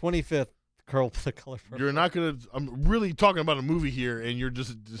 25th. The Color Purple. You're not going to – I'm really talking about a movie here, and you're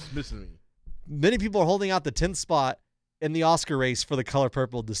just dismissing me. Many people are holding out the 10th spot in the Oscar race for The Color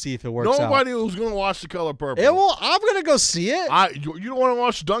Purple to see if it works out. Nobody was going to watch The Color Purple. I'm going to go see it. You don't want to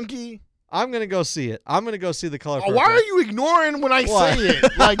watch Donkey? I'm going to go see it. I'm going to go see The Color Purple. Why are you ignoring when I say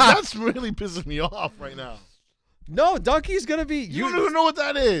it? Like, that's really pissing me off right now. No, Donkey's going to be... You don't even know what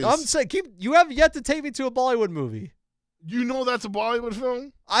that is. I'm saying, you have yet to take me to a Bollywood movie. You know that's a Bollywood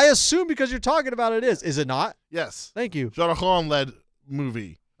film? I assume because you're talking about it is. Is it not? Yes. Thank you. Shah Rukh Khan led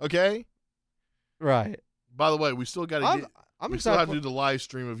movie. Okay? Right. By the way, we still got to I'm we still have to do the live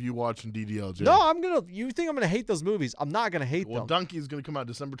stream of you watching DDLJ. No, you think I'm gonna hate those movies. I'm not gonna hate them. Well, Donkey is gonna come out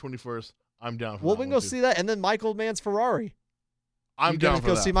December 21st. I'm down for that. Well, we can go see that, and then Michael Mann's Ferrari. I'm down for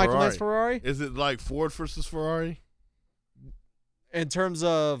that. Go see Michael Mann's Ferrari? Is it like Ford versus Ferrari? In terms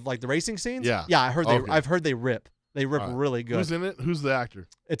of like the racing scenes? Yeah. Yeah, I've heard they rip. They rip really good. Who's in it? Who's the actor?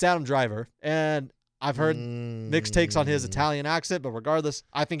 It's Adam Driver. And I've heard mixed takes on his Italian accent, but regardless,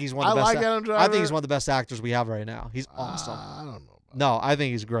 I think he's one of the best. Adam Driver. I think he's one of the best actors we have right now. He's awesome. I don't know. No, I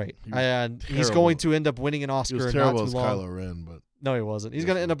think he's great. And terrible. he's going to end up winning an Oscar He was in not terrible too as long. Kylo Ren, but no, he wasn't. He's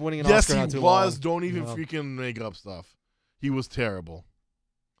going to end up winning an Oscar not too long. Yes, he was. Don't even freaking make up stuff. He was terrible.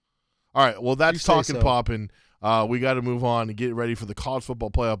 All right, well, that's talking popping. We got to move on and get ready for the college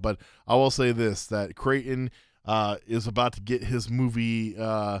football playoff. But I will say this, that Creighton is about to get his movie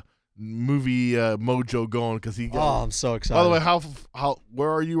mojo going because he got. Oh, I'm so excited. By the way, how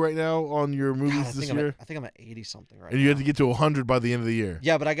where are you right now on your movies this year? I think I'm at 80 something right now. And you have to get to 100 by the end of the year.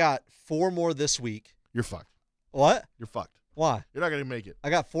 Yeah, but I got 4 more this week. You're fucked. What? You're fucked. Why? You're not gonna make it. I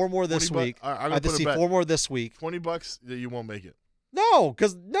got 4 more this week. I have to see 4 more this week. $20 that you won't make it. No,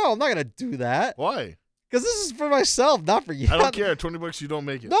 I'm not gonna do that. Why? Because this is for myself, not for you. I don't care. $20 you don't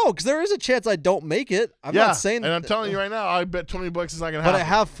make it. No, because there is a chance I don't make it. I'm not saying. And I'm telling you right now, I bet $20 is not gonna happen. But I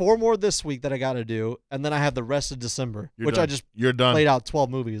have 4 more this week that I got to do, and then I have the rest of December, You're done. Laid out 12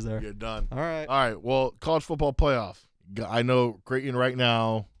 movies there. You're done. All right. All right. Well, college football playoff. I know Creighton right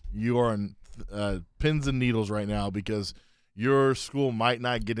now. You are in pins and needles right now because your school might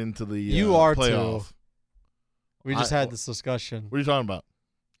not get into the you are playoff. Too. We just had this discussion. What are you talking about?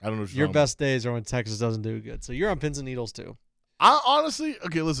 I don't know what your best days are when Texas doesn't do good. So you're on pins and needles too. I honestly,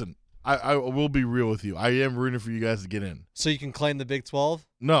 okay, listen. I will be real with you. I am rooting for you guys to get in. So you can claim the Big 12?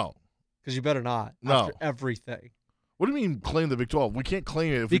 No. Because you better not. No. After everything. What do you mean claim the Big 12? We can't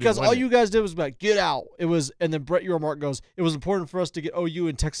claim it because all you guys did was like, get out. It was, and then Brett Mark goes, it was important for us to get OU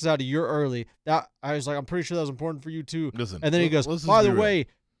and Texas out a year early. That I was like, I'm pretty sure that was important for you too. Listen. And then he goes, by the way,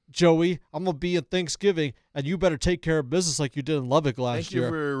 Joey, I'm going to be at Thanksgiving, and you better take care of business like you did in Lubbock last year.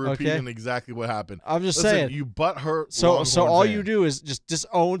 Thank you for repeating exactly what happened. I'm just saying. You butthurt. So all you do is just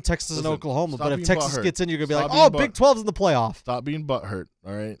disown Texas and Oklahoma. But if Texas gets in, you're going to be like, oh, Big 12's in the playoff. Stop being butthurt,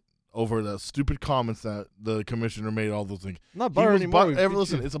 all right, over the stupid comments that the commissioner made, all those things. I'm not butthurt anymore.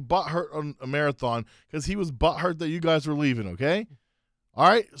 Listen, it's a butthurt on a marathon because he was butthurt that you guys were leaving, okay? All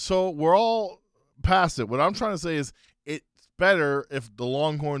right? So we're all past it. What I'm trying to say is better if the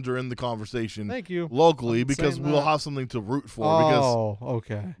Longhorns are in the conversation. Thank you. Locally, because we'll have something to root for.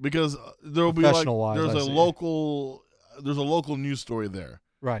 Okay. Because there will be there's a local news story there.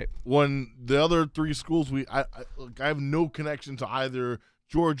 Right. When the other 3 schools, I have no connection to either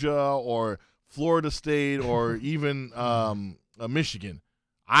Georgia or Florida State or even Michigan.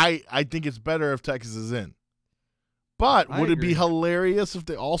 I think it's better if Texas is in. But would it be hilarious if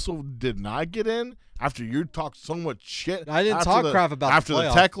they also did not get in after you talked so much shit? I didn't talk crap about after the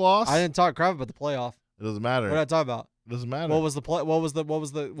playoff. The Tech loss. I didn't talk crap about the playoff. It doesn't matter. What did I talk about? Doesn't matter. What was the play? What was the?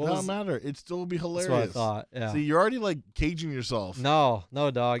 Doesn't matter. It still would be hilarious. That's what I thought. Yeah. See, you're already like caging yourself. No,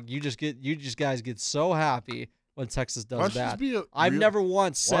 dog. You just guys get so happy when Texas does that. I've never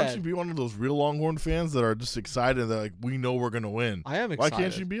once said. Why don't you be one of those real Longhorn fans that are just excited that like we know we're gonna win? I am excited. Why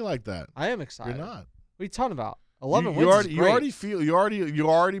can't you be like that? I am excited. You're not. What are you talking about? 11 wins is great. You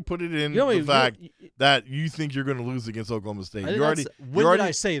already put it in the fact that you think you're going to lose against Oklahoma State. When did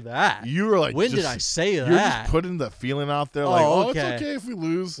I say that? You were like, when did I say that? You're just putting the feeling out there, it's okay if we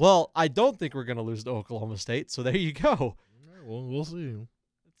lose. Well, I don't think we're going to lose to Oklahoma State, so there you go. Well, we'll see.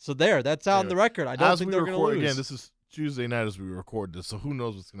 So that's on the record. I don't think they're going to lose. Again, this is Tuesday night as we record this, so who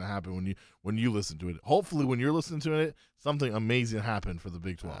knows what's going to happen when you listen to it. Hopefully, when you're listening to it, something amazing happened for the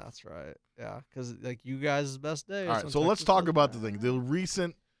Big 12. That's right. Yeah, because like you guys' best day. All right, so let's talk about the thing. The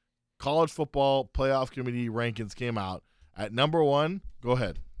recent college football playoff committee rankings came out. At number 1, go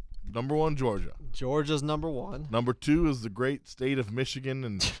ahead. Number 1, Georgia. Georgia's number 1. Number 2 is the great state of Michigan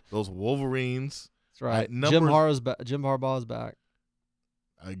and those Wolverines. That's right. Jim Harbaugh is back.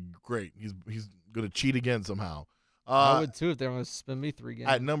 Great. He's going to cheat again somehow. I would too if they were going to spin me 3 games.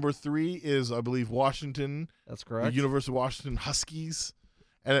 At number 3 is, I believe, Washington. That's correct. The University of Washington Huskies.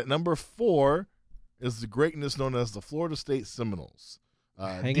 And at number 4 is the greatness known as the Florida State Seminoles.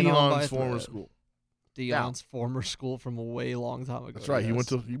 Deion's former school. Deion's former school from a way long time ago. That's right. Yes.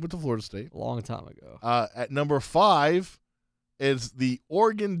 He went to Florida State. A long time ago. At number 5 is the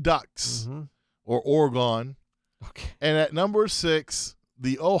Oregon Ducks, or Oregon. Okay. And at number 6,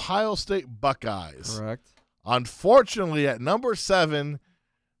 the Ohio State Buckeyes. Correct. Unfortunately, at number 7,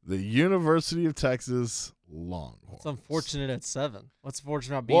 the University of Texas Longhorns. It's unfortunate at 7. What's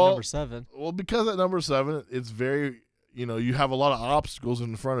fortunate about being number 7? Well, because at number 7, it's very, you have a lot of obstacles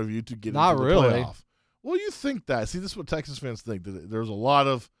in front of you to get into the really. Playoff. Well, you think that. See, this is what Texas fans think. That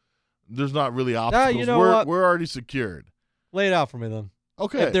there's not really obstacles. You know what? We're already secured. Lay it out for me then.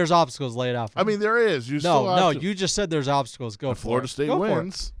 Okay. If there's obstacles, lay it out for me. I mean, there is. You just said there's obstacles. Go for it. If Florida State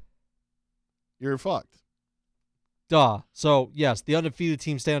wins, you're fucked. Duh. So, yes, the undefeated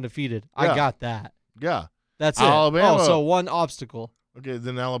team stay undefeated. Yeah. I got that. Yeah. That's Alabama. Oh, so one obstacle. Okay,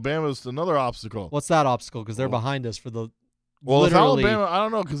 then Alabama's another obstacle. What's that obstacle? Because they're behind us for the if Alabama, I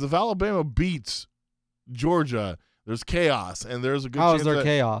don't know, because if Alabama beats Georgia, there's chaos, and there's a good chance. How is there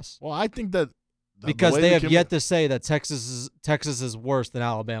chaos? Well, I think that because they have yet to say that Texas is worse than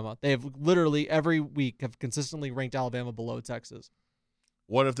Alabama. They have literally every week have consistently ranked Alabama below Texas.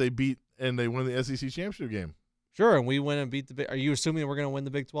 What if they beat and they win the SEC championship game? Sure, and we win and beat the. Are you assuming we're going to win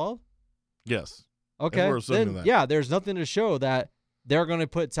the Big 12? Yes. Okay. We're assuming that. Yeah, there's nothing to show that they're going to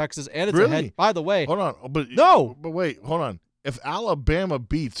put Texas and it's really? ahead. By the way, hold on, but wait, hold on. If Alabama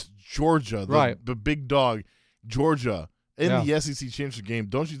beats Georgia, the big dog, Georgia in the SEC championship game,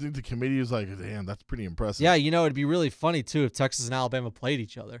 don't you think the committee is like, damn, that's pretty impressive? Yeah, it'd be really funny too if Texas and Alabama played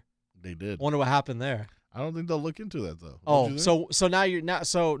each other. They did. Wonder what happened there. I don't think they'll look into that though.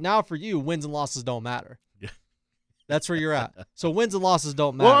 So now for you, wins and losses don't matter. Yeah. That's where you're at. So wins and losses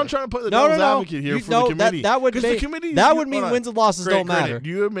don't matter. Well, I'm trying to put the devil's advocate here for the committee. That would mean wins and losses don't matter.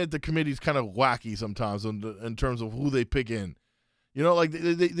 You admit the committee's kind of wacky sometimes in terms of who they pick in. Like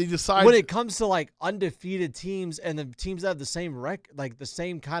they decide when it comes to like undefeated teams and the teams that have the same the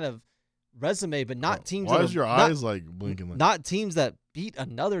same kind of resume, but not teams. Why is your eyes like blinking? Like not teams that beat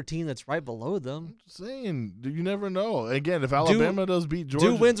another team that's right below them. I'm just saying, you never know. Again, if Alabama does beat Georgia,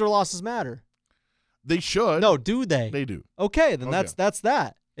 do wins or losses matter? They should. No, do they? They do. Okay, then that's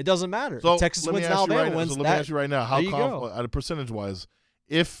that. It doesn't matter. So if Texas wins and Alabama wins. So let me ask you right now, how confident, at a percentage wise,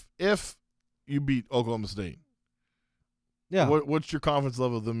 if you beat Oklahoma State, what's your confidence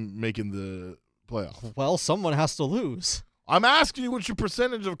level of them making the playoff? Well, someone has to lose. I'm asking you, what's your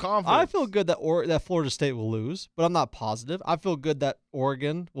percentage of confidence? I feel good that Florida State will lose, but I'm not positive. I feel good that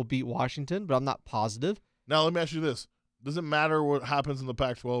Oregon will beat Washington, but I'm not positive. Now, let me ask you this. Does it matter what happens in the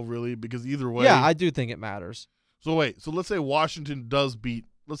Pac-12, really? Because either way. Yeah, I do think it matters. So, wait. So, let's say Washington does beat.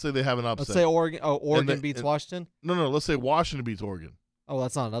 Let's say they have an upset. Let's say Oregon beats Washington? No. Let's say Washington beats Oregon. Oh,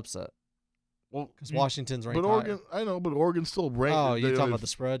 that's not an upset. Well, because Washington's ranked higher. I know, but Oregon's still ranked. Oh, you're talking about the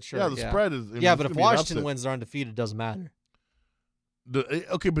spread? Sure. Yeah, the spread is. But if Washington wins, they're undefeated. It doesn't matter.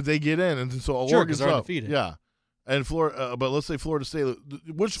 Okay, but they get in, and so Oregon's up. Undefeated. Yeah. And Florida, but let's say Florida State.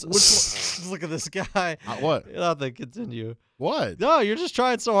 Which look at this guy. What? Nothing. Continue. What? No, you're just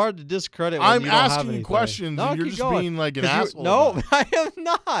trying so hard to discredit. I'm asking you questions, and you're just being like an asshole. No, I am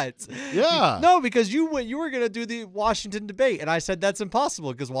not. Yeah. No, because you were gonna do the Washington debate, and I said that's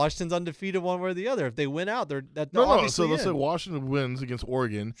impossible because Washington's undefeated one way or the other. If they win out, they're no. So let's say Washington wins against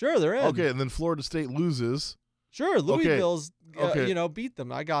Oregon. Sure, they're in. Okay, and then Florida State loses. Sure, Louisville's beat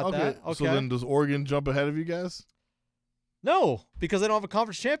them. I got that. Okay. So then does Oregon jump ahead of you guys? No, because they don't have a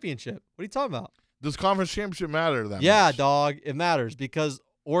conference championship. What are you talking about? Does conference championship matter that Yeah, much? dog. It matters because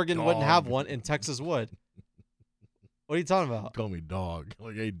Oregon wouldn't have Dog. one and Texas would. What are you talking about? Call me dog.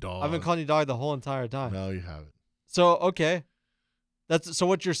 Like, hey, dog. I've been calling you dog the whole entire time. No, you haven't. So, okay. So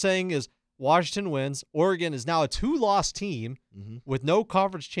what you're saying is Washington wins. Oregon is now a 2-loss team with no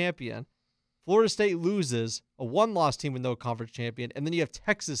conference champion. Florida State loses, a 1-loss team with no conference champion. And then you have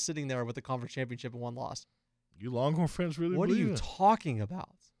Texas sitting there with a conference championship and 1 loss. You Longhorn fans really What are believe you it? talking about?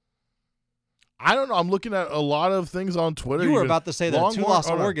 I don't know. I'm looking at a lot of things on Twitter. You were even. about to say that Longhorn- 2-loss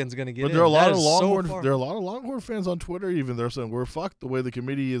oh, no. Oregon's going to get But in. there are a lot That of is so Longhorn. far. There are a lot of Longhorn fans on Twitter. Even they're saying we're fucked the way the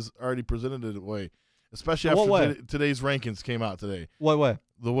committee is already presented it way, especially In what after way? today's rankings came out today. What way?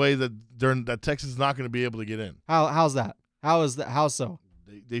 The way that that Texas is not going to be able to get in. How's that? How is that? How so?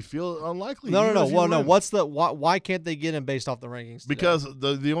 They feel unlikely. No. even if you Well, no. win. What's the why can't they get in based off the rankings? Today? Because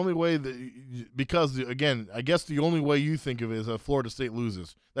the only way again, I guess the only way you think of it is that Florida State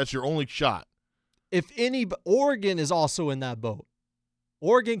loses. That's your only shot. if Oregon is also in that boat.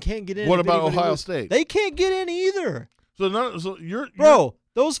 Oregon can't get in. What if about anybody Ohio loses. State? They can't get in either. So you're Bro,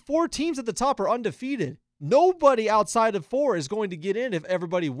 those 4 teams at the top are undefeated. Nobody outside of 4 is going to get in if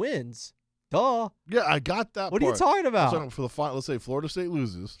everybody wins. Duh. Yeah, I got that. What are you talking about? So for the final, let's say Florida State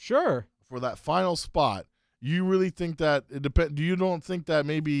loses Sure. for that final spot. You really think that it depends? Do you don't think that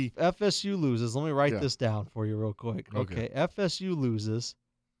maybe FSU loses. Let me write Yeah. this down for you real quick. Okay. FSU loses.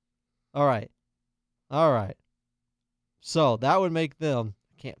 All right. So that would make them.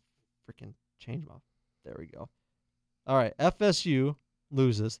 I can't freaking change my. There we go. All right. FSU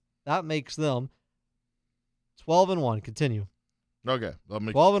loses. That makes them 12-1. Continue. okay? I'll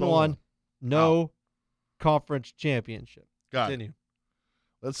make 12-1. No conference championship. Got it. Continue.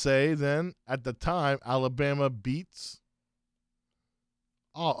 Let's say then at the time Alabama beats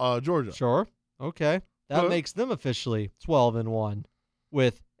Georgia. Sure. Okay. That Good. makes them officially 12-1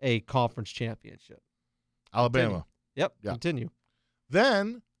 with a conference championship. Alabama. Yep. Yeah. Continue.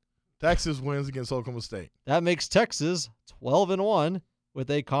 Then Texas wins against Oklahoma State. That makes Texas 12-1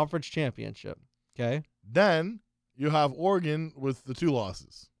 with a conference championship. Okay. Then you have Oregon with the 2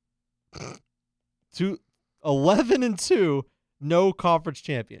 losses. 11-2, no conference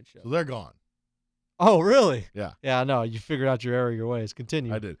championship. So they're gone. Oh, really? Yeah. Yeah, no, you figured out your error, your ways.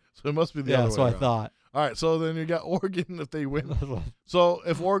 Continue. I did. So it must be the Yeah, other that's way what I around. thought. All right, so then you got Oregon if they win. So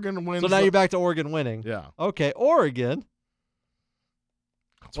if Oregon wins, So now you're back to Oregon winning. yeah. Okay, Oregon.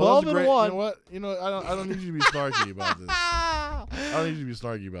 Well, 12-1. you know what? I don't need you to be snarky about this. I don't need you to be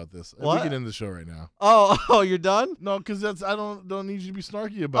snarky about this. What? We can end the show right now. Oh, you're done? No, because I don't need you to be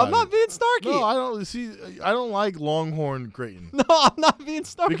snarky about it. I'm not being snarky. No, I don't see. I don't like Longhorn Creighton. No, I'm not being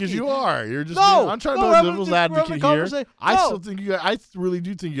snarky. Because you are. You're just. No, I'm trying no, to we're be having devil's a- we're having a advocate here. conversation. I No. still think I really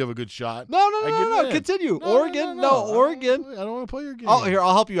do think you have a good shot. No. I get in. Continue. No, Oregon. no. Oregon. I don't want to play your game. Oh, here,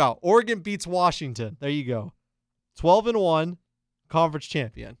 I'll help you out. Oregon beats Washington. There you go. 12-1, conference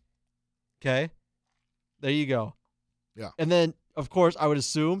champion. Okay? There you go. Yeah. And then, of course, I would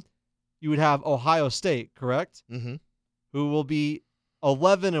assume you would have Ohio State, correct? Mm-hmm. Who will be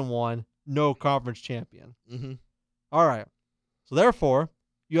 11-1, no conference champion. Mm-hmm. All right. So, therefore,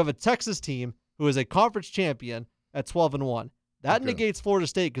 you have a Texas team who is a conference champion at 12-1. That Okay. negates Florida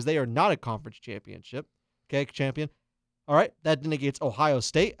State because they are not a conference champion. All right. That negates Ohio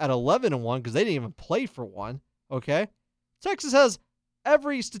State at 11-1 because they didn't even play for one. Okay. Texas has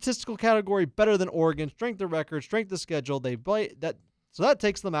every statistical category better than Oregon. Strength of record, strength of schedule. They play that, so that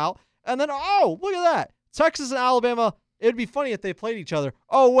takes them out. And then, oh, look at that. Texas and Alabama. It'd be funny if they played each other.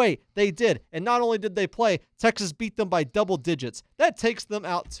 Oh, wait, they did. And not only did they play, Texas beat them by double digits. That takes them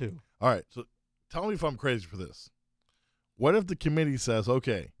out too. All right. So tell me if I'm crazy for this. What if the committee says,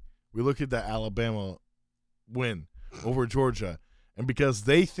 okay, we look at that Alabama win over Georgia, and because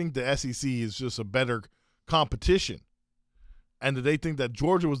they think the SEC is just a better competition, and that they think that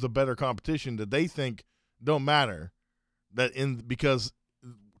Georgia was the better competition, that they think don't matter, because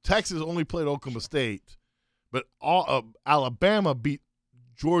Texas only played Oklahoma State, but Alabama beat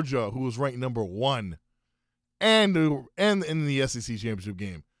Georgia, who was ranked number 1, and in the SEC championship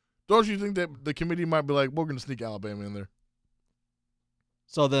game. Don't you think that the committee might be like, we're going to sneak Alabama in there?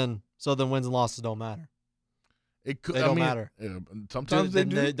 So then wins and losses don't matter. It could. They don't matter. Yeah, sometimes they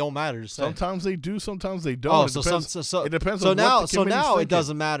do. They don't matter. Just say. Sometimes they do. Sometimes they don't. Oh, It depends. It depends so on now, what the so committee's now it thinking.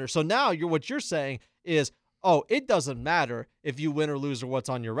 doesn't matter. So now what you're saying is, oh, it doesn't matter if you win or lose or what's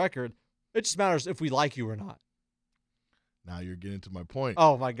on your record. It just matters if we like you or not. Now you're getting to my point.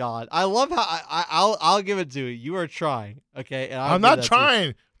 Oh my God, I love how I'll give it to you. You are trying, okay? And I'm not trying.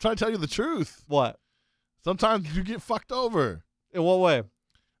 I'm trying to tell you the truth. What? Sometimes you get fucked over. In what way?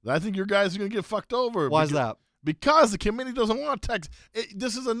 I think your guys are going to get fucked over. Why is that? Because the committee doesn't want Texas.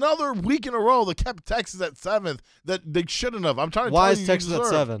 This is another week in a row that kept Texas at 7th that they shouldn't have. I'm trying to Why tell you. Is Texas at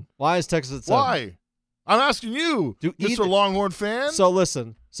 7? Why is Texas at 7? Why? I'm asking you, Mr. Longhorn fan. So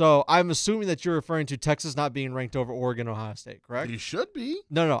listen. So I'm assuming that you're referring to Texas not being ranked over Oregon, Ohio State, correct? You should be.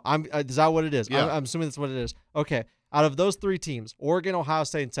 No. Is that what it is? Yeah. I'm assuming that's what it is. Okay. Out of those 3 teams, Oregon, Ohio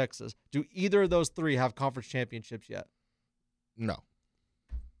State, and Texas, do either of those 3 have conference championships yet? No.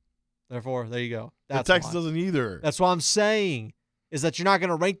 Therefore, there you go. But Texas doesn't either. That's what I'm saying, is that you're not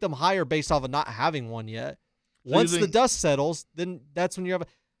going to rank them higher based off of not having one yet. So Once the dust settles, then that's when you have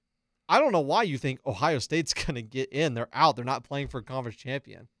I don't know why you think Ohio State's going to get in. They're out. They're not playing for a conference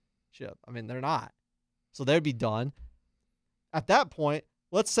championship. I mean, they're not. So they'd be done. At that point,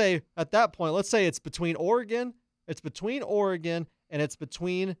 let's say it's between Oregon, and it's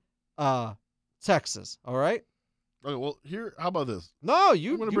between Texas, all right? Okay, well, how about this? No,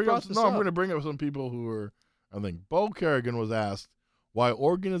 I'm going to bring up some people who are, I think, Bo Kerrigan was asked why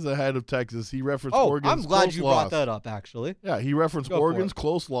Oregon is ahead of Texas. He referenced Oregon's I'm glad close you loss. brought that up, actually. Yeah, he referenced Oregon's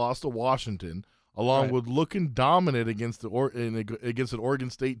close loss to Washington, along with looking dominant against an Oregon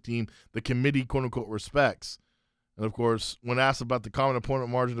State team the committee, quote-unquote, respects. And, of course, when asked about the common opponent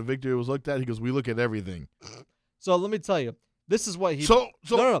margin of victory was looked at, he goes, we look at everything. So let me tell you, this is what he So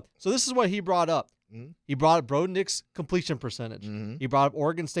this is what he brought up. Mm-hmm. He brought up Bro Nick's completion percentage. Mm-hmm. He brought up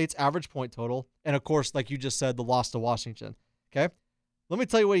Oregon State's average point total, and of course, like you just said, the loss to Washington. Okay, let me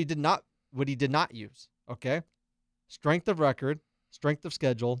tell you what he did not use. Okay, strength of record, strength of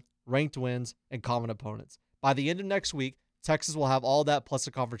schedule, ranked wins, and common opponents. By the end of next week, Texas will have all that plus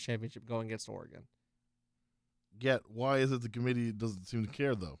a conference championship going against Oregon. Yet, why is it the committee doesn't seem to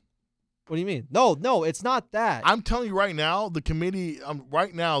care though? What do you mean? No, it's not that. I'm telling you right now, the committee.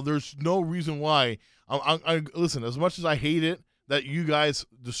 Right now, there's no reason why. Listen. As much as I hate it that you guys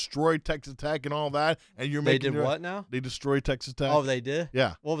destroyed Texas Tech and all that, and you're making what now? They destroyed Texas Tech. Oh, they did.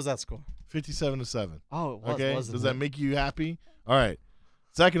 Yeah. What was that score? 57-7. Oh, it was. Okay. Wasn't Does it? that make you happy? All right.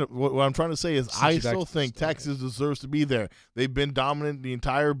 Second, what I'm trying to say is I still think Texas deserves to be there. They've been dominant the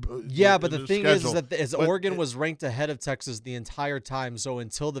entire but the thing schedule. is Oregon was ranked ahead of Texas the entire time, so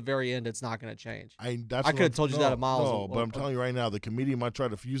until the very end, it's not going to change. I could have told you that a mile ago. No, but I'm telling you right now, the committee might try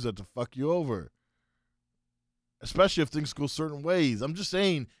to use that to fuck you over, especially if things go certain ways. I'm just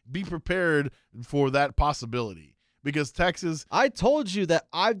saying, be prepared for that possibility. Because Texas, I told you that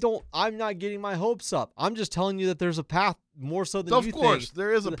I'm not getting my hopes up. I'm just telling you that there's a path more so than you think. Of course,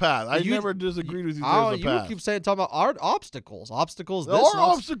 there is a path. I never disagreed with you. There's a path. You keep talking about obstacles. Obstacles. There are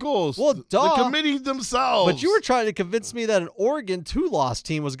obstacles. Well, duh. The committee themselves. But you were trying to convince me that an Oregon 2-loss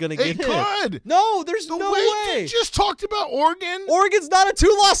team was going to get in. It could. No, there's no way. You just talked about Oregon. Oregon's not a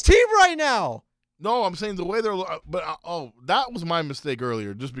 2-loss team right now. No, I'm saying the way they're – but that was my mistake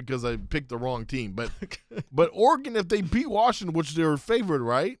earlier just because I picked the wrong team. But Oregon, if they beat Washington, which they're favored,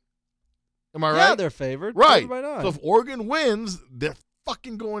 right? Am I right? Yeah, they're favored. Right. So if Oregon wins, they're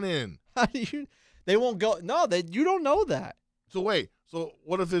fucking going in. How do you – they won't go – no, you don't know that. So wait. So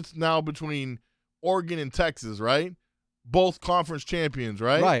what if it's now between Oregon and Texas, right? Both conference champions,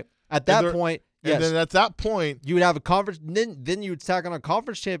 right? Right. At that point, yes. And then at that point – you would have a conference – then you would tack on a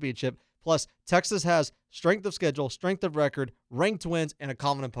conference championship. Plus, Texas has strength of schedule, strength of record, ranked wins, and a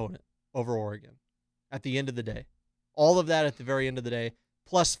common opponent over Oregon at the end of the day. All of that at the very end of the day.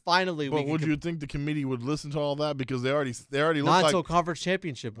 Plus, finally, but would you think the committee would listen to all that because they already look not like until conference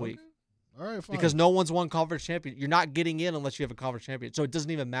championship week. Okay. All right, fine. Because no one's won conference champion. You're not getting in unless you have a conference champion. So it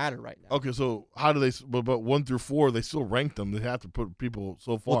doesn't even matter right now. Okay, so how do they? But 1 through 4, they still rank them. They have to put people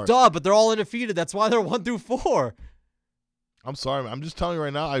so far. Well, duh, but they're all undefeated. That's why they're 1 through 4. I'm sorry, man. I'm just telling you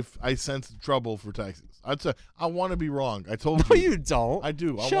right now. I sense trouble for Texas. I want to be wrong. I told you. No, you don't. I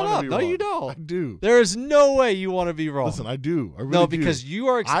do. Shut up. Be no, wrong. You don't. I do. There is no way you want to be wrong. Listen, I do. I really no, do. because you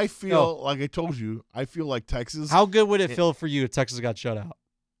are. I feel like I told you. I feel like Texas. How good would it feel for you if Texas got shut out?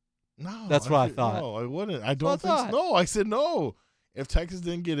 No, that's what I thought. No, I wouldn't. I don't think so. No, I said no. If Texas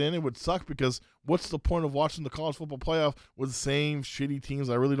didn't get in, it would suck because what's the point of watching the college football playoff with the same shitty teams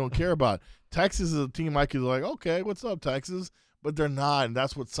I really don't care about? Texas is a team I could like, okay, what's up, Texas? But they're not, and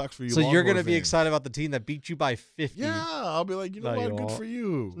that's what sucks for you. So you're going to be excited about the team that beat you by 50. Yeah, I'll be like, you know what? Good for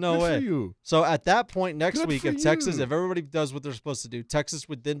you. No good way. For you. So at that point next week, if Texas, if everybody does what they're supposed to do, Texas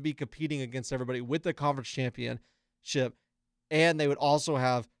would then be competing against everybody with the conference championship, and they would also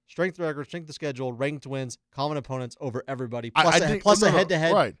have strength of record, strength of schedule, ranked wins, common opponents over everybody, plus a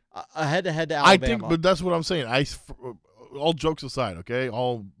head-to-head, right. A head-to-head to I Alabama. think, but that's what I'm saying. All jokes aside, okay?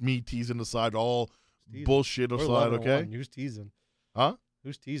 All me teasing aside, all bullshit aside, okay? Who's teasing? Huh?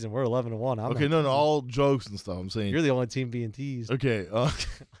 Who's teasing? We're 11-1. Okay, no, all jokes and stuff. I'm saying you're the only team being teased. Okay,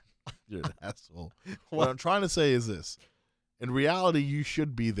 You're an asshole. What I'm trying to say is this. In reality, you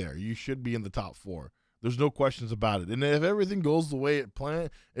should be there. You should be in the top 4. There's no questions about it. And if everything goes the way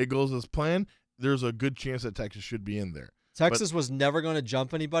it goes as planned, there's a good chance that Texas should be in there. Texas was never going to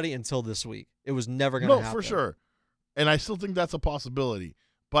jump anybody until this week. It was never going to happen. No, for sure. And I still think that's a possibility.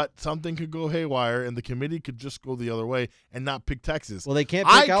 But something could go haywire, and the committee could just go the other way and not pick Texas. Well, they can't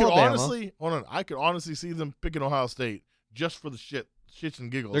pick Alabama. I could honestly see them picking Ohio State just for the shits and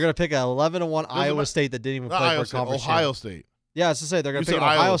giggles. They're going to pick an 11-1 Iowa State that didn't even play for a conference. Ohio State. Yeah, I was to say they're going to pick an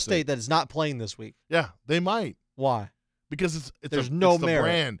Ohio State that is not playing this week. Yeah, they might. Why? Because there's no the merit.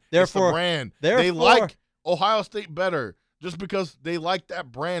 Brand. Therefore, it's the brand. They like Ohio State better just because they like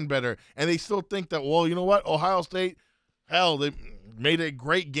that brand better, and they still think that, well, you know what, Ohio State, hell, they made a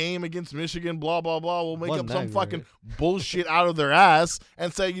great game against Michigan, blah, blah, blah. We'll make up some fucking bullshit out of their ass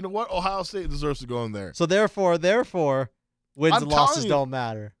and say, you know what, Ohio State deserves to go in there. So therefore, wins and losses don't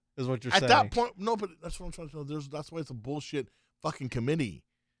matter, is what you're saying. At that point, no, but that's what I'm trying to know. That's why it's a bullshit fucking committee.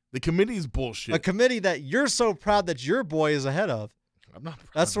 The committee's bullshit. A committee that you're so proud that your boy is ahead of. I'm not proud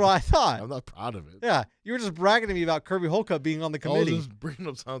That's of what it. I thought. I'm not proud of it. Yeah, you were just bragging to me about Kirby Holcup being on the committee. I was just bringing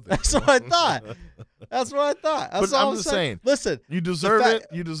up something. That's what I thought. That's what I thought. That's but all I'm just saying. Listen, you deserve it.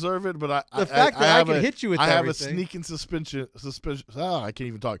 You deserve it. But the fact that I can hit you with I have everything. a sneaking suspicion. I can't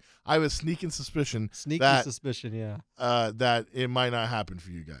even talk. I have a sneaking suspicion. Yeah. That it might not happen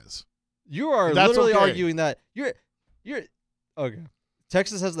for you guys. You are literally arguing that you're okay.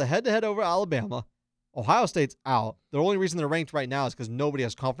 Texas has the head-to-head over Alabama. Ohio State's out. The only reason they're ranked right now is because nobody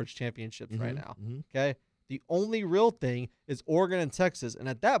has conference championships right now. Okay? The only real thing is Oregon and Texas. And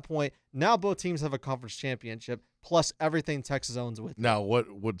at that point, now both teams have a conference championship plus everything Texas owns with it. Now, what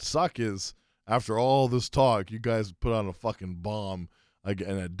would suck is after all this talk, you guys put on a fucking bomb and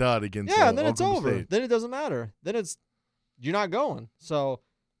a dud against and then it's Oklahoma over. State. Then it doesn't matter. Then you're not going. So,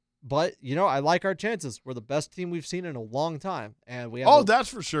 but, I like our chances. We're the best team we've seen in a long time. And we have that's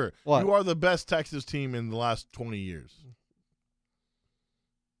for sure. What? You are the best Texas team in the last 20 years.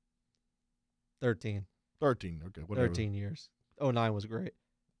 13. 13, okay, whatever. 13 years. 09 was great.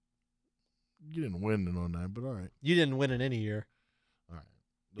 You didn't win in 09, but all right. You didn't win in any year. All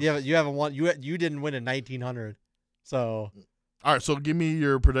right. You haven't won. You didn't win in 1900. So. All right, so give me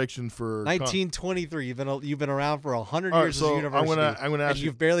your prediction for 1923. You've been around for 100 years as a university. I'm gonna ask you.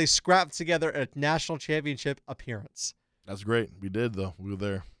 You've barely scrapped together a national championship appearance. That's great. We did though. We were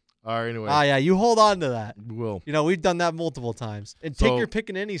there. All right. Anyway. Yeah. You hold on to that. We will. We've done that multiple times. And take your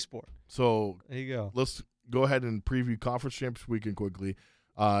pick in any sport. So there you go. Let's go ahead and preview Conference Championship Weekend quickly.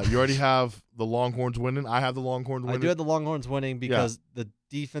 You already have the Longhorns winning. I have the Longhorns winning. I do have the Longhorns winning because the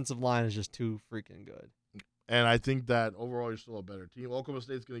defensive line is just too freaking good. And I think that overall you're still a better team. Oklahoma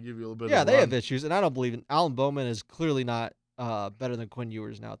State's going to give you a little bit of a they have issues, and I don't believe in Alan Bowman is clearly not better than Quinn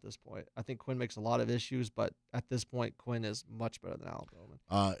Ewers now at this point. I think Quinn makes a lot of issues, but at this point, Quinn is much better than Alan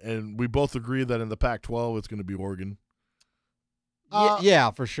Bowman. And we both agree that in the Pac-12, it's going to be Oregon.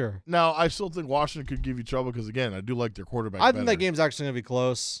 Yeah, for sure. Now, I still think Washington could give you trouble because, again, I do like their quarterback I think that game's actually going to be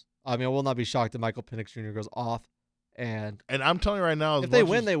close. I mean, I will not be shocked if Michael Penix Jr. goes off. And I'm telling you right now, if they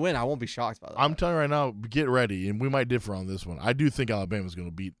win, they win. I won't be shocked by that. I'm telling you right now, get ready, and we might differ on this one. I do think Alabama's going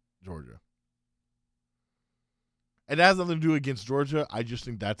to beat Georgia. It has nothing to do against Georgia. I just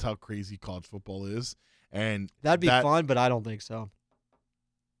think that's how crazy college football is, and that'd be fun. But I don't think so.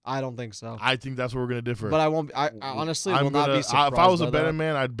 I think that's where we're going to differ. But I won't. I honestly will not be surprised. If I was a betting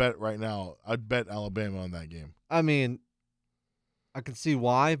man, I'd bet right now. I'd bet Alabama on that game. I mean, I can see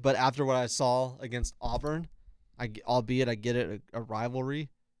why, but after what I saw against Auburn. Albeit I get it, a rivalry.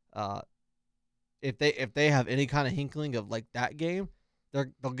 If they have any kind of hinkling of like that game,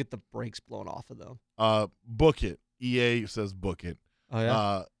 they'll get the brakes blown off of them. Book it. EA says book it. Oh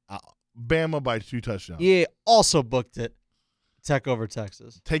yeah. Bama by 2 touchdowns. EA also booked it. Tech over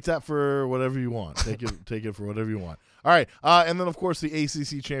Texas. Take that for whatever you want. Take it for whatever you want. All right. And then of course the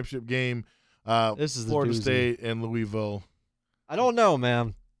ACC championship game. This is Florida State and Louisville. I don't know,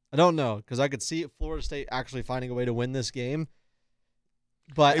 man. I don't know because I could see Florida State actually finding a way to win this game.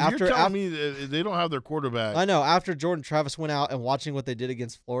 But if you're telling me they don't have their quarterback, I know. After Jordan Travis went out and watching what they did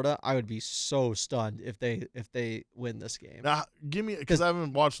against Florida, I would be so stunned if they win this game. Now, give me because I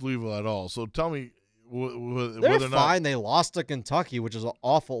haven't watched Louisville at all. So tell me whether they're or fine. Not, they lost to Kentucky, which is an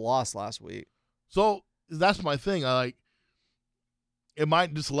awful loss last week. So that's my thing. It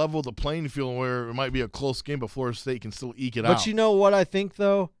might just level the playing field where it might be a close game, but Florida State can still eke it out. But you know what I think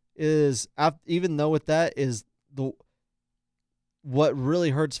though. Is even though with that is what really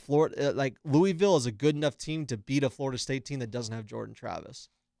hurts Florida, like Louisville is a good enough team to beat a Florida State team that doesn't have Jordan Travis.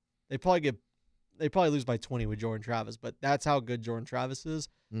 They probably get they probably lose by 20 with Jordan Travis, but that's how good Jordan Travis is.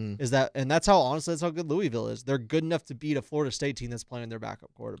 Mm. And that's how good Louisville is. They're good enough to beat a Florida State team that's playing their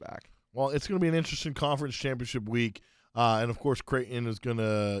backup quarterback. Well, it's going to be an interesting conference championship week, and of course, Creighton is you're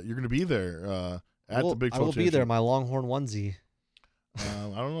gonna be there at the Big 12 I will be there, my Longhorn onesie. I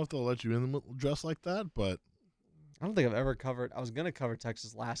don't know if they'll let you in dressed like that, but I don't think I've ever covered. I was gonna cover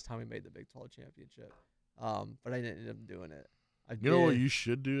Texas last time we made the Big 12 championship, but I didn't end up doing it. You know what you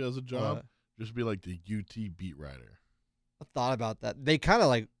should do as a job? Just be like the UT beat writer. I thought about that. They kind of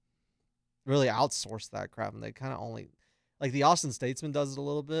like really outsource that crap, and they kind of only like the Austin Statesman does it a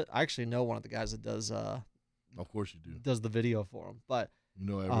little bit. I actually know one of the guys that does. Of course you do. Does the video for him, but you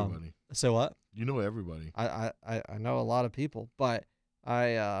know everybody. So what? You know everybody. I know a lot of people, but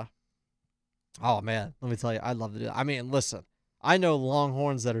oh man, let me tell you, I'd love to do that. I mean, listen, I know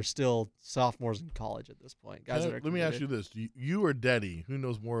Longhorns that are still sophomores in college at this point. Guys that are let me ask you this: you or Daddy, who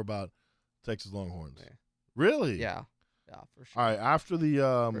knows more about Texas Longhorns? Yeah. Really? Yeah, for sure. All right, after the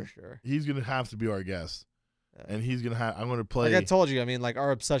for sure, he's gonna have to be our guest, and he's gonna have. I'm gonna play. Like I told you, I mean, like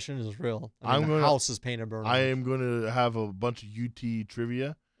our obsession is real. The house is painted burn. I am gonna have a bunch of UT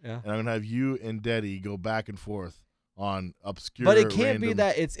trivia. Yeah, and I'm gonna have you and Daddy go back and forth on obscure. But it can't be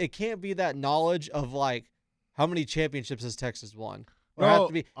that it can't be that knowledge of like how many championships has Texas won. Or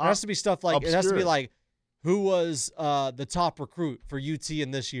it has to be stuff like obscure. It has to be like who was the top recruit for UT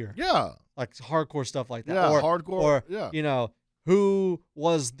in this year. Yeah, like hardcore stuff like that. Yeah, or, hardcore. Or yeah. Who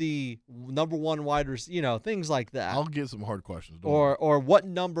was the number one wide receiver? Things like that. I'll get some hard questions. Or what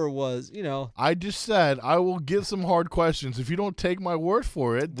number was I just said I will get some hard questions. If you don't take my word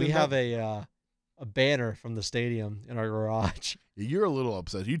for it, we have a banner from the stadium in our garage. You're a little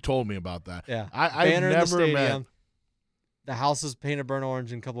upset. You told me about that. Yeah, I've never in the stadium. met. The house is painted burnt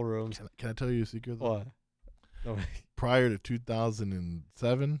orange in a couple of rooms. Can I tell you a secret? What? No. Prior to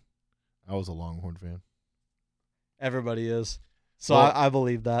 2007, I was a Longhorn fan. Everybody is. So I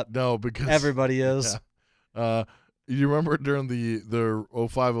believe that. No, because everybody is. Yeah. You remember during the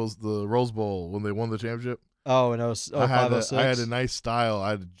 05 the Rose Bowl when they won the championship? Oh, and 05, I had a nice style.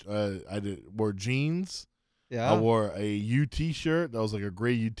 I wore jeans. Yeah. I wore a UT shirt. That was like a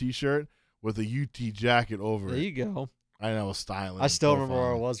gray UT shirt with a UT jacket over it. There you go. And I was styling. I still remember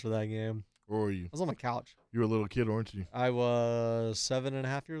where I was for that game. Where were you? I was on my couch. You were a little kid, weren't you? I was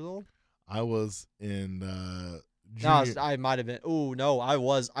 7.5 years old. I was in no, I might have been. Oh no, I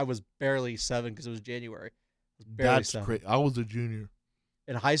was barely 7 because it was January. That's crazy. I was a junior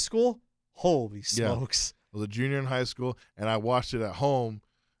in high school. Holy smokes! I was a junior in high school, and I watched it at home,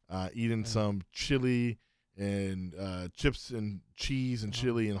 eating some chili and chips and cheese and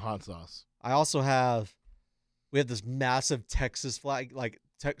chili and hot sauce. I also we have this massive Texas flag, like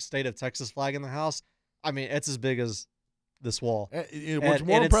state of Texas flag in the house. I mean, it's as big as this wall. What's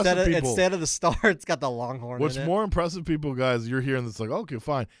more impressive, people, instead of the star, it's got the Longhorn. What's more impressive, people, guys, you're hearing this like, okay,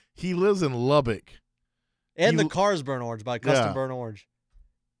 fine. He lives in Lubbock, and the car's burnt orange by custom burnt orange,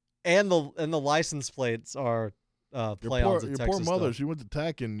 and the license plates are play-ons. Your poor mother, she went to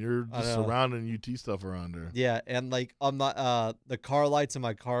Tech, and you're just surrounding UT stuff around her. Yeah, and like on my the car lights in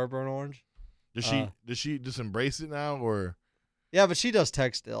my car are burnt orange. Does she just embrace it now, or? Yeah, but she does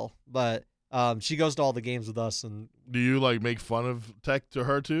Tech still, but. She goes to all the games with us, and do you like make fun of Tech to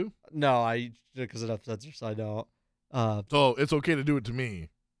her too? No, because it upsets her, so I don't. So it's okay to do it to me.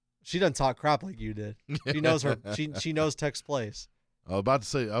 She doesn't talk crap like you did. She knows she knows Tech's place. I was about to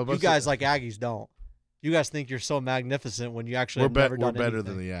say, you guys like Aggies don't. You guys think you're so magnificent when you actually have never done anything. We're better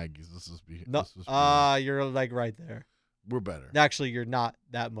than the Aggies. You're like right there. We're better. Actually, you're not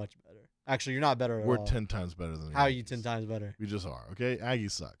that much better. Actually, you're not better at all. We're 10 times better than the How Aggies. are you 10 times better? We just are. Okay,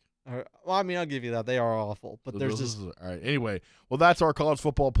 Aggies suck. Well, I mean, I'll give you that. They are awful. But there's this. All right. Anyway, well, that's our college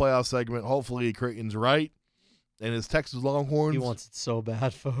football playoff segment. Hopefully, Creighton's right. And his Texas Longhorns. He wants it so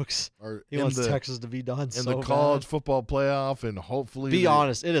bad, folks. He wants Texas to be done so bad. In the college football playoff, and hopefully. Be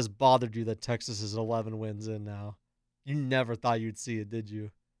honest, it has bothered you that Texas is 11 wins in now. You never thought you'd see it, did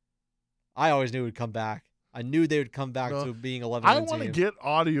you? I always knew it would come back. I knew they would come back to being 11 wins. I want to get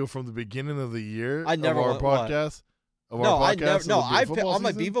audio from the beginning of the year of our podcast. I never. On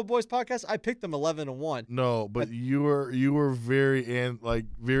my Bevo Boys podcast, I picked them 11-1. No, but you were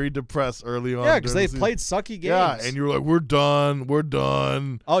very depressed early on. Yeah, because they played sucky games. Yeah, and you were like, "We're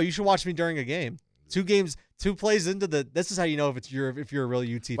done." Oh, you should watch me during a game. 2 games, 2 plays into the. This is how you know if you're a real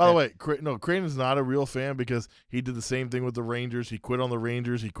UT fan. By the way, Creighton's not a real fan because he did the same thing with the Rangers. He quit on the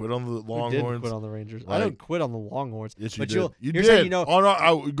Rangers. He quit on the Longhorns. Who didn't quit on the Rangers? I didn't quit on the Longhorns. Yes, you but did. You did. Saying,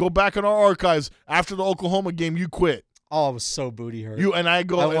 go back on our archives after the Oklahoma game. You quit. Oh, I was so booty hurt. I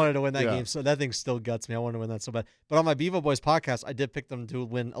wanted to win that yeah. game, so that thing still guts me. I wanted to win that so bad. But on my Bevo Boys podcast, I did pick them to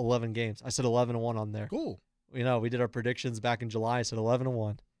win 11 games. I said 11-1 on there. Cool. We did our predictions back in July. I said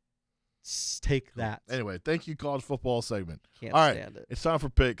 11-1. Take that. Anyway, thank you, college football segment. Can't All right, stand it. it's time for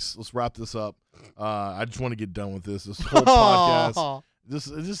picks. Let's wrap this up. I just want to get done with this whole podcast. This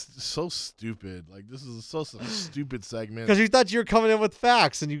is just so stupid. Like, this is such a stupid segment. Because you thought you were coming in with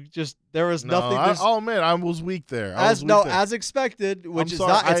facts, and there was nothing. Oh man, I was weak there. As expected, which it's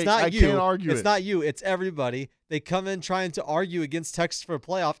not you. Can't argue it's not you. It's everybody. They come in trying to argue against Texas for a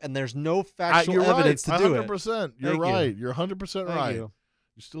playoff, and there's no factual evidence to do it. 100%. You're right. You're 100% right. You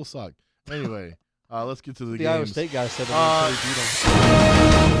still suck. Anyway, let's get to the games. The Iowa State guy said that beat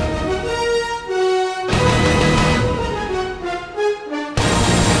them.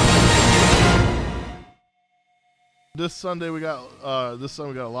 This Sunday we got a lot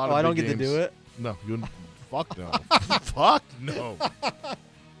of. Oh, I don't get to do it. No, fuck no, fuck no.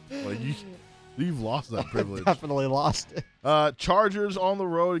 Well, you've lost that privilege. Definitely lost it. Chargers on the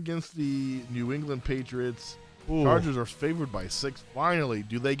road against the New England Patriots. Ooh. Chargers are favored by 6. Finally,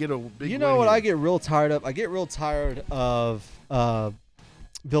 do they get a big? You know what? Here? I get real tired of. I get real tired of Bill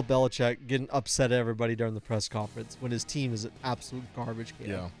Belichick getting upset at everybody during the press conference when his team is an absolute garbage can.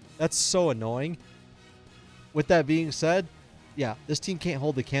 Yeah, that's so annoying. With that being said, yeah, this team can't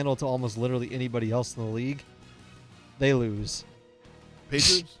hold the candle to almost literally anybody else in the league. They lose.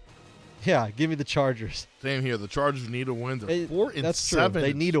 Patriots? Yeah, give me the Chargers. Same here. The Chargers need a win. They're 4-7. That's true.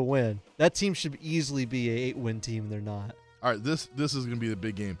 They need a win. That team should easily be a 8-win team. They're not. All right, this is going to be the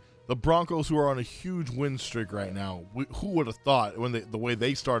big game. The Broncos, who are on a huge win streak right now, who would have thought when the way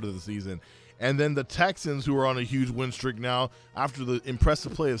they started the season? And then the Texans, who are on a huge win streak now after the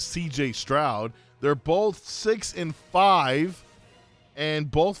impressive play of C.J. Stroud. They're both 6-5 and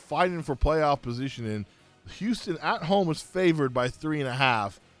both fighting for playoff position. And Houston at home is favored by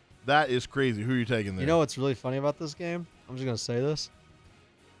 3.5. That is crazy. Who are you taking there? You know what's really funny about this game? I'm just going to say this.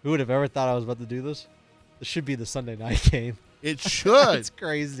 Who would have ever thought I was about to do this? This should be the Sunday night game. It should. It's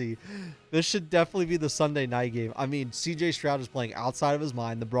crazy. This should definitely be the Sunday night game. I mean, C.J. Stroud is playing outside of his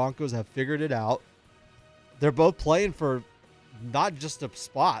mind. The Broncos have figured it out. They're both playing for not just a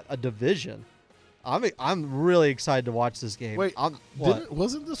spot, a division. I'm really excited to watch this game. Wait,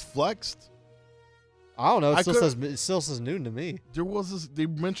 wasn't this flexed? I don't know. It still says noon to me. There was this. They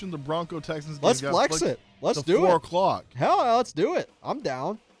mentioned the Bronco Texans game. Let's flex it. Let's do it. 4 o'clock. Hell, let's do it. I'm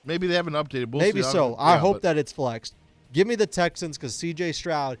down. Maybe they haven't updated. Maybe so. I hope that it's flexed. Give me the Texans because C.J.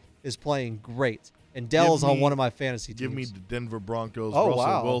 Stroud is playing great, and Dell's on one of my fantasy teams. Give me the Denver Broncos. Oh,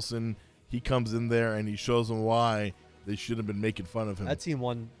 Russell Wilson. He comes in there and he shows them why they should have been making fun of him. That team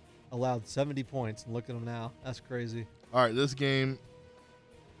allowed 70 points, and look at them now. That's crazy. All right, this game.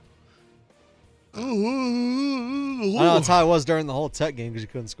 I know that's how it was during the whole Tech game because you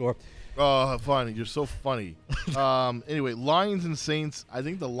couldn't score. Oh, funny. You're so funny. Anyway, Lions and Saints. I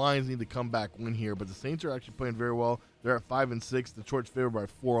think the Lions need to come back win here, but the Saints are actually playing very well. They're at 5-6. Detroit's favored by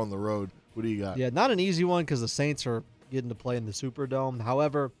 4 on the road. What do you got? Yeah, not an easy one because the Saints are getting to play in the Superdome.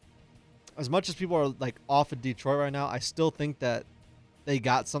 However, as much as people are like off of Detroit right now, I still think that they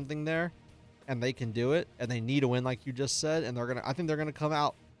got something there, and they can do it, and they need a win, like you just said. And I think they're gonna come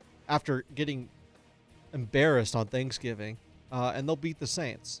out after getting embarrassed on Thanksgiving, and they'll beat the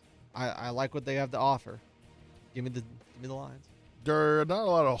Saints. I like what they have to offer. Give me the Lions. There are not a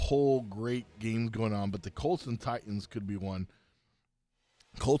lot of whole great games going on, but the Colts and Titans could be one.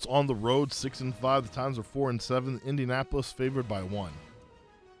 Colts on the road, 6-5. The Titans are 4-7. Indianapolis favored by 1.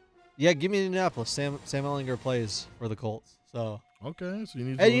 Yeah, give me Indianapolis. Sam Ehlinger plays for the Colts, so. Okay, so you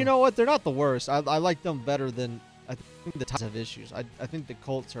need. And you know what? They're not the worst. I like them better than I think the Titans have issues. I think the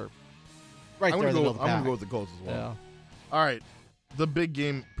Colts are right there in the middle of the pack. I'm gonna go with the Colts as well. Yeah. All right, the big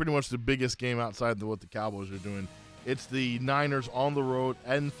game, pretty much the biggest game outside of what the Cowboys are doing. It's the Niners on the road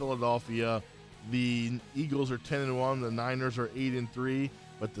in Philadelphia. The Eagles are 10-1. The Niners are 8-3.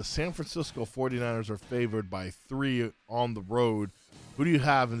 But the San Francisco 49ers are favored by 3 on the road. Who do you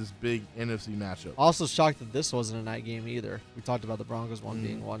have in this big NFC matchup? Also shocked that this wasn't a night game either. We talked about the Broncos one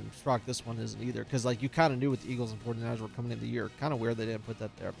being one. Shocked this one isn't either because like you kind of knew what the Eagles and 49ers were coming into the year. Kind of weird they didn't put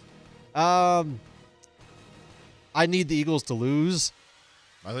that there. I need the Eagles to lose.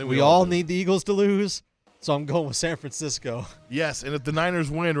 I think we all need the Eagles to lose. So I'm going with San Francisco. Yes, and if the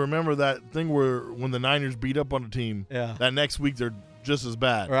Niners win, remember that thing where when the Niners beat up on a team, that next week they're just as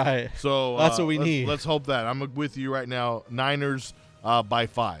bad. Right. So that's what we need. Let's hope that. I'm with you right now. Niners by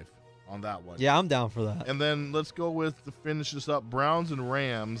 5 on that one. Yeah, I'm down for that. And then let's go with, to finish this up, Browns and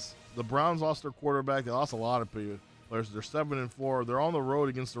Rams. The Browns lost their quarterback. They lost a lot of people. They're 7-4. They're on the road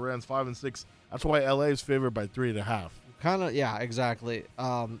against the Rams 5-6. That's why LA is favored by 3.5. Kind of, yeah, exactly.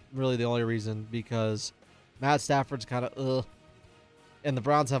 Really the only reason, because Matt Stafford's kind of and the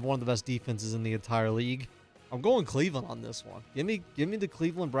Browns have one of the best defenses in the entire league. I'm going Cleveland on this one. Give me the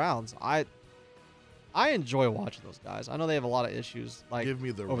Cleveland Browns. I enjoy watching those guys. I know they have a lot of issues Give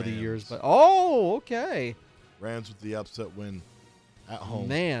me the over Rams. the years, but okay. Rams with the upset win at home.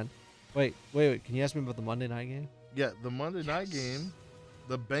 Man, wait. Can you ask me about the Monday night game? Yeah, the Monday night game,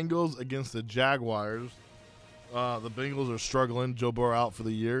 the Bengals against the Jaguars. The Bengals are struggling. Joe Burrow out for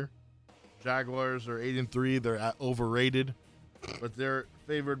the year. Jaguars are 8-3. They're overrated, but they're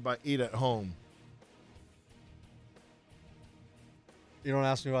favored by 8 at home. You don't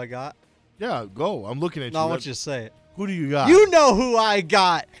ask me who I got? Yeah, go. I'm looking at No, you. I want you to say it. Who do you got? You know who I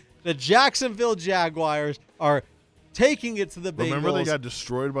got. The Jacksonville Jaguars are taking it to the Bengals. Remember they got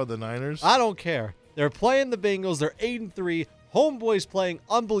destroyed by the Niners? I don't care. They're playing the Bengals. They're 8-3. Homeboy's playing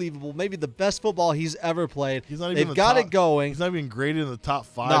unbelievable. Maybe the best football he's ever played. He's not even They've got it going. He's not even graded in the top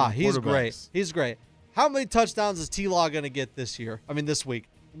 5. Nah, he's quarterbacks. great. He's great. How many touchdowns is T-Law going to get this week?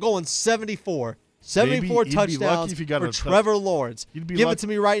 I'm going 74. 74 He'd be lucky touchdowns if he got for a Trevor Lawrence. He'd be Give lucky. it to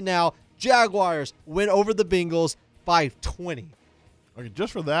me right now. Jaguars win over the Bengals by 20. Okay,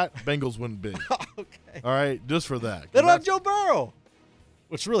 just for that, Bengals win big. Okay. All right, just for that. They don't have Joe Burrow,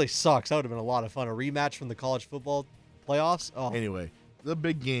 which really sucks. That would have been a lot of fun. A rematch from the college football playoffs. Oh. Anyway, the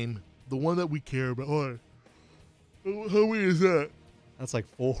big game, the one that we care about. How many is that? That's like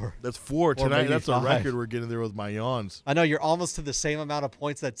 4. That's 4 Or tonight. maybe That's 5. a record we're getting there with my yawns. I know you're almost to the same amount of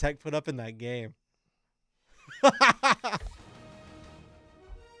points that Tech put up in that game.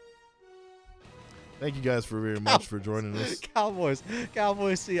 Thank you guys very much for joining us. Cowboys,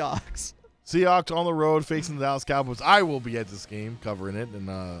 Seahawks. Seahawks on the road facing the Dallas Cowboys. I will be at this game covering it,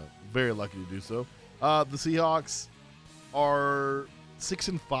 and very lucky to do so. The Seahawks are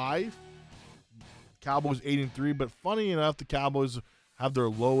 6-5. Cowboys 8-3. But funny enough, the Cowboys have their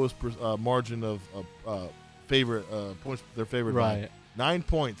lowest margin of favorite points. They're favored by 9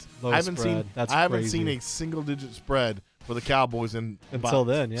 points. Low I haven't spread. That's seen crazy. a single-digit spread for the Cowboys in Until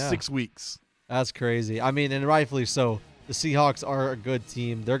about then, yeah. 6 weeks. That's crazy. I mean, and rightfully so. The Seahawks are a good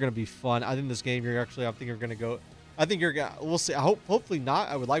team. They're going to be fun. I think this game, I think you're going to go. I think you're going to. We'll see. Hopefully not.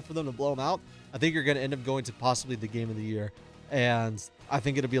 I would like for them to blow them out. I think you're going to end up going to possibly the game of the year. And I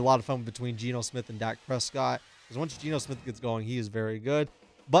think it'll be a lot of fun between Geno Smith and Dak Prescott. Because once Geno Smith gets going, he is very good.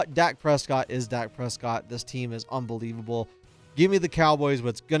 But Dak Prescott is Dak Prescott. This team is unbelievable. Give me the Cowboys, but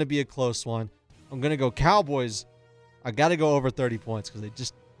it's going to be a close one. I'm going to go Cowboys. I got to go over 30 points because they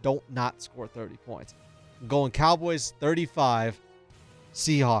just don't not score 30 points. I'm going Cowboys 35,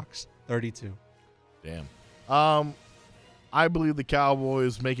 Seahawks 32. Damn. I believe the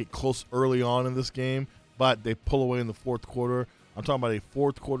Cowboys make it close early on in this game, but they pull away in the fourth quarter. I'm talking about a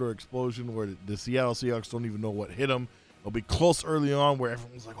fourth quarter explosion where the Seattle Seahawks don't even know what hit them. It'll be close early on where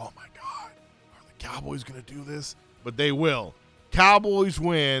everyone's like, oh, my God, are the Cowboys going to do this? But they will. Cowboys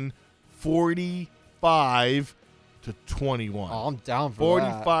win 45-21. Oh, I'm down for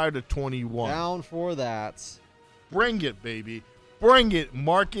that. 45-21. Down for that. Bring it, baby. Bring it.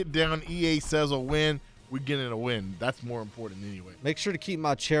 Mark it down. EA says a win. We get in a win. That's more important anyway. Make sure to keep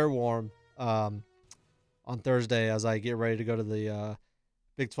my chair warm on Thursday as I get ready to go to the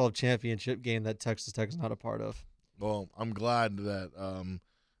Big 12 championship game that Texas Tech is not a part of. Well, I'm glad that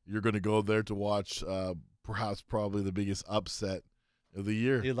you're going to go there to watch perhaps probably the biggest upset of the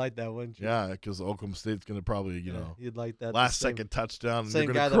year. You'd like that, wouldn't you? Yeah, because Oklahoma State's going to probably, you'd like that. last second touchdown, and same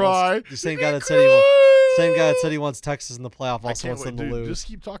you're guy going to cry. The same guy that said he wants Texas in the playoff. Also wants them to lose. Just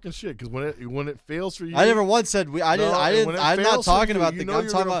keep talking shit because when it fails for you, I never once said we. I didn't. I'm not talking about the. I'm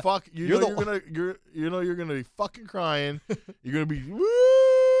talking about. You're gonna be fucking crying. You're gonna be. Woo!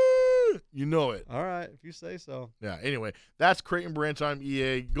 You know it. All right, if you say so. Yeah. Anyway, that's Creighton Branch. I'm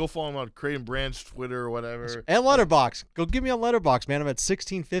EA. Go follow him on Creighton Branch Twitter or whatever. And Letterboxd. Go give me on Letterboxd, man. I'm at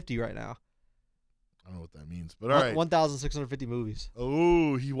 1650 right now. I don't know what that means, but all right. 1,650 movies.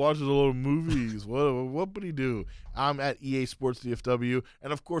 Oh, he watches a lot of movies. What would he do? I'm at EA Sports DFW,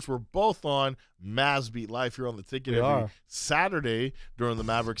 and of course, we're both on Mavs Beat Life here on the Ticket every Saturday during the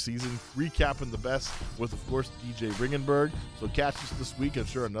Mavericks season, recapping the best with, of course, DJ Ringenberg. So catch us this week. I'm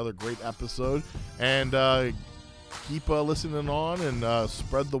sure another great episode, and keep listening on and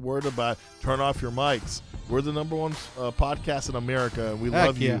spread the word about Turn Off Your Mics. We're the #1 podcast in America, and we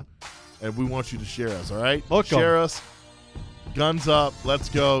love you. And we want you to share us, all right? Welcome. Share us. Guns up. Let's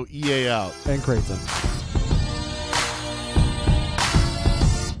go. EA out. And Creighton.